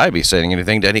why should I be saying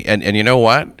anything to any? And you know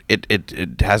what?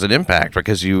 It has an impact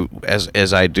because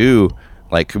as I do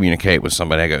like communicate with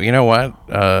somebody, I go, you know what?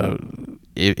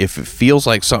 If it feels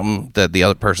like something that the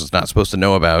other person's not supposed to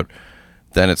know about,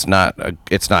 then it's not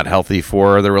healthy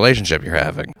for the relationship you're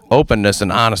having. Openness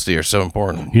and honesty are so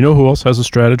important. You know who else has a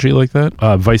strategy like that?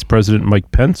 Vice President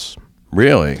Mike Pence.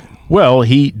 Really? Well,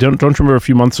 he don't you remember a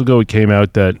few months ago it came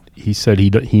out that he said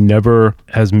he never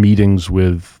has meetings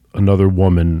with another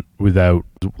woman without,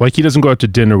 like, he doesn't go out to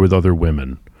dinner with other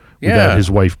women without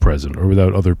his wife present or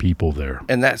without other people there.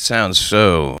 And that sounds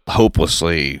so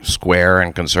hopelessly square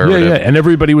and conservative. Yeah, and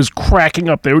everybody was cracking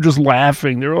up. They were just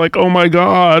laughing. They were like, "Oh my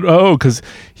God, because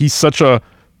he's such a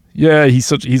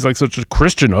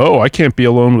Christian. Oh, I can't be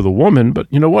alone with a woman." But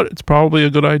you know what? It's probably a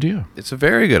good idea. It's a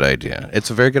very good idea. It's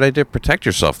a very good idea to protect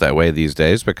yourself that way these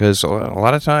days, because a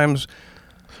lot of times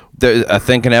a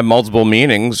thing can have multiple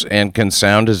meanings and can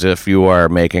sound as if you are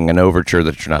making an overture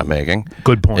that you're not making.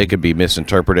 Good point. It could be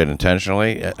misinterpreted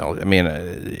intentionally. I mean,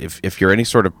 if you're any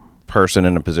sort of person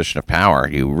in a position of power,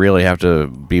 you really have to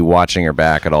be watching your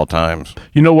back at all times.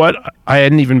 You know what? I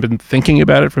hadn't even been thinking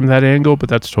about it from that angle, but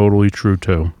that's totally true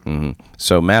too. Mm-hmm.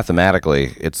 So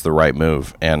mathematically, it's the right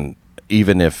move. And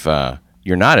even if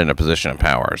you're not in a position of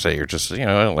power, say you're just,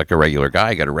 like a regular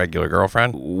guy, got a regular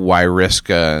girlfriend, why risk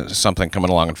something coming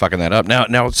along and fucking that up?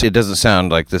 Now it doesn't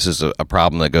sound like this is a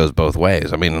problem that goes both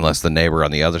ways. I mean, unless the neighbor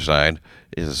on the other side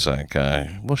is like,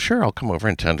 well, sure, I'll come over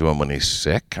and tend to him when he's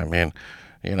sick. I mean,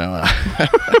 I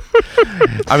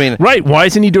mean, right? Why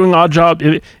isn't he doing odd jobs?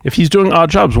 If he's doing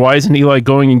odd jobs, why isn't he like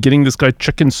going and getting this guy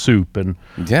chicken soup and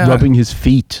rubbing his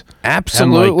feet?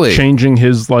 Absolutely, and, like, changing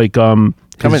his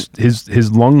Come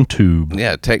his lung tube.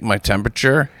 Yeah, take my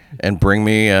temperature and bring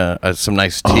me some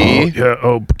nice tea. Oh, yeah.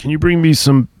 Oh, can you bring me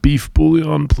some beef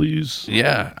bouillon, please?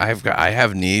 Yeah, I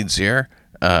have needs here.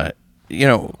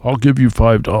 I'll give you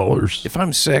 $5. If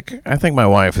I'm sick, I think my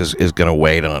wife is going to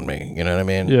wait on me. You know what I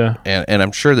mean? Yeah. And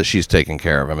I'm sure that she's taking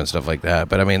care of him and stuff like that.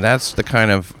 But I mean, that's the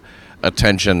kind of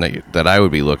attention that I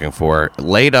would be looking for.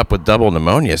 Laid up with double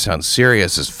pneumonia sounds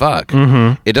serious as fuck.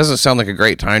 Mm-hmm. It doesn't sound like a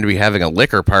great time to be having a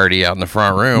liquor party out in the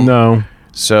front room. No.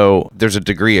 So there's a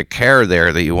degree of care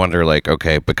there that you wonder, like,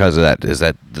 okay, because of that, is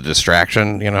that the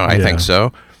distraction? I think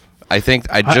so. I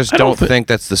just don't think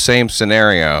that's the same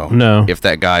scenario. No. If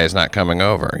that guy is not coming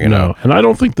over, No. And I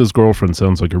don't think this girlfriend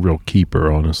sounds like a real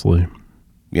keeper, honestly.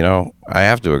 I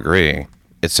have to agree.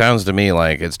 It sounds to me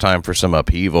like it's time for some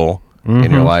upheaval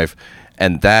in your life.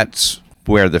 And that's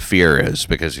where the fear is,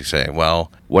 because you say,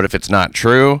 well, what if it's not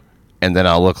true? And then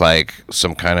I'll look like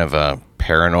some kind of a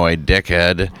paranoid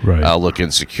dickhead. Right. I'll look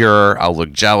insecure. I'll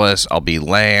look jealous. I'll be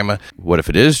lame. What if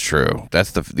it is true?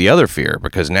 That's the other fear,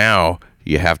 because now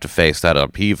you have to face that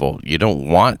upheaval. You don't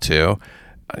want to.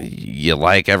 You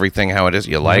like everything how it is.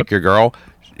 You like your girl,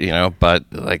 but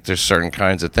like there's certain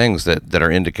kinds of things that are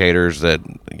indicators that,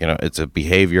 it's a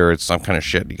behavior. It's some kind of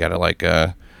shit. You got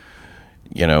to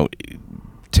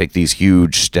take these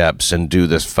huge steps and do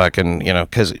this fucking,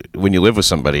 because when you live with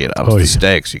somebody, it ups the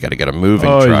stakes. You got to get a moving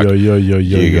truck.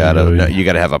 You got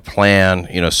to have a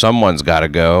plan. Someone's got to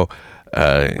go.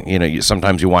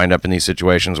 Sometimes you wind up in these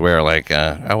situations where we've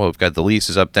got the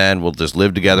leases up then. We'll just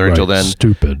live together until then.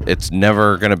 Stupid. It's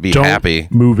never going to be Don't happy.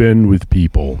 Move in with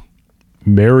people.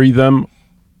 Marry them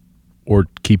or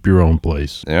keep your own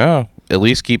place. Yeah. At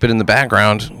least keep it in the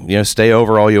background. Stay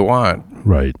over all you want.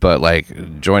 Right.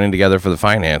 But joining together for the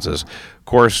finances. Of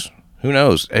course, who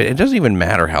knows? It doesn't even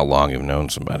matter how long you've known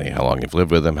somebody, how long you've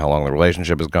lived with them, how long the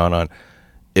relationship has gone on.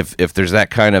 If there's that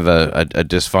kind of a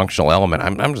dysfunctional element,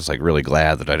 I'm just really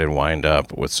glad that I didn't wind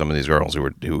up with some of these girls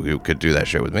who could do that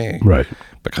shit with me. Right.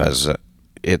 Because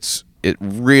it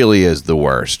really is the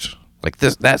worst.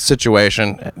 That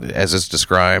situation, as it's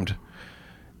described,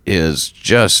 is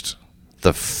just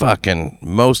the fucking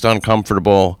most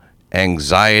uncomfortable,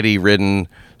 anxiety-ridden,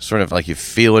 sort of like you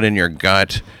feel it in your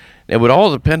gut. It would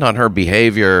all depend on her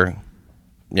behavior,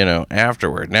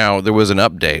 afterward. Now, there was an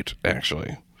update,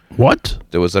 actually. What?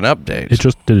 There was an update.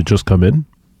 Did it just come in?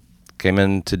 Came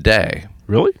in today.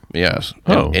 Really? Yes.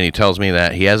 Oh. And he tells me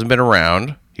that he hasn't been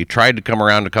around. He tried to come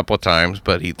around a couple of times,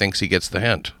 but he thinks he gets the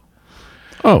hint.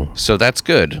 Oh. So that's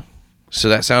good. So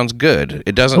that sounds good.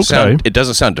 It doesn't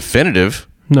sound definitive.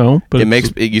 No, but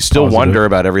you still positive. wonder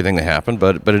about everything that happened,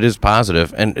 but it is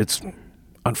positive, and it's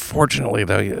unfortunately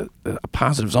though a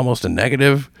positive is almost a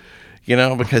negative,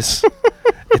 because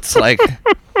it's like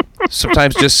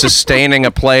sometimes just sustaining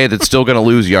a play that's still going to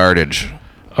lose yardage.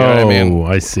 You know what I mean?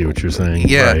 I see what you're saying.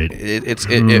 Yeah, right.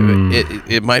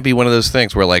 it might be one of those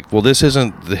things where this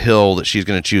isn't the hill that she's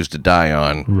going to choose to die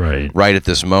on. Right at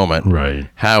this moment. Right.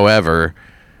 However.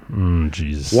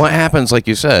 Jesus. What happens, like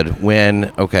you said,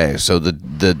 so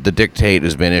the dictate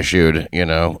has been issued,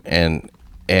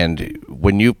 and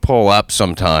when you pull up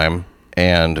sometime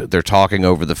and they're talking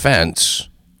over the fence,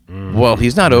 well,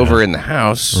 he's not over in the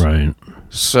house. Right.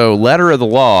 So letter of the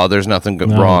law, there's nothing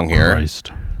wrong here.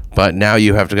 Christ. But now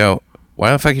you have to go,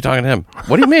 why the fuck are you talking to him?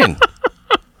 What do you mean?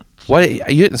 What?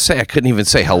 You didn't say, I couldn't even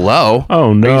say hello.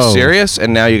 Oh, no. Are you serious?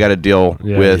 And now you got to deal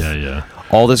with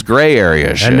all this gray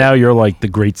area shit. And now you're like the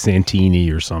great Santini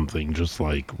or something, just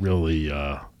really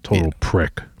total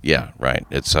prick. Yeah, right.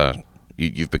 It's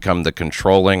you've become the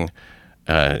controlling,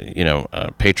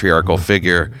 patriarchal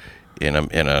figure in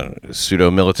a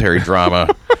pseudo military drama,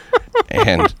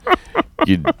 and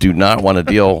you do not want to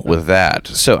deal with that.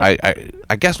 So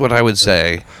I guess what I would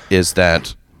say is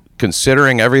that,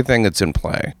 considering everything that's in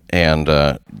play and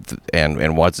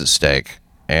what's at stake,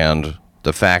 and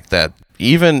the fact that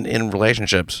even in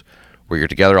relationships where you're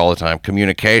together all the time,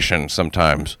 communication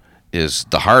sometimes is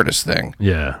the hardest thing.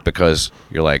 Yeah. Because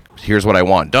you're like, here's what I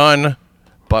want done,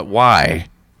 but why?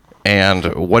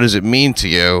 And what does it mean to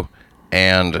you?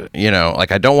 And,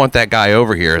 I don't want that guy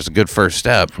over here as a good first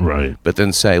step. Right. But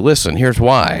then say, listen, here's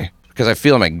why. Because I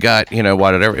feel in my gut,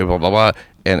 whatever, blah, blah, blah.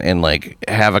 And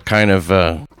have a kind of,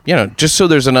 just so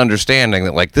there's an understanding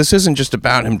that, this isn't just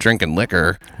about him drinking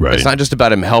liquor. Right. It's not just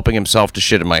about him helping himself to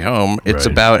shit in my home. It's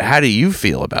about, how do you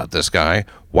feel about this guy?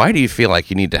 Why do you feel like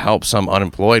you need to help some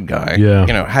unemployed guy?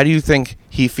 Yeah. How do you think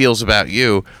he feels about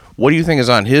you? What do you think is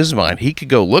on his mind? He could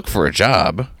go look for a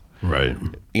job. Right.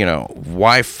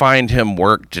 Why find him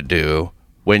work to do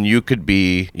when you could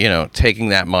be, taking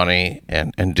that money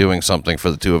and doing something for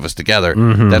the two of us together?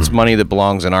 Mm-hmm. That's money that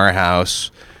belongs in our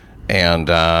house. And,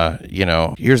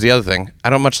 here's the other thing. I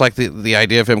don't much like the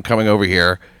idea of him coming over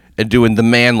here and doing the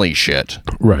manly shit.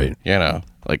 Right.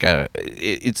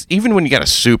 It's even when you got a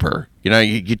super,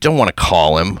 you don't want to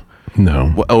call him.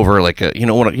 No. Over you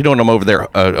don't want him over there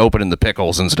opening the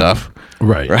pickles and stuff.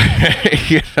 Right.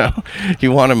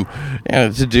 You want him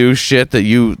to do shit that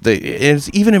it's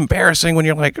even embarrassing when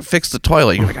you're like, fix the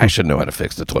toilet. You're like, I should know how to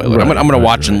fix the toilet. Right, I'm going to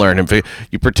watch and learn.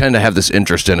 You pretend to have this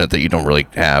interest in it that you don't really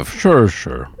have.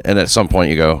 Sure. And at some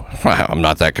point you go, wow, I'm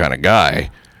not that kind of guy.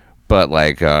 But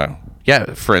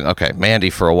Mandy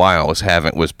for a while was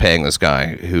paying this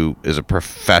guy who is a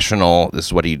professional. This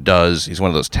is what he does. He's one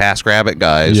of those TaskRabbit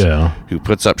guys who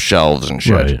puts up shelves and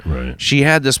shit. Right. She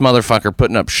had this motherfucker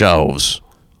putting up shelves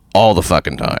all the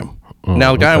fucking time. Oh,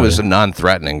 now the guy was a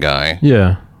non-threatening guy.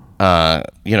 Yeah.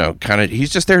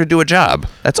 He's just there to do a job.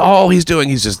 That's all he's doing.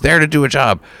 He's just there to do a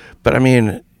job. But I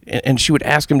mean, and she would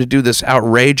ask him to do this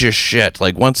outrageous shit.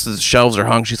 Like once the shelves are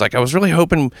hung, she's like, I was really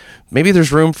hoping maybe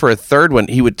there's room for a third one.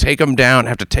 He would have to take them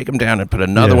down and put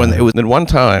another one. Then one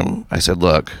time I said,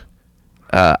 look,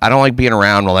 I don't like being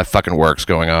around while that fucking work's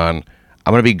going on.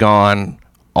 I'm going to be gone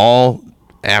all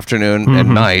afternoon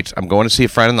and night. I'm going to see a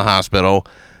friend in the hospital.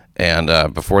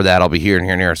 And before that, I'll be here and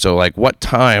here and here. So like, what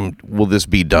time will this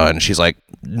be done? She's like,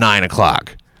 9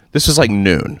 o'clock. This is like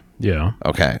noon. Yeah.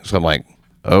 Okay. So I'm like,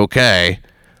 okay.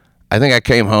 I think I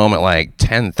came home at like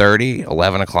 10:30,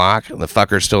 11 o'clock, and the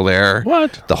fucker's still there.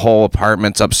 What? The whole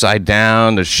apartment's upside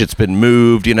down. The shit's been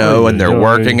moved, and they're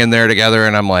working in there together.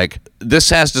 And I'm like, this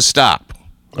has to stop.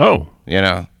 Oh.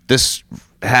 This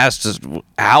has to.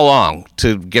 How long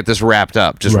to get this wrapped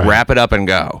up? Just wrap it up and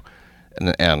go.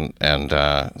 And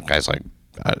the guy's like,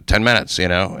 10 minutes,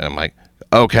 And I'm like,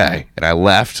 okay. And I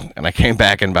left, and I came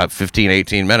back in about 15,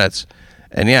 18 minutes.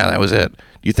 And yeah, that was it.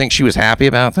 You think she was happy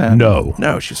about that? No,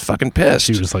 she was fucking pissed.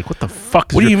 She was like, "What the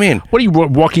fuck? What do you mean? What are you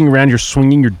walking around? You're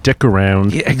swinging your dick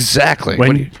around." Yeah, exactly.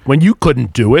 When you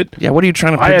couldn't do it. Yeah, what are you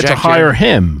trying to project? I had to hire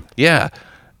him. Yeah.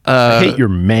 I hate your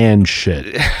man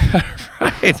shit.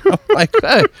 Right. I'm like,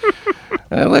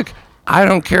 hey, look, I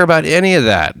don't care about any of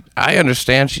that. I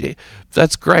understand.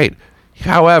 That's great.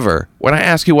 However, when I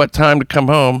ask you what time to come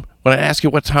home, when I ask you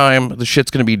what time the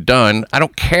shit's going to be done, I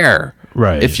don't care.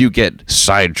 Right. If you get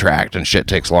sidetracked and shit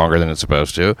takes longer than it's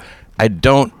supposed to, I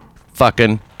don't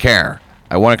fucking care.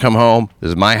 I want to come home. This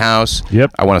is my house.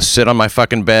 Yep. I want to sit on my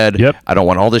fucking bed. Yep. I don't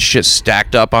want all this shit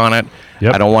stacked up on it.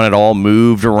 Yep. I don't want it all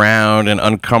moved around and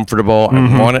uncomfortable.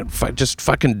 I want it just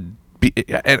fucking be.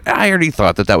 I already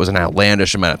thought that was an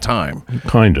outlandish amount of time.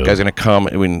 Kind of. The guy's going to come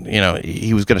when,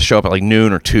 he was going to show up at like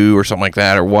noon or 2 or something like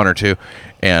that, or 1 or 2.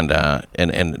 And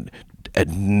at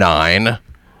 9...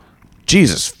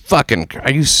 Jesus fucking,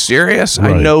 are you serious?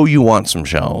 Right. I know you want some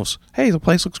shelves. Hey, the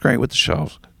place looks great with the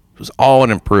shelves. It was all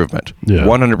an improvement. Yeah.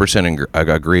 100%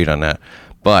 agreed on that.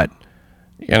 But,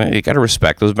 you got to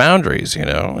respect those boundaries,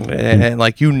 and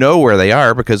like, where they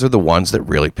are because they're the ones that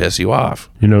really piss you off.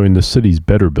 In the city's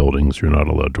better buildings, you're not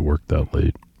allowed to work that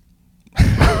late.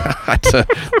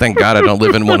 Thank God I don't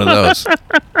live in one of those.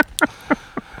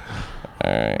 All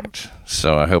right.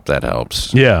 So I hope that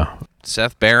helps. Yeah.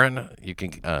 Seth Barron, you can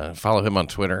follow him on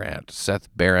Twitter at Seth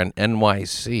Barron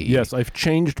NYC. Yes, I've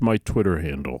changed my Twitter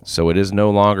handle. So it is no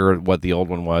longer what the old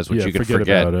one was, which you can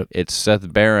forget. About it. It's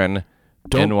Seth Barron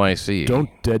NYC.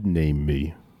 Don't dead name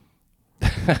me.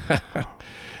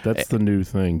 That's the new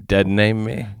thing. Dead name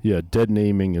me? Yeah, dead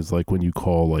naming is like when you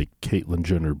call like Caitlyn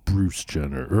Jenner Bruce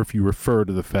Jenner, or if you refer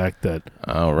to the fact that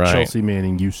Chelsea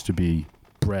Manning used to be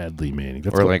Bradley Manning.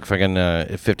 That's or like fucking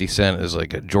 50 Cent is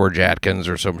like George Atkins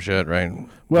or some shit, right?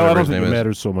 Well, I don't think it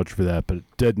matters so much for that, but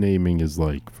dead naming is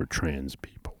like for trans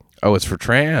people. Oh, it's for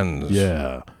trans.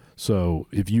 Yeah. So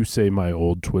if you say my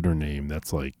old Twitter name,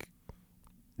 that's like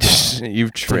I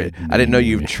didn't know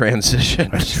you've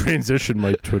transitioned. I transitioned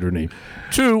my Twitter name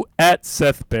to at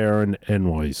Seth Barron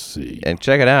NYC. And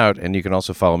check it out. And you can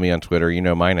also follow me on Twitter. You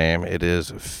know my name. It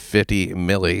is 50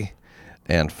 Millie.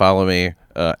 And follow me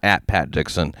at Pat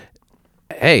Dixon.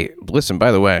 Hey, listen,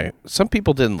 by the way, some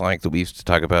people didn't like that we used to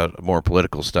talk about more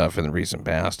political stuff in the recent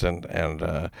past. And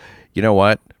you know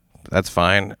what? That's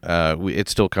fine. It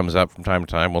still comes up from time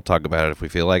to time. We'll talk about it if we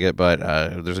feel like it. But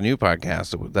there's a new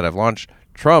podcast that I've launched,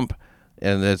 Trump,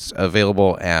 and it's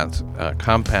available at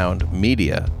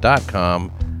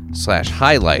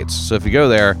compoundmedia.com/highlights. So if you go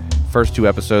there, first 2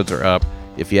 episodes are up.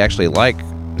 If you actually like,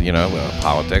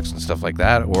 politics and stuff like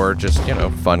that, or just,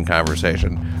 fun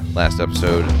conversation. Last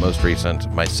episode, most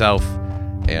recent, myself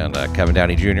and Kevin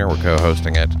Downey Jr. were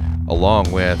co-hosting it,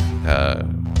 along with,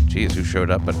 who showed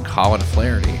up, but Colin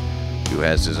Flaherty, who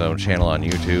has his own channel on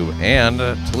YouTube, and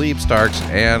Talib Starks,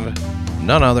 and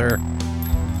none other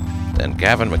Then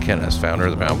Gavin McInnes, founder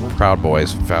of the Proud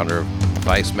Boys, founder of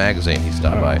Vice Magazine, he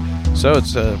stopped by. So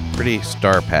it's a pretty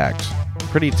star-packed,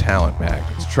 pretty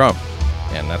talent-packed. It's Trump,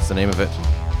 and that's the name of it.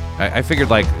 I figured,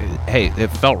 like, hey, it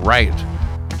felt right.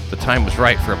 The time was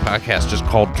right for a podcast just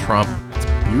called Trump.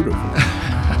 Beautiful.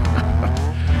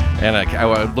 And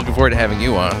I'm looking forward to having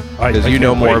you on, I because you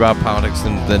know can't more wait. about politics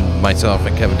than myself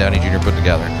and Kevin Downey Jr. put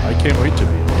together. I can't wait to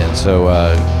be. And so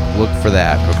look for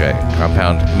that, okay?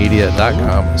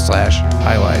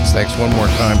 compoundmedia.com/highlights. Thanks one more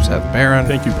time, Seth Barron.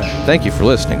 Thank you, Pat. Thank you for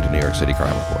listening to New York City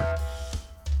Crime Report.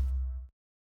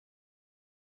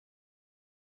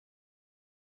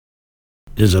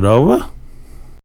 Is it over?